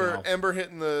to say now. Ember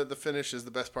hitting the finish is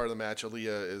the best part of the match.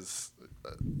 Aaliyah is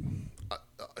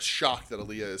shocked that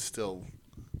Aaliyah is still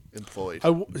employed.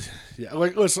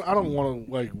 Listen, I don't want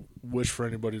to wish for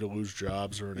anybody to lose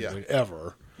jobs or anything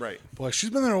ever. Right. But she's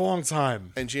been there a long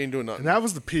time, and she ain't doing nothing. and that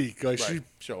was the peak.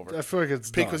 She's over. I feel like it's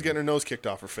Peak done. was getting her nose kicked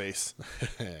off her face.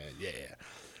 Yeah.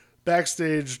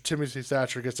 Backstage, Timothy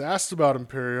Thatcher gets asked about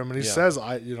Imperium, and he says,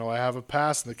 "I have a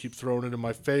pass, and they keep throwing it in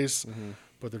my face,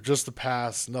 but they're just a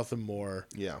pass, nothing more."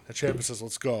 Yeah. And Champion says,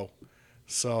 "Let's go."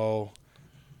 So,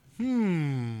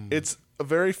 It's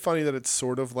very funny that it's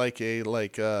sort of like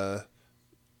a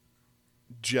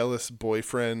jealous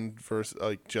boyfriend versus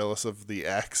jealous of the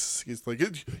ex. He's like,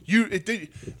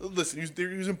 listen, he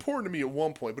was important to me at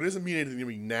one point, but it doesn't mean anything to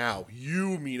me now.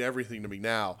 You mean everything to me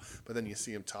now. But then you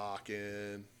see him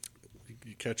talking.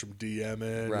 you catch him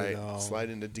DMing, right? Slide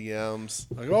into DMs.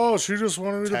 Like, oh, she just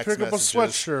wanted me to pick up a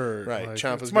sweatshirt. Right. Like,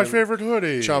 it's my favorite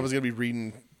hoodie. Ciampa's gonna be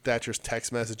reading Thatcher's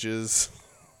text messages.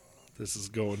 This is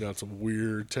going down some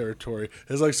weird territory.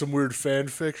 There's like some weird fan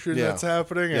fiction that's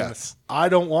happening. And yes. I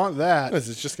don't want that.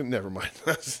 It's just never mind.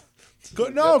 Go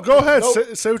ahead.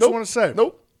 Nope. Say what you want to say.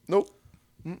 Nope.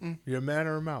 You're a man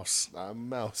or a mouse? I'm a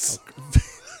mouse.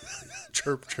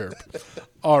 Chirp, chirp.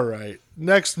 All right.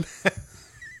 Next match.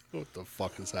 What the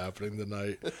fuck is happening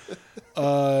tonight?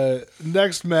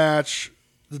 Next match.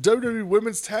 The WWE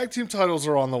Women's Tag Team titles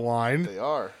are on the line. They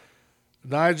are.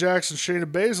 Nia Jax and Shayna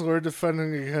Baszler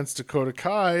defending against Dakota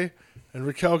Kai and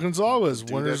Raquel Gonzalez,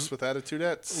 winners with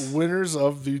attitudettes. Winners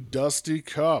of the Dusty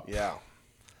Cup. Yeah.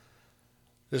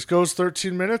 This goes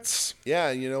 13 minutes. Yeah,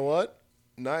 and you know what?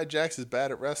 Nia Jax is bad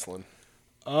at wrestling.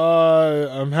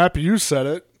 I'm happy you said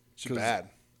it. She's bad.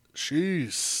 She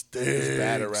stinks. She's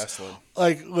bad at wrestling.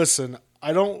 Like, listen,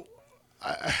 I don't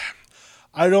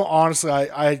honestly,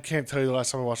 I can't tell you the last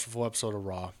time I watched a full episode of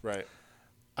Raw. Right.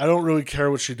 I don't really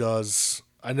care what she does.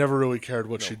 I never really cared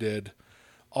what she did.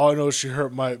 All I know is she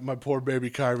hurt my poor baby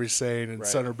Kairi Sane and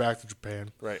sent her back to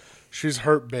Japan. Right. She's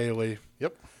hurt Bailey.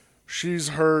 Yep. She's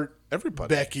hurt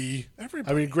everybody. Becky.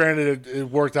 Everybody. I mean, granted, it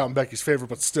worked out in Becky's favor,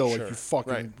 but still, like, you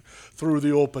fucking threw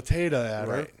the old potato at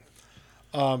her.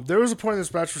 There was a point in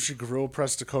this match where she gorilla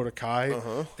pressed Dakota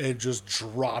Kai and just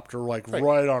dropped her right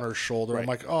on her shoulder. I'm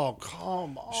like, oh,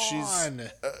 come on.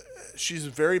 She's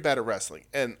very bad at wrestling,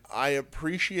 and I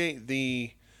appreciate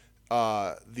the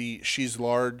she's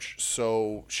large,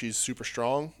 so she's super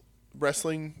strong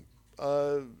wrestling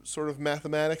sort of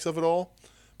mathematics of it all,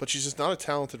 but she's just not a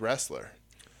talented wrestler.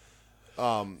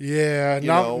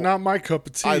 Not my cup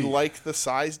of tea. I like the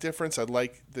size difference. I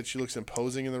like that she looks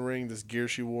imposing in the ring. This gear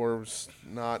she wore was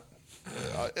not.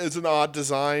 It's an odd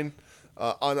design,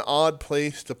 an odd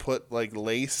place to put like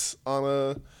lace on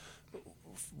a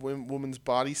woman's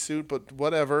bodysuit, but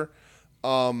whatever.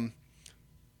 But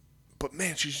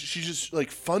man, she's just like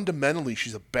fundamentally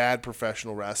she's a bad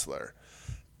professional wrestler,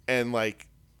 and like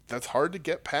that's hard to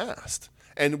get past.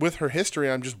 And with her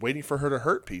history, I'm just waiting for her to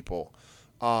hurt people.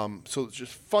 So it's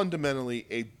just fundamentally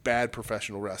a bad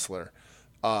professional wrestler.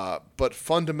 But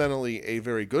fundamentally a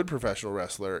very good professional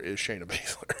wrestler is Shayna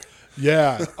Baszler.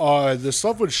 Yeah. The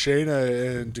stuff with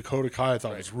Shayna and Dakota Kai I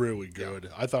thought was really good.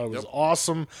 Yeah. I thought it was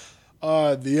awesome.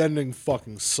 The ending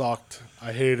fucking sucked.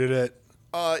 I hated it.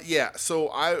 Yeah.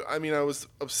 So I mean, I was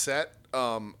upset.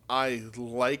 I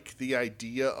like the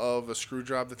idea of a screw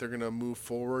job that they're going to move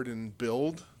forward and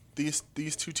build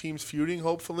these two teams feuding,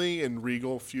 hopefully, and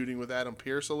Regal feuding with Adam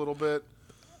Pearce a little bit.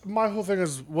 My whole thing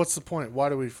is, what's the point? Why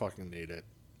do we fucking need it?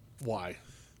 Why?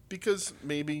 Because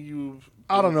maybe you...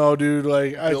 I don't know, dude.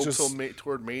 Like, I build just...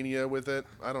 toward Mania with it.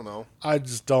 I don't know. I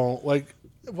just don't. Like,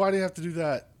 why do you have to do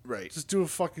that? Right. Just do a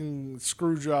fucking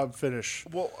screw job finish.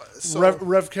 Well, so...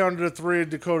 Rev counted to 3,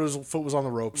 and Dakota's foot was on the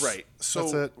ropes. Right. So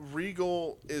that's it.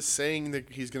 Regal is saying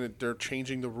that they're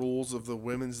changing the rules of the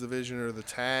women's division or the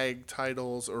tag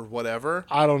titles or whatever.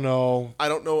 I don't know. I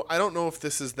don't know if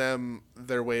this is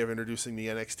their way of introducing the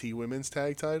NXT women's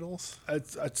tag titles.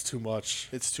 It's too much.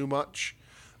 It's too much.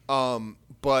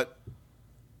 But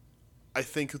I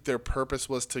think their purpose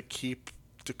was to keep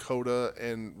Dakota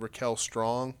and Raquel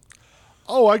strong.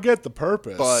 Oh, I get the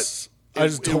purpose, but I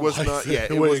just don't like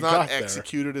it was not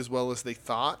executed as well as they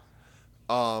thought.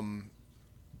 And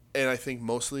I think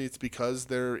mostly it's because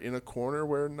they're in a corner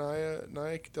where Nia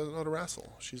doesn't know how to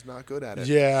wrestle. She's not good at it.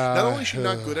 Yeah. Not only is she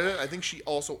not good at it, I think she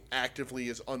also actively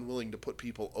is unwilling to put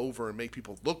people over and make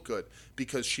people look good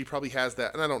because she probably has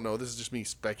that. And I don't know. This is just me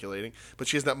speculating, but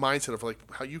she has that mindset of like,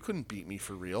 how you couldn't beat me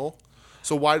for real.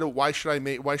 So why should I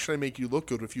make you look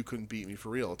good if you couldn't beat me for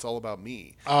real? It's all about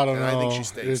me. I don't know. I think she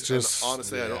stinks. It's just, and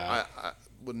honestly, yeah. I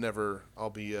would never. I'll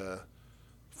be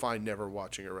fine never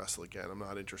watching her wrestle again. I'm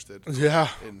not interested. Yeah.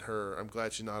 In her, I'm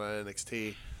glad she's not on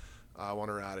NXT. I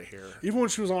want her out of here. Even when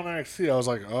she was on NXT, I was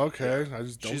like, okay, I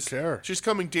just don't care. She's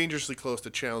coming dangerously close to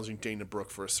challenging Dana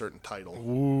Brooke for a certain title.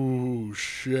 Ooh,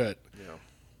 shit. Yeah,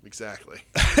 exactly.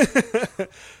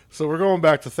 So we're going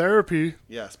back to therapy.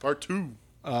 Yes, part 2.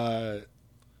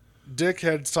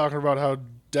 Dickhead's talking about how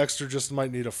Dexter just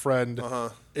might need a friend. Uh-huh.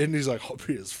 And he's like, I'll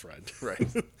be his friend. Right.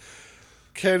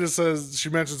 Candace says, she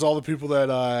mentions all the people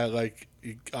that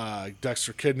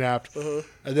Dexter kidnapped. Uh-huh.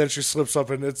 And then she slips up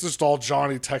and it's just all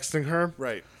Johnny texting her.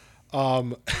 Right.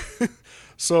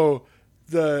 So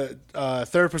the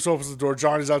therapist opens the door.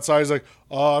 Johnny's outside. He's like,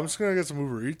 I'm just going to get some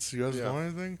Uber Eats. You guys want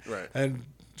anything? Right. And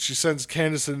she sends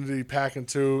Candace into the packing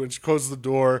too, and she closes the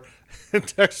door. And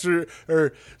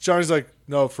Johnny's like,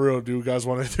 "No, for real, do you guys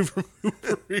want anything from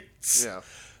Uber Eats?" Yeah,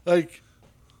 like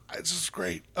it's just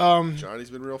great. Johnny's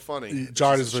been real funny.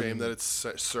 Johnny's it's a shame that it's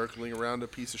circling around a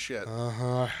piece of shit.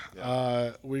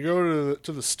 Yeah. We go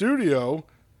to the studio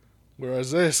where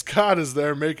Isaiah Scott is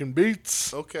there making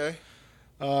beats. Okay.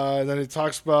 And then he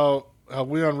talks about how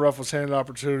Leon Ruff was handed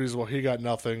opportunities while he got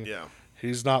nothing. Yeah.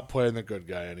 He's not playing the good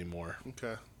guy anymore.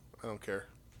 Okay. I don't care.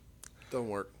 Don't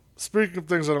work. Speaking of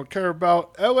things I don't care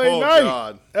about, LA Knight.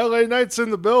 God. LA Knight's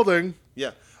in the building.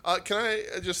 Yeah. Can I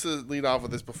just lead off with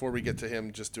this before we get to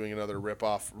him just doing another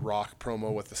rip-off Rock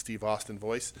promo with the Steve Austin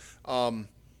voice?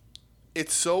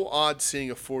 It's so odd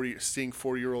seeing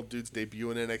 40-year-old dudes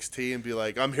debut in NXT and be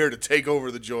like, I'm here to take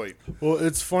over the joint. Well,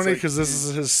 it's funny because this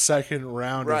is his second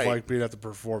round of like being at the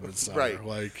Performance Center. Right.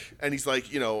 Like, and he's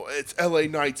like, it's LA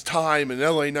Knight's time, and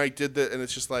LA Knight did that, and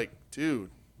it's just like,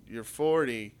 dude, you're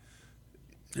 40.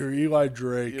 You're Eli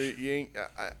Drake. You ain't.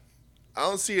 I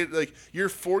don't see it. Like, you're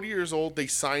 40 years old. They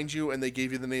signed you and they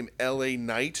gave you the name L.A.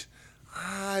 Knight.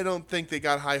 I don't think they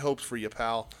got high hopes for you,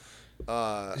 pal.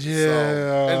 Yeah.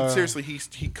 And seriously,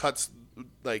 he cuts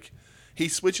he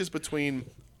switches between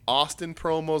Austin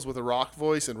promos with a Rock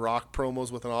voice and Rock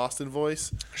promos with an Austin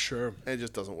voice. Sure. And it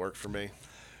just doesn't work for me.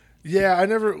 Yeah, I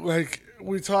never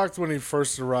we talked when he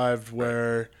first arrived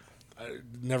where I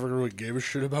never really gave a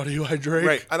shit about Eli Drake.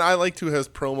 Right, and I like to his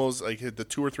promos, like the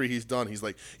 2 or 3 he's done. He's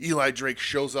like, Eli Drake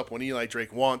shows up when Eli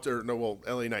Drake wants, or no, well,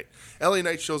 LA Knight. LA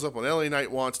Knight shows up when LA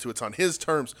Knight wants to. It's on his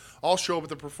terms. I'll show up at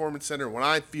the Performance Center when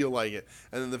I feel like it.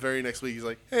 And then the very next week, he's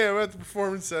like, hey, I'm at the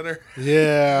Performance Center.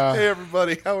 Yeah. Hey,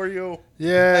 everybody, how are you?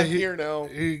 Yeah, I'm here now.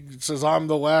 He says, I'm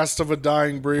the last of a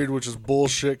dying breed, which is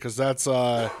bullshit, because that's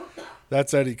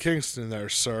Eddie Kingston there,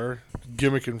 sir.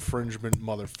 Gimmick infringement,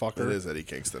 motherfucker. It is Eddie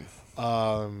Kingston.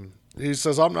 He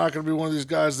says, I'm not going to be one of these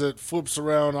guys that flips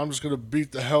around. I'm just going to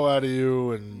beat the hell out of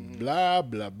you and blah,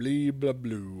 blah, blah, blah,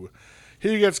 blah.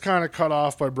 He gets kind of cut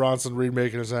off by Bronson Reed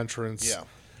making his entrance. Yeah.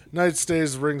 Knight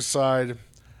stays ringside.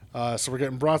 So we're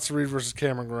getting Bronson Reed versus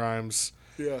Cameron Grimes.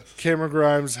 Yes. Cameron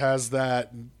Grimes has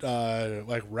that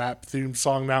like rap theme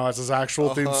song now as his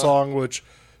actual theme song, which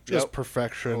just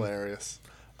perfection. Hilarious.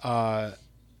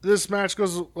 This match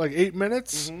goes like 8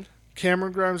 minutes.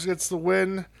 Cameron Grimes gets the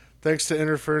win thanks to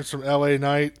interference from LA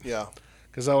Knight. Yeah.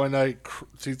 Because LA Knight,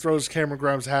 he throws Cameron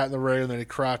Grimes' hat in the ring and then he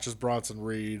crotches Bronson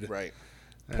Reed. Right.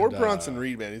 Poor Bronson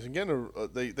Reed, man. He's getting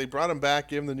they brought him back,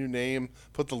 gave him the new name,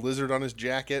 put the lizard on his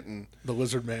jacket, and the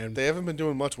Lizard Man. They haven't been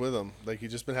doing much with him. Like,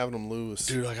 he's just been having him lose.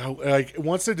 Dude, like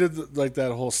once they did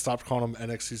that whole stop calling him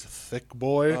NXT's thick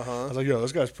boy, I was like, yo,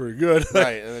 this guy's pretty good.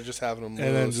 Right, and they're just having him lose.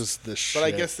 And then just this shit. But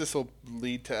I guess this will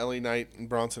lead to LA Knight and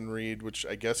Bronson Reed, which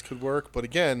I guess could work. But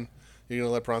again, you're going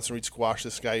to let Bronson Reed squash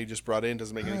this guy you just brought in.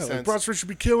 Doesn't make any sense. Like Bronson Reed should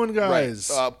be killing guys.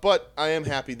 Right. But I am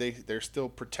happy they're still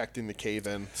protecting the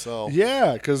cave-in. So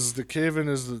yeah, because the cave-in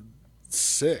is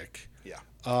sick. Yeah.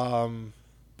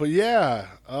 But yeah,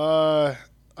 I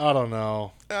don't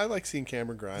know. I like seeing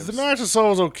Cameron Grimes. The match itself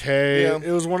was okay. Yeah.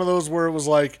 It was one of those where it was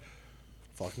like,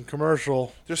 fucking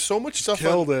commercial. There's so much stuff.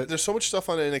 There's so much stuff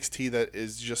on NXT that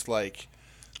is just like,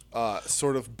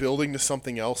 sort of building to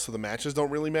something else, so the matches don't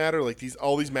really matter. Like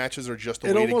all these matches are just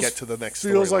a way to get to the next.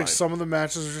 Feels like some of the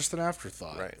matches are just an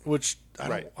afterthought, right? Which I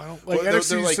don't like. Well,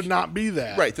 NXT used to not be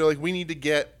that, right? They're like, we need to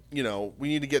get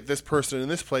this person in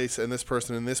this place and this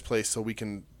person in this place so we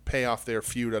can pay off their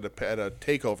feud at a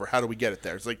takeover. How do we get it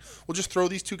there? It's like, we'll just throw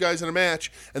these 2 guys in a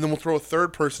match, and then we'll throw a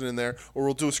 3rd person in there, or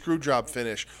we'll do a screw job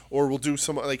finish, or we'll do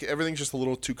some, like, everything's just a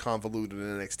little too convoluted in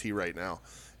NXT right now.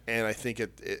 And I think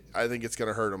it's going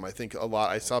to hurt them. I think a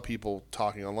lot. I saw people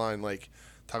talking online, like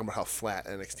talking about how flat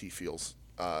NXT feels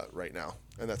right now,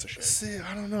 and that's a shame. See,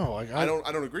 I don't know. Like, I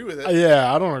don't agree with it.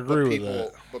 Yeah, I don't agree with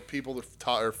it. But people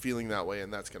are feeling that way,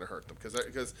 and that's going to hurt them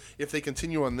because if they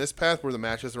continue on this path where the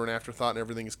matches are an afterthought and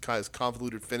everything is kind of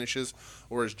convoluted finishes,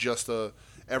 or is just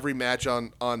every match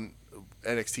on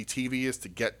NXT TV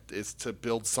is to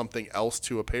build something else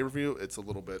to a pay-per-view, it's a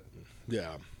little bit.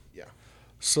 Yeah. Yeah.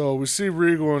 So we see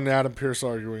Regal and Adam Pearce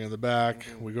arguing in the back.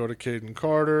 We go to Kaden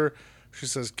Carter. She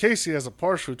says Casey has a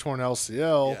partially torn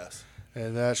LCL. Yes.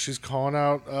 And that she's calling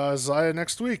out Zaya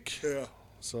next week. Yeah.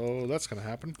 So that's going to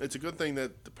happen. It's a good thing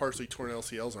that the partially torn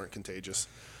LCLs aren't contagious.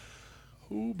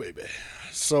 Ooh, baby.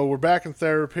 So we're back in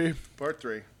therapy. Part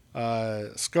 3.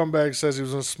 Scumbag says he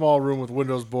was in a small room with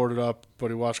windows boarded up, but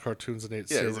he watched cartoons and ate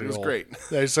cereal. It was great.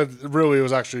 Yeah, he said really it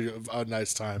was actually a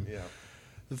nice time. Yeah.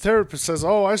 The therapist says,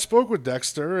 I spoke with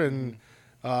Dexter, and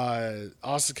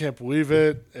Austin can't believe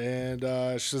it. And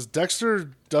she says,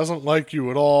 Dexter doesn't like you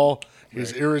at all.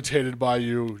 He's irritated by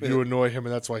you. You annoy him,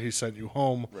 and that's why he sent you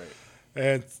home. Right.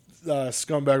 And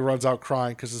Scumbag runs out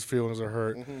crying because his feelings are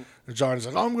hurt. And Johnny's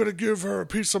like, I'm going to give her a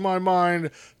piece of my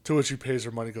mind. To which he pays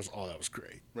her money. He goes, that was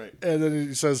great. Right. And then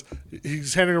he says,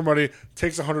 he's handing her money,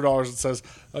 takes $100 and says,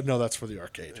 no, that's for the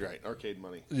arcade. Right, arcade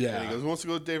money. Yeah. And he goes, who wants to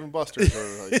go to Dave & Buster's?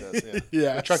 Or like that.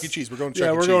 Yeah. Or Chuck E. Cheese. We're going to Chuck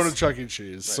E. Cheese. Yeah, we're going to Chuck E.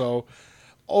 Cheese. Right. So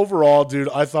overall, dude,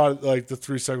 I thought like the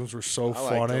 3 segments were so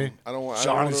funny. I don't want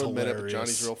to admit it, but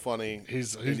Johnny's real funny.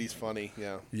 He's funny.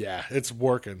 Yeah. Yeah, it's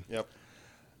working. Yep.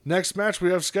 Next match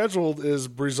we have scheduled is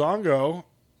Breezango,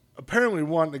 apparently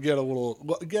wanting to get a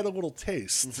little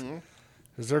taste.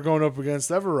 Because they're going up against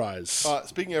Everrise.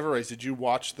 Speaking of Everrise, did you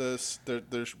watch their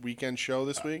weekend show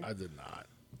this week? I did not.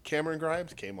 Cameron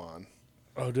Grimes came on.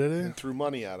 Oh, did he? And threw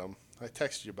money at him. I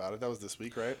texted you about it. That was this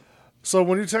week, right? So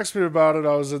when you texted me about it,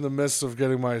 I was in the midst of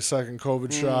getting my second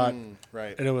COVID shot.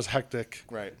 Right. And it was hectic.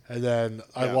 Right. And then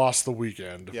I lost the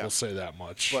weekend. Yeah. We'll say that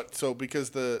much. But so because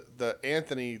the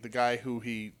Anthony, the guy who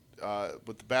he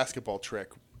with the basketball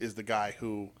trick, is the guy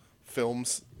who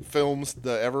films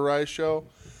the Everrise show.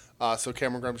 So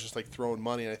Cameron Grimes was just like throwing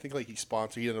money, and I think like he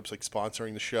ended up like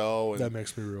sponsoring the show. And, that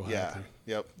makes me real happy.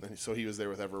 Yep. And so he was there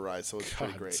with Everrise, so it's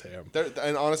pretty great. Damn.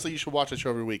 And honestly, you should watch the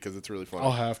show every week because it's really fun.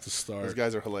 I'll have to start. Those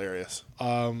guys are hilarious.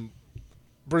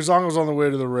 Breezango's on the way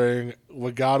to the ring.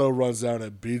 Legado runs down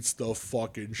and beats the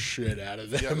fucking shit out of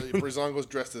them. Yeah, Breezango's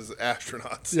dressed as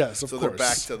astronauts. Yes, of course. So they're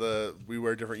back to we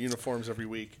wear different uniforms every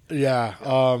week. Yeah.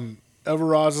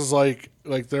 Everaz is like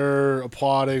they're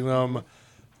applauding them,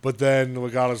 but then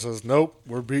Legado says, "Nope,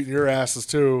 we're beating your asses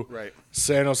too." Right.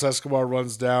 Santos Escobar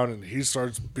runs down and he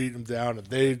starts beating them down,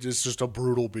 and it's just a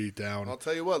brutal beat down. I'll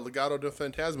tell you what, Legado del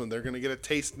Fantasma, they're going to get a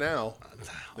taste now.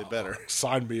 They better.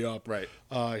 Sign me up. Right.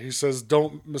 He says,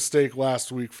 "Don't mistake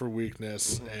last week for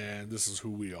weakness, and this is who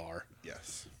we are."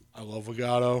 Yes. I love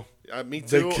Legado. Me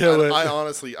too. They kill it.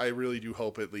 I really do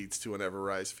hope it leads to an Ever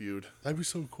Rise feud. That'd be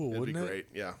so cool, wouldn't it? It'd be great,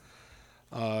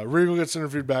 yeah. Regal gets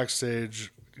interviewed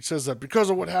backstage. He says that because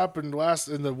of what happened last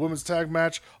in the women's tag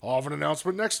match, I'll have an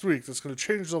announcement next week that's going to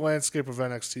change the landscape of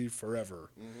NXT forever.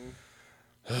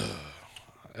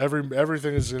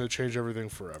 Everything is going to change everything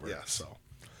forever. Yeah. So,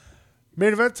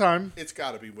 main event time. It's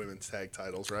got to be women's tag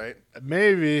titles, right?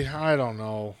 Maybe. I don't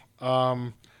know.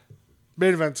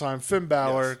 Main event time. Finn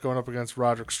Balor going up against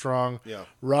Roderick Strong. Yeah.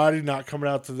 Roddy not coming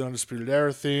out to the Undisputed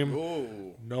Era theme.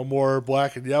 Ooh. No more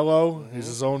black and yellow. He's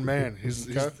his own man. He's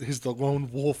the lone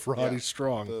wolf, Roddy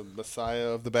Strong. The messiah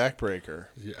of the backbreaker.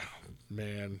 Yeah,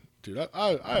 man. Dude,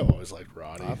 I always liked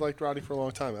Roddy. I've liked Roddy for a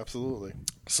long time, absolutely.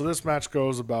 So this match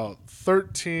goes about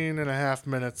 13 and a half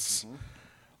minutes.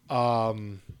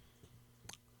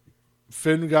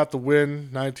 Finn got the win,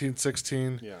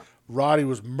 19-16. Yeah. Roddy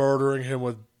was murdering him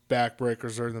with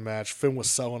backbreakers during the match. Finn was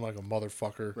selling like a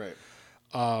motherfucker. Right.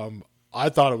 I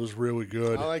thought it was really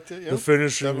good. I liked it, yeah.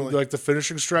 The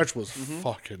finishing stretch was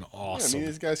fucking awesome. Yeah, I mean,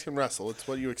 these guys can wrestle. It's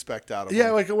what you expect out of them.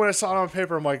 Yeah, like when I saw it on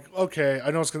paper, I'm like, okay,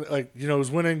 I know it's gonna it was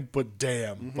winning, but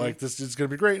damn, like this is gonna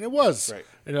be great, and it was. Right.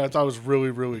 And I thought it was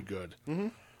really, really good.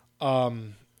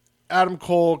 Adam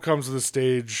Cole comes to the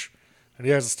stage, and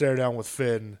he has a stare down with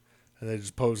Finn, and they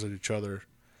just pose at each other.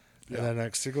 And then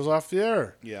NXT goes off the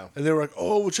air. Yeah. And they were like,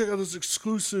 "Oh, well, check out this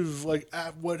exclusive, what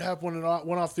happened when it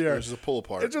went off the air." It was just a pull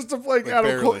apart. It just like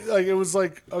Adam Cole, like it was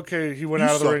like, okay, he went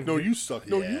out of the ring. No, you suck.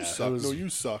 No, you Yeah, suck. No, you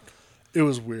suck. It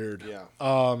was weird. Yeah.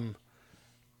 But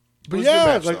was a good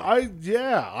match, like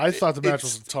though. I thought the match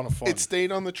was a ton of fun. It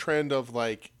stayed on the trend of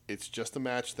like it's just a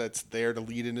match that's there to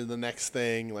lead into the next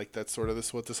thing. Like that's sort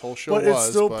of what this whole show was. But it's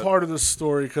still part of the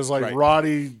story because like Right.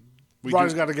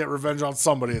 Roddy's got to get revenge on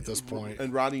somebody at this point.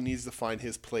 And Roddy needs to find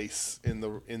his place in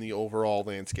the overall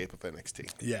landscape of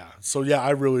NXT. Yeah. So yeah, I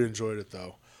really enjoyed it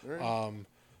though. Right.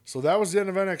 So that was the end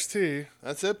of NXT.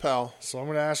 That's it, pal. So I'm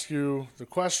going to ask you the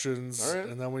questions, All right.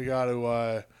 and then we got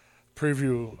to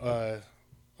preview a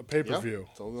pay-per-view.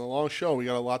 It's a long show. We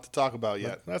got a lot to talk about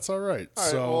yet. That's all right. All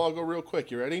right, well, I'll go real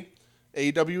quick. You ready?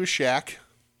 AEW is Shaq.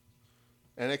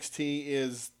 NXT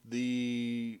is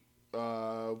the...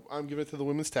 I'm giving it to the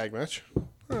women's tag match.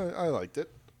 I liked it.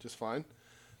 Just fine.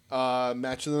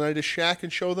 Match of the night is Shaq,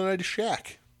 and show of the night is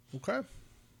Shaq. Okay.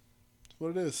 That's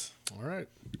what it is. All right.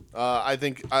 I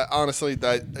think, honestly,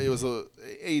 that it was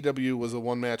AEW was a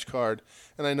one-match card,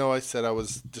 and I know I said I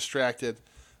was distracted,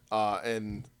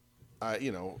 and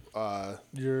you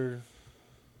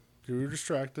were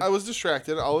distracted. I was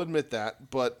distracted. I'll admit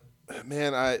that, but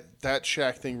man, that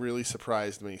Shaq thing really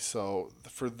surprised me. So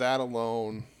for that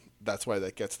alone, that's why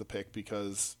that gets the pick,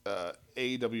 because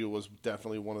AEW was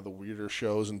definitely one of the weirder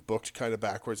shows and booked kind of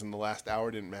backwards, and the last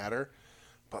hour didn't matter.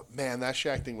 But man, that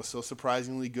Shaq thing was so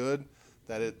surprisingly good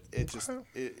that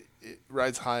it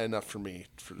rides high enough for me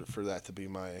for that to be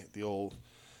the old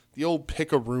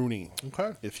pick-a-rooney,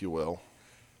 Okay. if you will.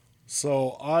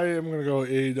 So I am going to go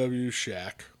AEW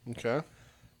Shaq. Okay.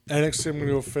 NXT, I'm going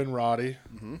to go Finn Roddy.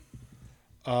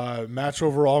 Match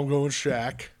overall, I'm going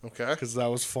Shaq. Okay. Because that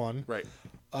was fun. Right.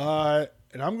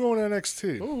 And I'm going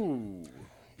NXT. Ooh.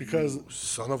 Because you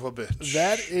son of a bitch.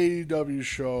 that AEW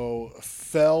show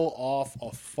fell off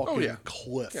a fucking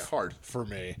cliff. Yeah, hard. For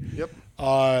me. Yep.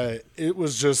 It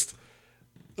was just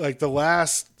like the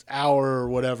last hour or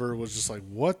whatever was just like,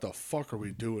 what the fuck are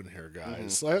we doing here,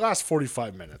 guys? Like last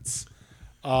 45 minutes.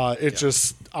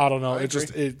 Just, I don't know.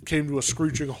 It came to a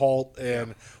screeching halt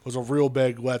and was a real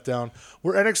big letdown.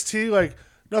 Where NXT, like,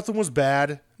 nothing was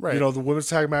bad. Right. You know, the women's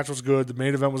tag match was good. The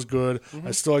main event was good.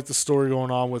 I still like the story going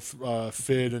on with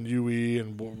Finn and UE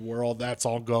and where all that's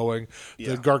all going.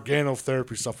 Yeah. The Gargano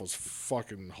therapy stuff was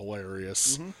fucking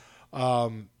hilarious. LA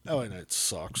Knight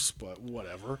sucks, but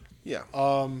whatever. Yeah.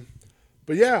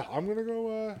 But yeah, I'm going to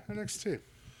go NXT.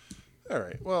 All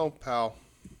right. Well, pal,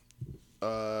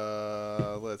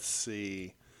 let's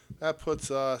see. That puts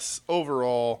us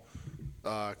overall,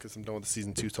 because I'm done with the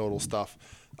season 2 total stuff.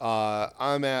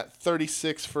 I'm at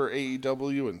 36 for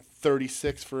AEW and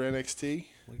 36 for NXT.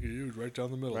 Look at you, right down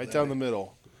the middle. Right down the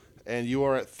middle. And you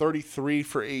are at 33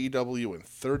 for AEW and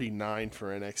 39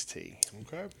 for NXT.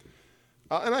 Okay.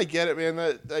 And I get it,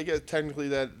 man. I get technically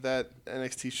that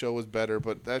NXT show was better,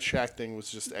 but that Shaq thing was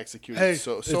just executed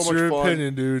so it's much your fun.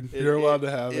 opinion, dude. You're allowed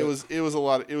to have it. It was a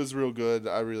lot. It was real good.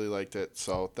 I really liked it.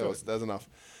 So that's enough.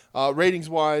 Ratings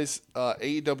wise,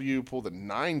 AEW pulled a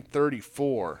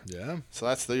 934. Yeah. So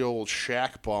that's the old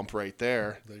Shaq bump right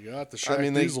there. They got the Shaq I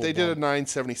mean, Diesel they did a bump.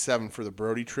 977 for the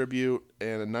Brody tribute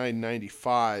and a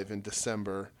 995 in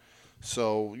December.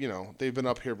 So, they've been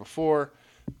up here before,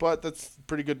 but that's a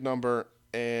pretty good number.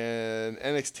 And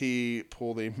NXT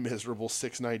pulled a miserable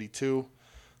 692.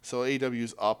 So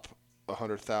AEW's up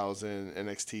 100,000,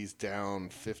 NXT's down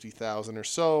 50,000 or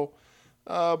so.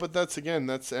 But that's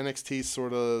NXT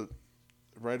sort of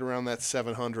right around that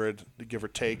 700, give or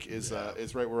take, is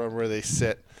right around where they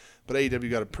sit. But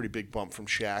AEW got a pretty big bump from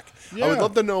Shaq. Yeah. I would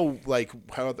love to know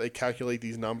how they calculate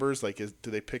these numbers. Do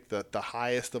they pick the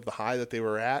highest of the high that they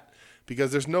were at?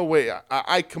 Because there's no way.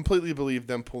 I completely believe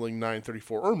them pulling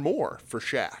 934 or more for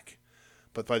Shaq.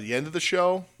 But by the end of the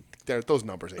show, those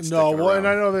numbers ain't sticking around. And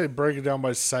I know they break it down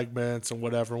by segments and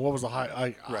whatever. What was the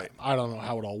high? I don't know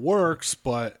how it all works,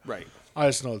 but I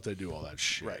just know that they do all that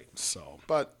shit. Right. So,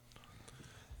 but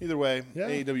either way,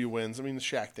 AEW wins. I mean, the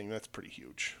Shaq thing, that's pretty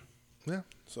huge. Yeah.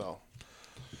 So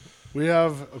we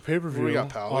have a pay-per-view we got,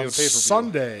 pal? on we have a pay-per-view.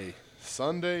 Sunday.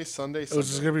 Sunday. Which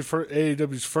is going to be for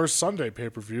AEW's first Sunday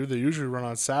pay-per-view. They usually run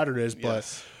on Saturdays,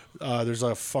 but there's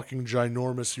a fucking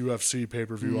ginormous UFC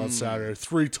pay-per-view on Saturday.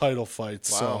 3 title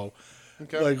fights. Wow.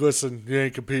 So, listen, you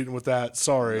ain't competing with that.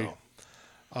 Sorry. No.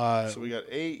 So we got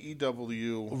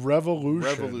AEW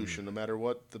Revolution. No matter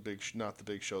what not the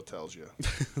big show tells you.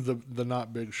 the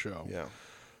not big show. Yeah.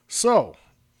 So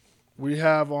we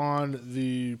have on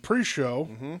the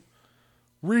pre-show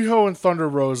Riho and Thunder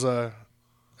Rosa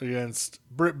against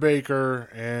Britt Baker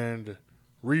and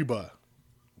Reba.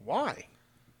 Why?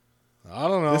 I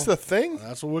don't know. Is this a thing?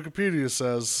 That's what Wikipedia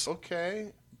says.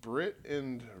 Okay. Britt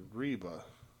and Reba.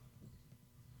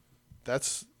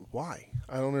 That's why.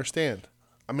 I don't understand.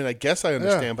 I mean, I guess I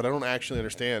understand, but I don't actually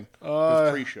understand.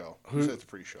 It's pre-show. Who said it's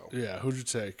pre-show? Yeah, who'd you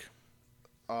take?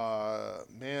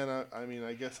 Man, I mean,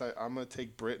 I guess I'm going to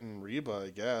take Britt and Reba,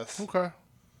 I guess. Okay.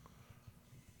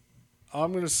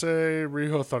 I'm going to say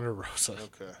Riho Thunder Rosa.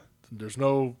 Okay. There's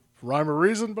no rhyme or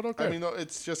reason, but okay. I mean,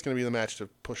 it's just going to be the match to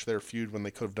push their feud when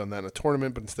they could have done that in a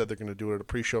tournament, but instead they're going to do it at a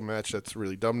pre-show match. That's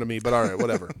really dumb to me, but all right,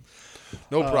 whatever.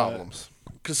 No problems.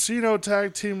 Casino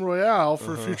Tag Team Royale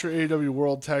for future AEW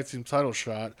World Tag Team title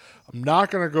shot. I'm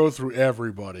not going to go through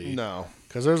everybody. No.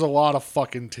 Because there's a lot of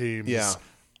fucking teams. Yeah.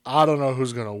 I don't know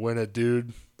who's going to win it,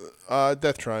 dude.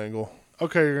 Death Triangle.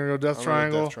 Okay, you're going to go Death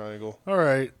Triangle? Death Triangle. All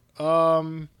right.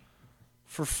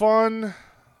 For fun,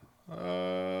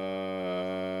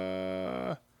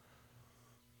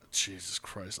 Jesus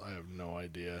Christ, I have no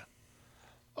idea.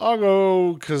 I'll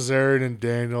go Kazarian and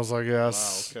Daniels, I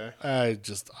guess. Wow, okay.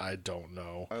 I don't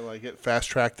know. I like it. Fast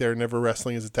track there, never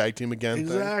wrestling as a tag team again.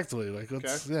 Exactly.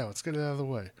 Let's get it out of the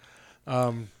way.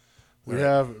 We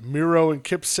have Miro and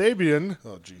Kip Sabian.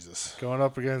 Oh, Jesus. Going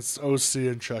up against OC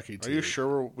and Chucky T. Are you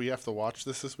sure we have to watch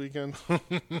this weekend?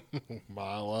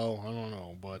 Well, I don't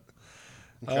know, but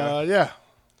okay. Yeah.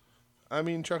 I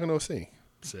mean, Chuck and OC.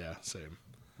 So, yeah, same.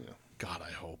 Yeah. God,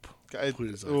 I hope.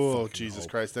 Please, Jesus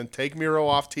Christ. Then take Miro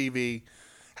off TV,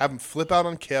 have him flip out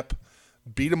on Kip,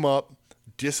 beat him up,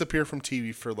 disappear from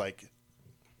TV for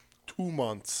 2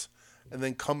 months, and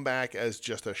then come back as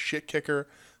just a shit kicker.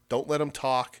 Don't let him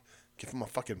talk. Give him a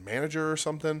fucking manager or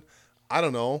something. I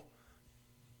don't know.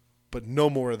 But no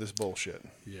more of this bullshit.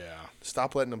 Yeah.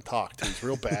 Stop letting him talk, too. He's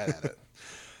real bad at it.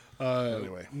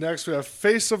 Anyway. Next, we have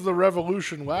Face of the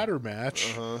Revolution ladder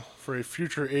match for a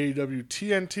future AEW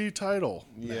TNT title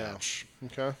match.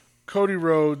 Okay. Cody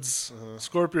Rhodes,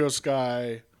 Scorpio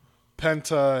Sky,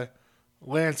 Penta,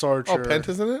 Lance Archer. Oh,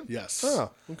 Penta's in it? Yes. Oh,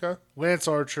 okay. Lance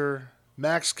Archer,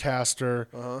 Max Caster,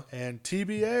 and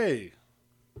TBA.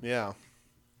 Yeah.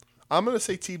 I'm going to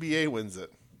say TBA wins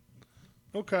it.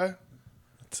 Okay.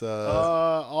 It's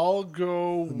I'll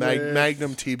go with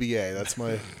Magnum TBA. That's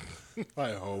my...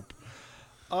 I hope.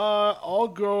 I'll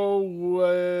go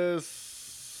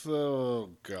with...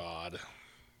 Oh, God.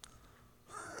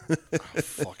 I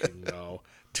fucking know.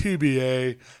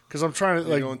 TBA, because I'm trying to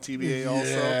You're going TBA also?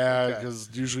 Yeah, because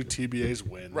usually TBAs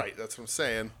win. Right, that's what I'm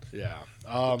saying. Yeah.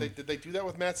 Did they do that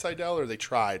with Matt Sydal, or they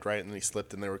tried, right, and he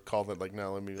slipped, and they were called it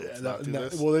no, let's not do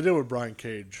this? Well, they did with Brian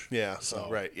Cage. Yeah, so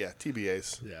right, yeah,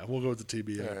 TBAs. Yeah, we'll go with the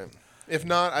TBA. All right. If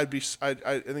not, I think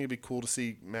it'd be cool to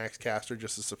see Max Caster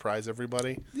just to surprise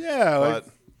everybody. Yeah, but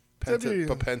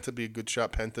Penta be a good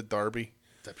shot. Penta Darby.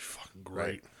 That'd be fucking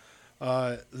great.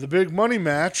 The big money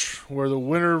match where the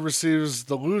winner receives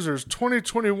the loser's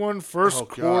 2021 first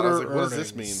quarter earnings. What does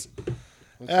this mean?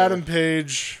 Okay. Adam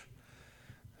Page,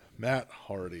 Matt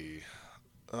Hardy.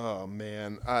 Oh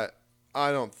man, I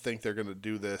don't think they're gonna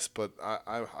do this, but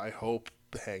I hope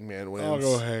Hangman wins. I'll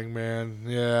go Hangman.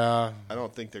 Yeah. I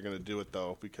don't think they're gonna do it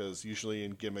though, because usually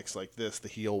in gimmicks like this, the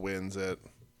heel wins it,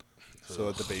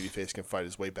 so that the babyface can fight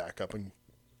his way back up and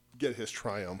get his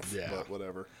triumph. Yeah. But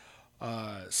whatever.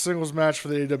 Singles match for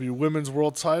the AEW Women's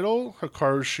World Title.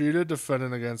 Hikaru Shida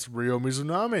defending against Ryo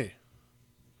Mizunami.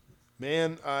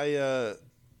 Man, I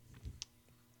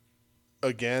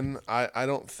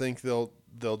don't think they'll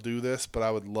do this, but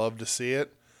I would love to see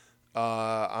it.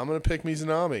 I'm gonna pick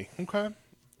Mizunami. Okay.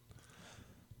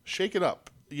 Shake it up.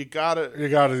 You gotta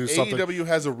do something. AEW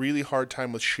has a really hard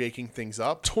time with shaking things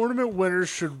up. Tournament winners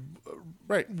should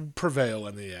prevail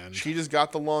in the end. She just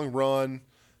got the long run.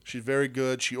 She's very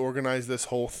good. She organized this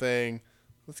whole thing.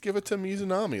 Let's give it to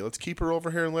Mizunami. Let's keep her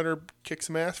over here and let her kick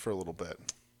some ass for a little bit.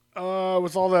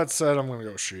 With all that said, I'm gonna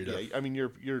go Shida. Yeah, I mean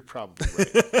you're probably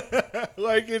right.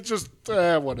 Like it's just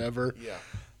whatever.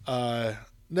 Yeah.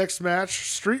 Next match,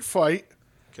 Street Fight.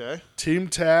 Okay. Team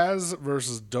Taz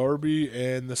versus Darby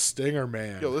and the Stinger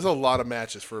Man. Yo, there's a lot of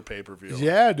matches for a pay-per-view.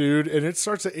 Yeah, dude, and it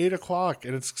starts at 8:00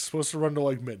 and it's supposed to run to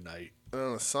like midnight. And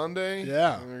on a Sunday.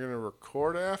 Yeah. And they're gonna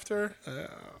record after. Yeah.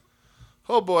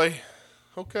 Oh boy.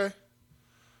 Okay.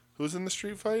 Who's in the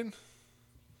street fight?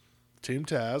 Team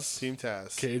Taz. Team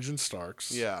Taz. Cage and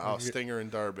Starks. Yeah. Stinger and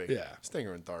Darby. Yeah.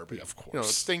 Stinger and Darby. Yeah, of course. You know,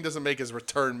 Sting doesn't make his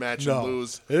return match and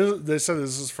lose. They said this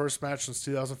is his first match since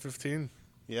 2015.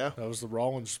 Yeah. That was the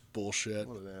Rollins bullshit.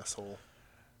 What an asshole.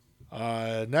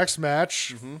 Next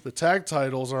match, the tag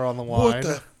titles are on the line. What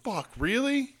the fuck?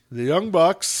 Really? The Young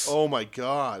Bucks Oh my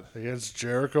god. against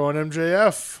Jericho and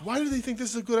MJF. Why do they think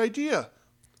this is a good idea?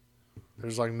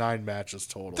 There's like 9 matches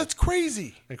total. That's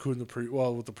crazy. Including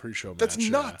with the pre-show match. That's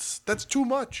nuts. That's too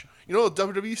much. You know, the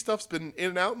WWE stuff's been in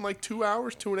and out in like 2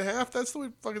 hours, 2.5. That's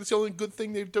the only good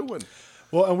thing they're doing.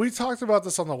 Well, and we talked about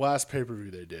this on the last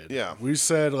pay-per-view they did. Yeah. We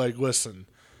said, like, listen,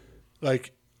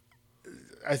 like,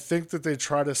 I think that they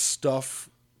try to stuff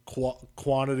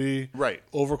quantity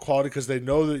over quality because they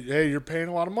know that, hey, you're paying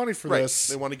a lot of money for this.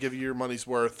 They want to give you your money's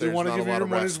worth. They want to give you your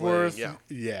money's worth. Yeah.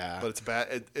 Yeah. But it's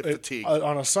bad. It's fatigue.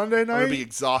 On a Sunday night? I'm going to be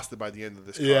exhausted by the end of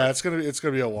this card. Yeah, it's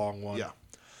gonna be a long one.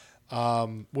 Yeah.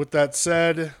 With that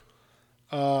said,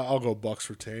 I'll go Bucks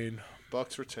retain.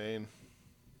 Bucks retain.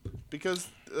 Because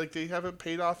like they haven't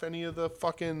paid off any of the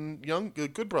fucking young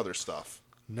Good Brother stuff.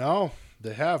 No,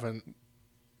 they haven't.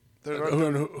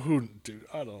 Who, dude?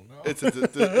 I don't know. It's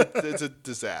a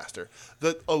disaster.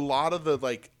 A lot of the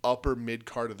like upper mid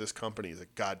card of this company is a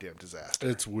goddamn disaster.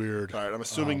 It's weird. All right, I'm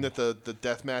assuming that the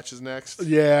death match is next.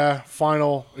 Yeah,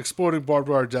 final exploding barbed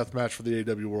wire death match for the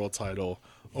AEW World Title.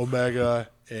 Omega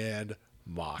and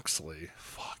Moxley.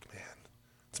 Fuck, man,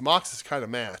 it's Mox's kind of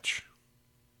match.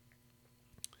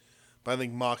 But I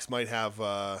think Mox might have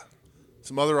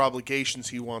some other obligations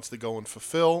he wants to go and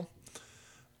fulfill.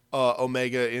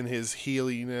 Omega in his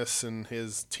heeliness and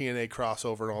his TNA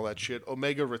crossover and all that shit.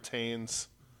 Omega retains.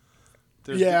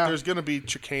 There's going to be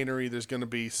chicanery. There's going to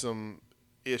be some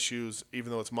issues,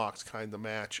 even though it's Mox kind of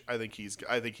match. I think he's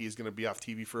going to be off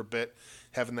TV for a bit,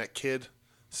 having that kid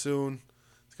soon.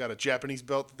 He's got a Japanese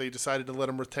belt that they decided to let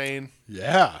him retain.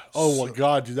 Yeah. Oh, my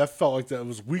God, dude. That felt like that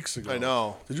was weeks ago. I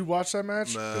know. Did you watch that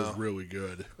match? No. It was really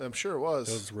good. I'm sure it was.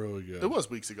 It was really good. It was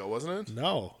weeks ago, wasn't it?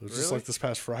 No. It was just like this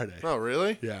past Friday. Oh,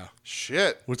 really? Yeah.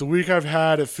 Shit. With the week I've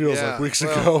had, it feels like weeks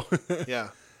ago. Yeah.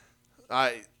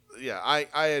 I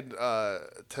had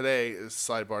today,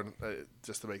 sidebar,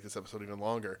 just to make this episode even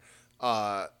longer,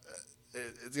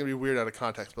 it's going to be weird out of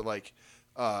context, but like,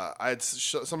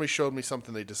 somebody showed me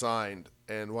something they designed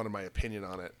and wanted my opinion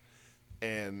on it,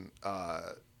 and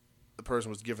the person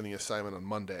was given the assignment on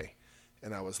Monday,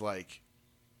 and I was like,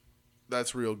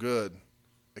 that's real good.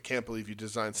 I can't believe you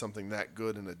designed something that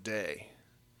good in a day.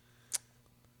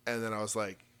 And then I was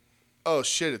like, oh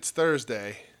shit, it's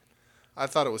Thursday. I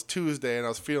thought it was Tuesday, and I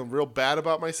was feeling real bad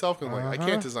about myself. And I'm like, I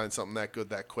can't design something that good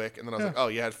that quick. And then I was like, oh,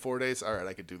 you had 4 days? All right,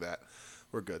 I could do that.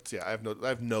 We're good. So, yeah, I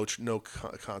have no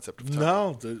concept of time.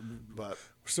 No, but we're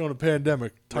still in a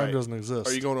pandemic. Time doesn't exist.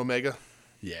 Are you going Omega?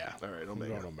 Yeah. All right,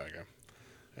 Omega. I'm going Omega.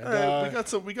 And, all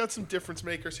right, we got some difference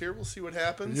makers here. We'll see what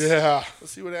happens. Yeah, we'll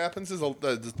see what happens.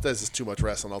 This is too much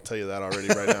wrestling. I'll tell you that already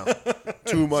right now.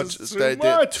 Too much.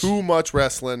 Too much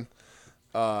wrestling.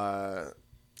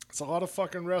 It's a lot of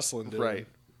fucking wrestling, dude. Right.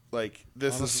 Like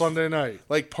this on is a Sunday night.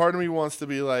 Like part of me wants to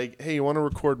be like, hey, you want to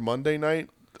record Monday night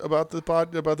about the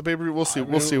pay-per-view? We'll see.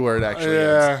 We'll see where it actually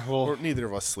ends. Well, neither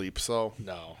of us sleep, so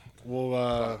no.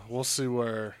 We'll see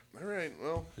where All right.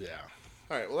 Well. Yeah.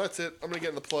 All right. Well, that's it. I'm gonna get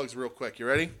in the plugs real quick. You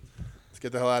ready? Let's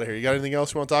get the hell out of here. You got anything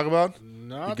else you want to talk about?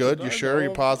 Not you good? You sure?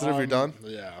 You're positive? You're done?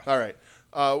 Yeah. All right.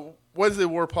 Wednesday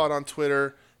War Pod on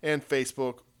Twitter and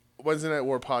Facebook. Wednesday Night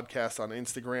War Podcast on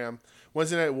Instagram.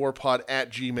 Wednesday Night War Pod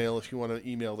at Gmail if you want to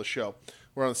email the show.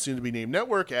 We're on the Soon to Be Named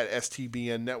Network at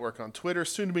STBN Network on Twitter.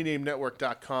 Soon to Be Named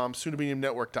Network.com. Soon to Be Named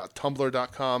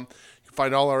Network.tumblr.com. You can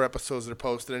find all our episodes that are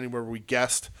posted anywhere we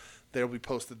guest. They'll be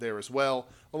posted there as well,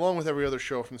 along with every other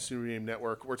show from the Soon to Be Named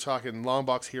Network. We're talking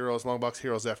Longbox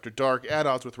Heroes After Dark, At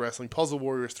Odds with Wrestling, Puzzle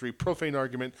Warriors 3, Profane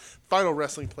Argument, Final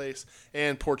Wrestling Place,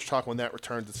 and Porch Talk when that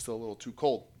returns. It's still a little too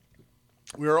cold.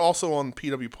 We are also on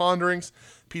PW Ponderings,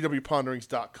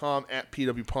 pwponderings.com, at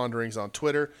PW Ponderings on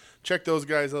Twitter. Check those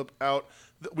guys out.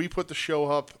 We put the show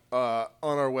up on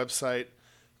our website,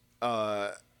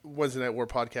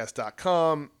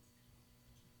 WednesdayNightWarPodcast.com,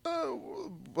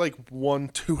 like 1,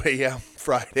 2 a.m.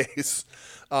 Fridays.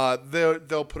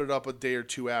 They'll put it up a day or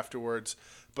two afterwards,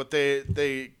 but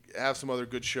they have some other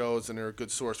good shows, and they're a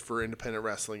good source for independent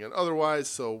wrestling and otherwise,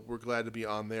 so we're glad to be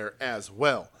on there as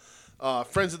well.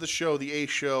 Friends of the show, The A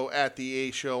Show, at The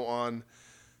A Show on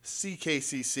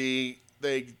CKCC.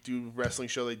 They do wrestling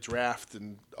show, they draft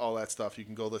and all that stuff. You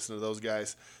can go listen to those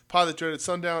guys. Pod the Dreaded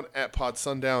Sundown, at Pod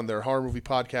Sundown. Their horror movie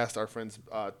podcast. Our friends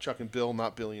Chuck and Bill,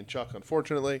 not Billy and Chuck,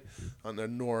 unfortunately.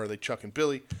 Nor are they Chuck and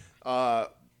Billy.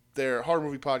 Their horror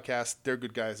movie podcast, they're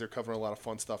good guys. They're covering a lot of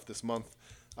fun stuff this month.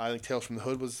 I think Tales from the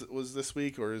Hood was this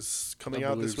week or is coming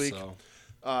out this week. So.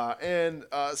 And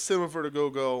Cinema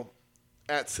Vertigogo,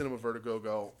 at Cinema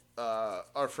Vertigogo.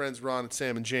 Our friends Ron and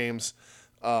Sam and James,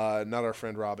 not our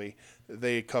friend Robbie.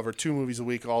 They cover 2 movies a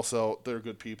week also. They're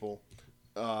good people.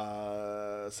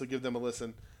 So give them a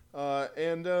listen.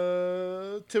 And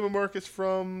Tim and Marcus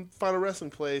from Final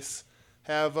Wrestling Place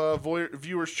have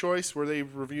Viewer's Choice where they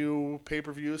review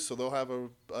pay-per-views. So they'll have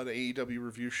an AEW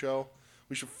review show.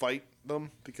 We should fight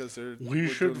them because we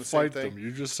should fight them.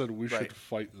 You just said we should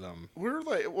fight them. We're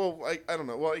like, well, I don't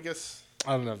know. Well, I guess...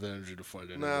 I don't have the energy to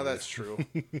fight anyone. Nah, that's true.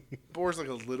 Boar's like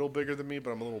a little bigger than me, but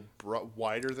I'm a little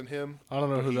wider than him. I don't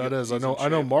know who that is. I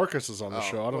know Marcus is on the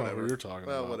show. I don't know who you're talking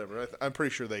about. Well, whatever. I'm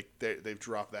pretty sure they've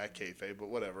dropped that kayfabe, but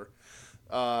whatever.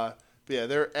 But yeah,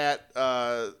 they're at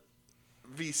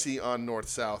VC on North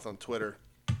South on Twitter.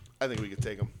 I think we could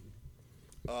take them.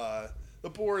 The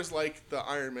Boar is like the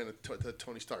Iron Man to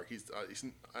Tony Stark.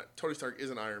 Tony Stark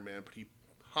is an Iron Man, but he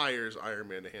hires Iron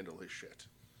Man to handle his shit.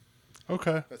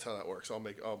 Okay. That's how that works. I'll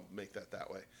make that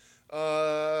way.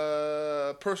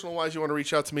 Personal wise, you want to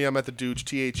reach out to me, I'm at the Dooge,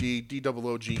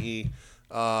 THEDOOGE.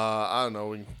 I don't know,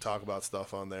 we can talk about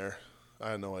stuff on there.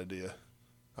 I have no idea.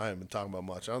 I haven't been talking about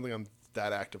much. I don't think I'm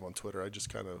that active on Twitter. I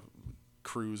just kind of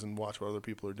cruise and watch what other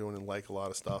people are doing and like a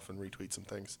lot of stuff and retweet some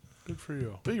things. Good for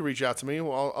you. But you reach out to me.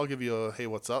 Well, I'll give you a, hey,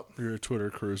 what's up? You're a Twitter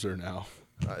cruiser now.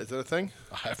 Is that a thing?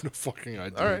 I have no fucking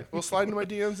idea. All right. Well, slide into my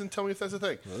DMs and tell me if that's a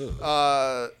thing.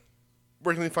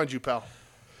 Where can they find you, pal?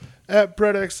 At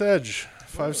BrettXEdge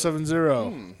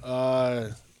 570.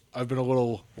 I've been a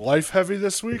little life heavy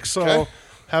this week, so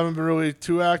haven't been really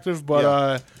too active.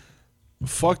 But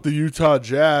fuck the Utah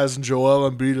Jazz, and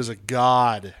Joel Embiid is a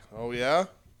god. Oh yeah,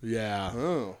 yeah.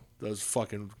 Oh, those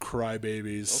fucking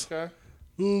crybabies. Okay.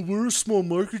 Oh, we're a small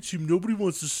market team. Nobody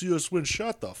wants to see us win.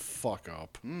 Shut the fuck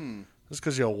up. That's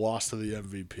because you lost to the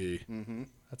MVP. Mm-hmm.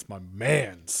 That's my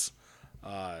man's.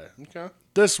 Okay.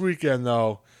 This weekend,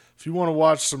 though, if you want to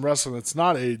watch some wrestling that's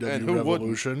not AEW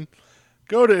Revolution,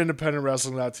 go to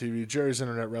independentwrestling.tv, Jerry's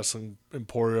Internet Wrestling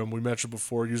Emporium. We mentioned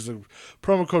before, use the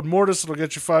promo code Mortis. It'll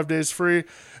get you 5 days free.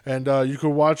 And you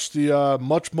can watch the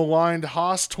much maligned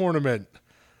Haas tournament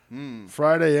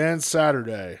Friday and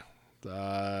Saturday.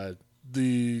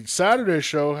 The Saturday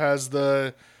show has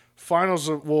the finals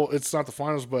of, well, it's not the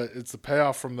finals, but it's the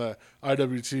payoff from the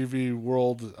IWTV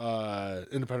World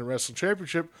Independent Wrestling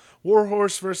Championship.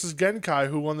 Warhorse versus Genkai,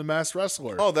 who won the Masked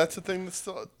Wrestler. Oh, that's the thing that's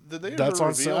still. Did they ever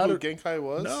reveal who Genkai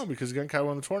was? No, because Genkai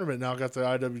won the tournament. Now got the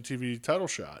IWTV title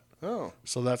shot. Oh,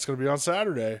 so that's going to be on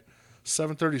Saturday,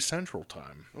 7:30 Central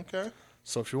Time. Okay.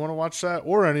 So if you want to watch that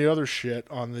or any other shit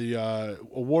on the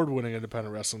award-winning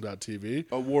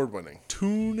independentwrestling.tv, award-winning,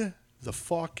 tune the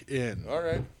fuck in. All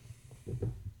right.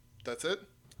 That's it?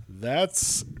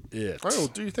 That's it. All right, well,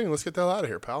 do your thing. Let's get the hell out of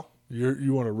here, pal.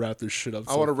 You want to wrap this shit up?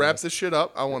 I want to wrap this shit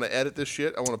up. I want to edit this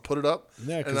shit. I want to put it up.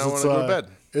 Yeah, and I want to go to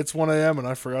bed. It's 1 a.m. and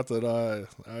I forgot that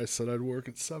I said I'd work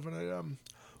at 7 a.m.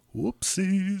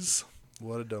 Whoopsies.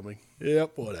 What a dummy.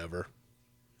 Yep, whatever.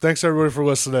 Thanks, everybody, for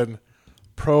listening.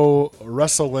 Pro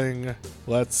Wrestling.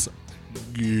 Let's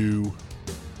go.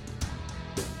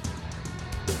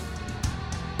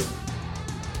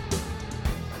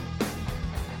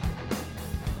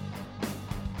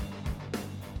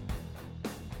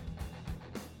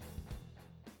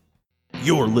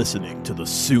 You're listening to the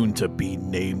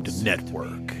soon-to-be-named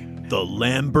network, the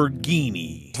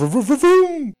Lamborghini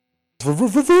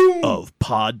of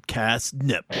podcast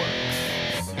networks.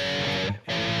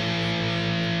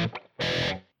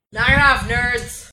 Knock it off, nerds!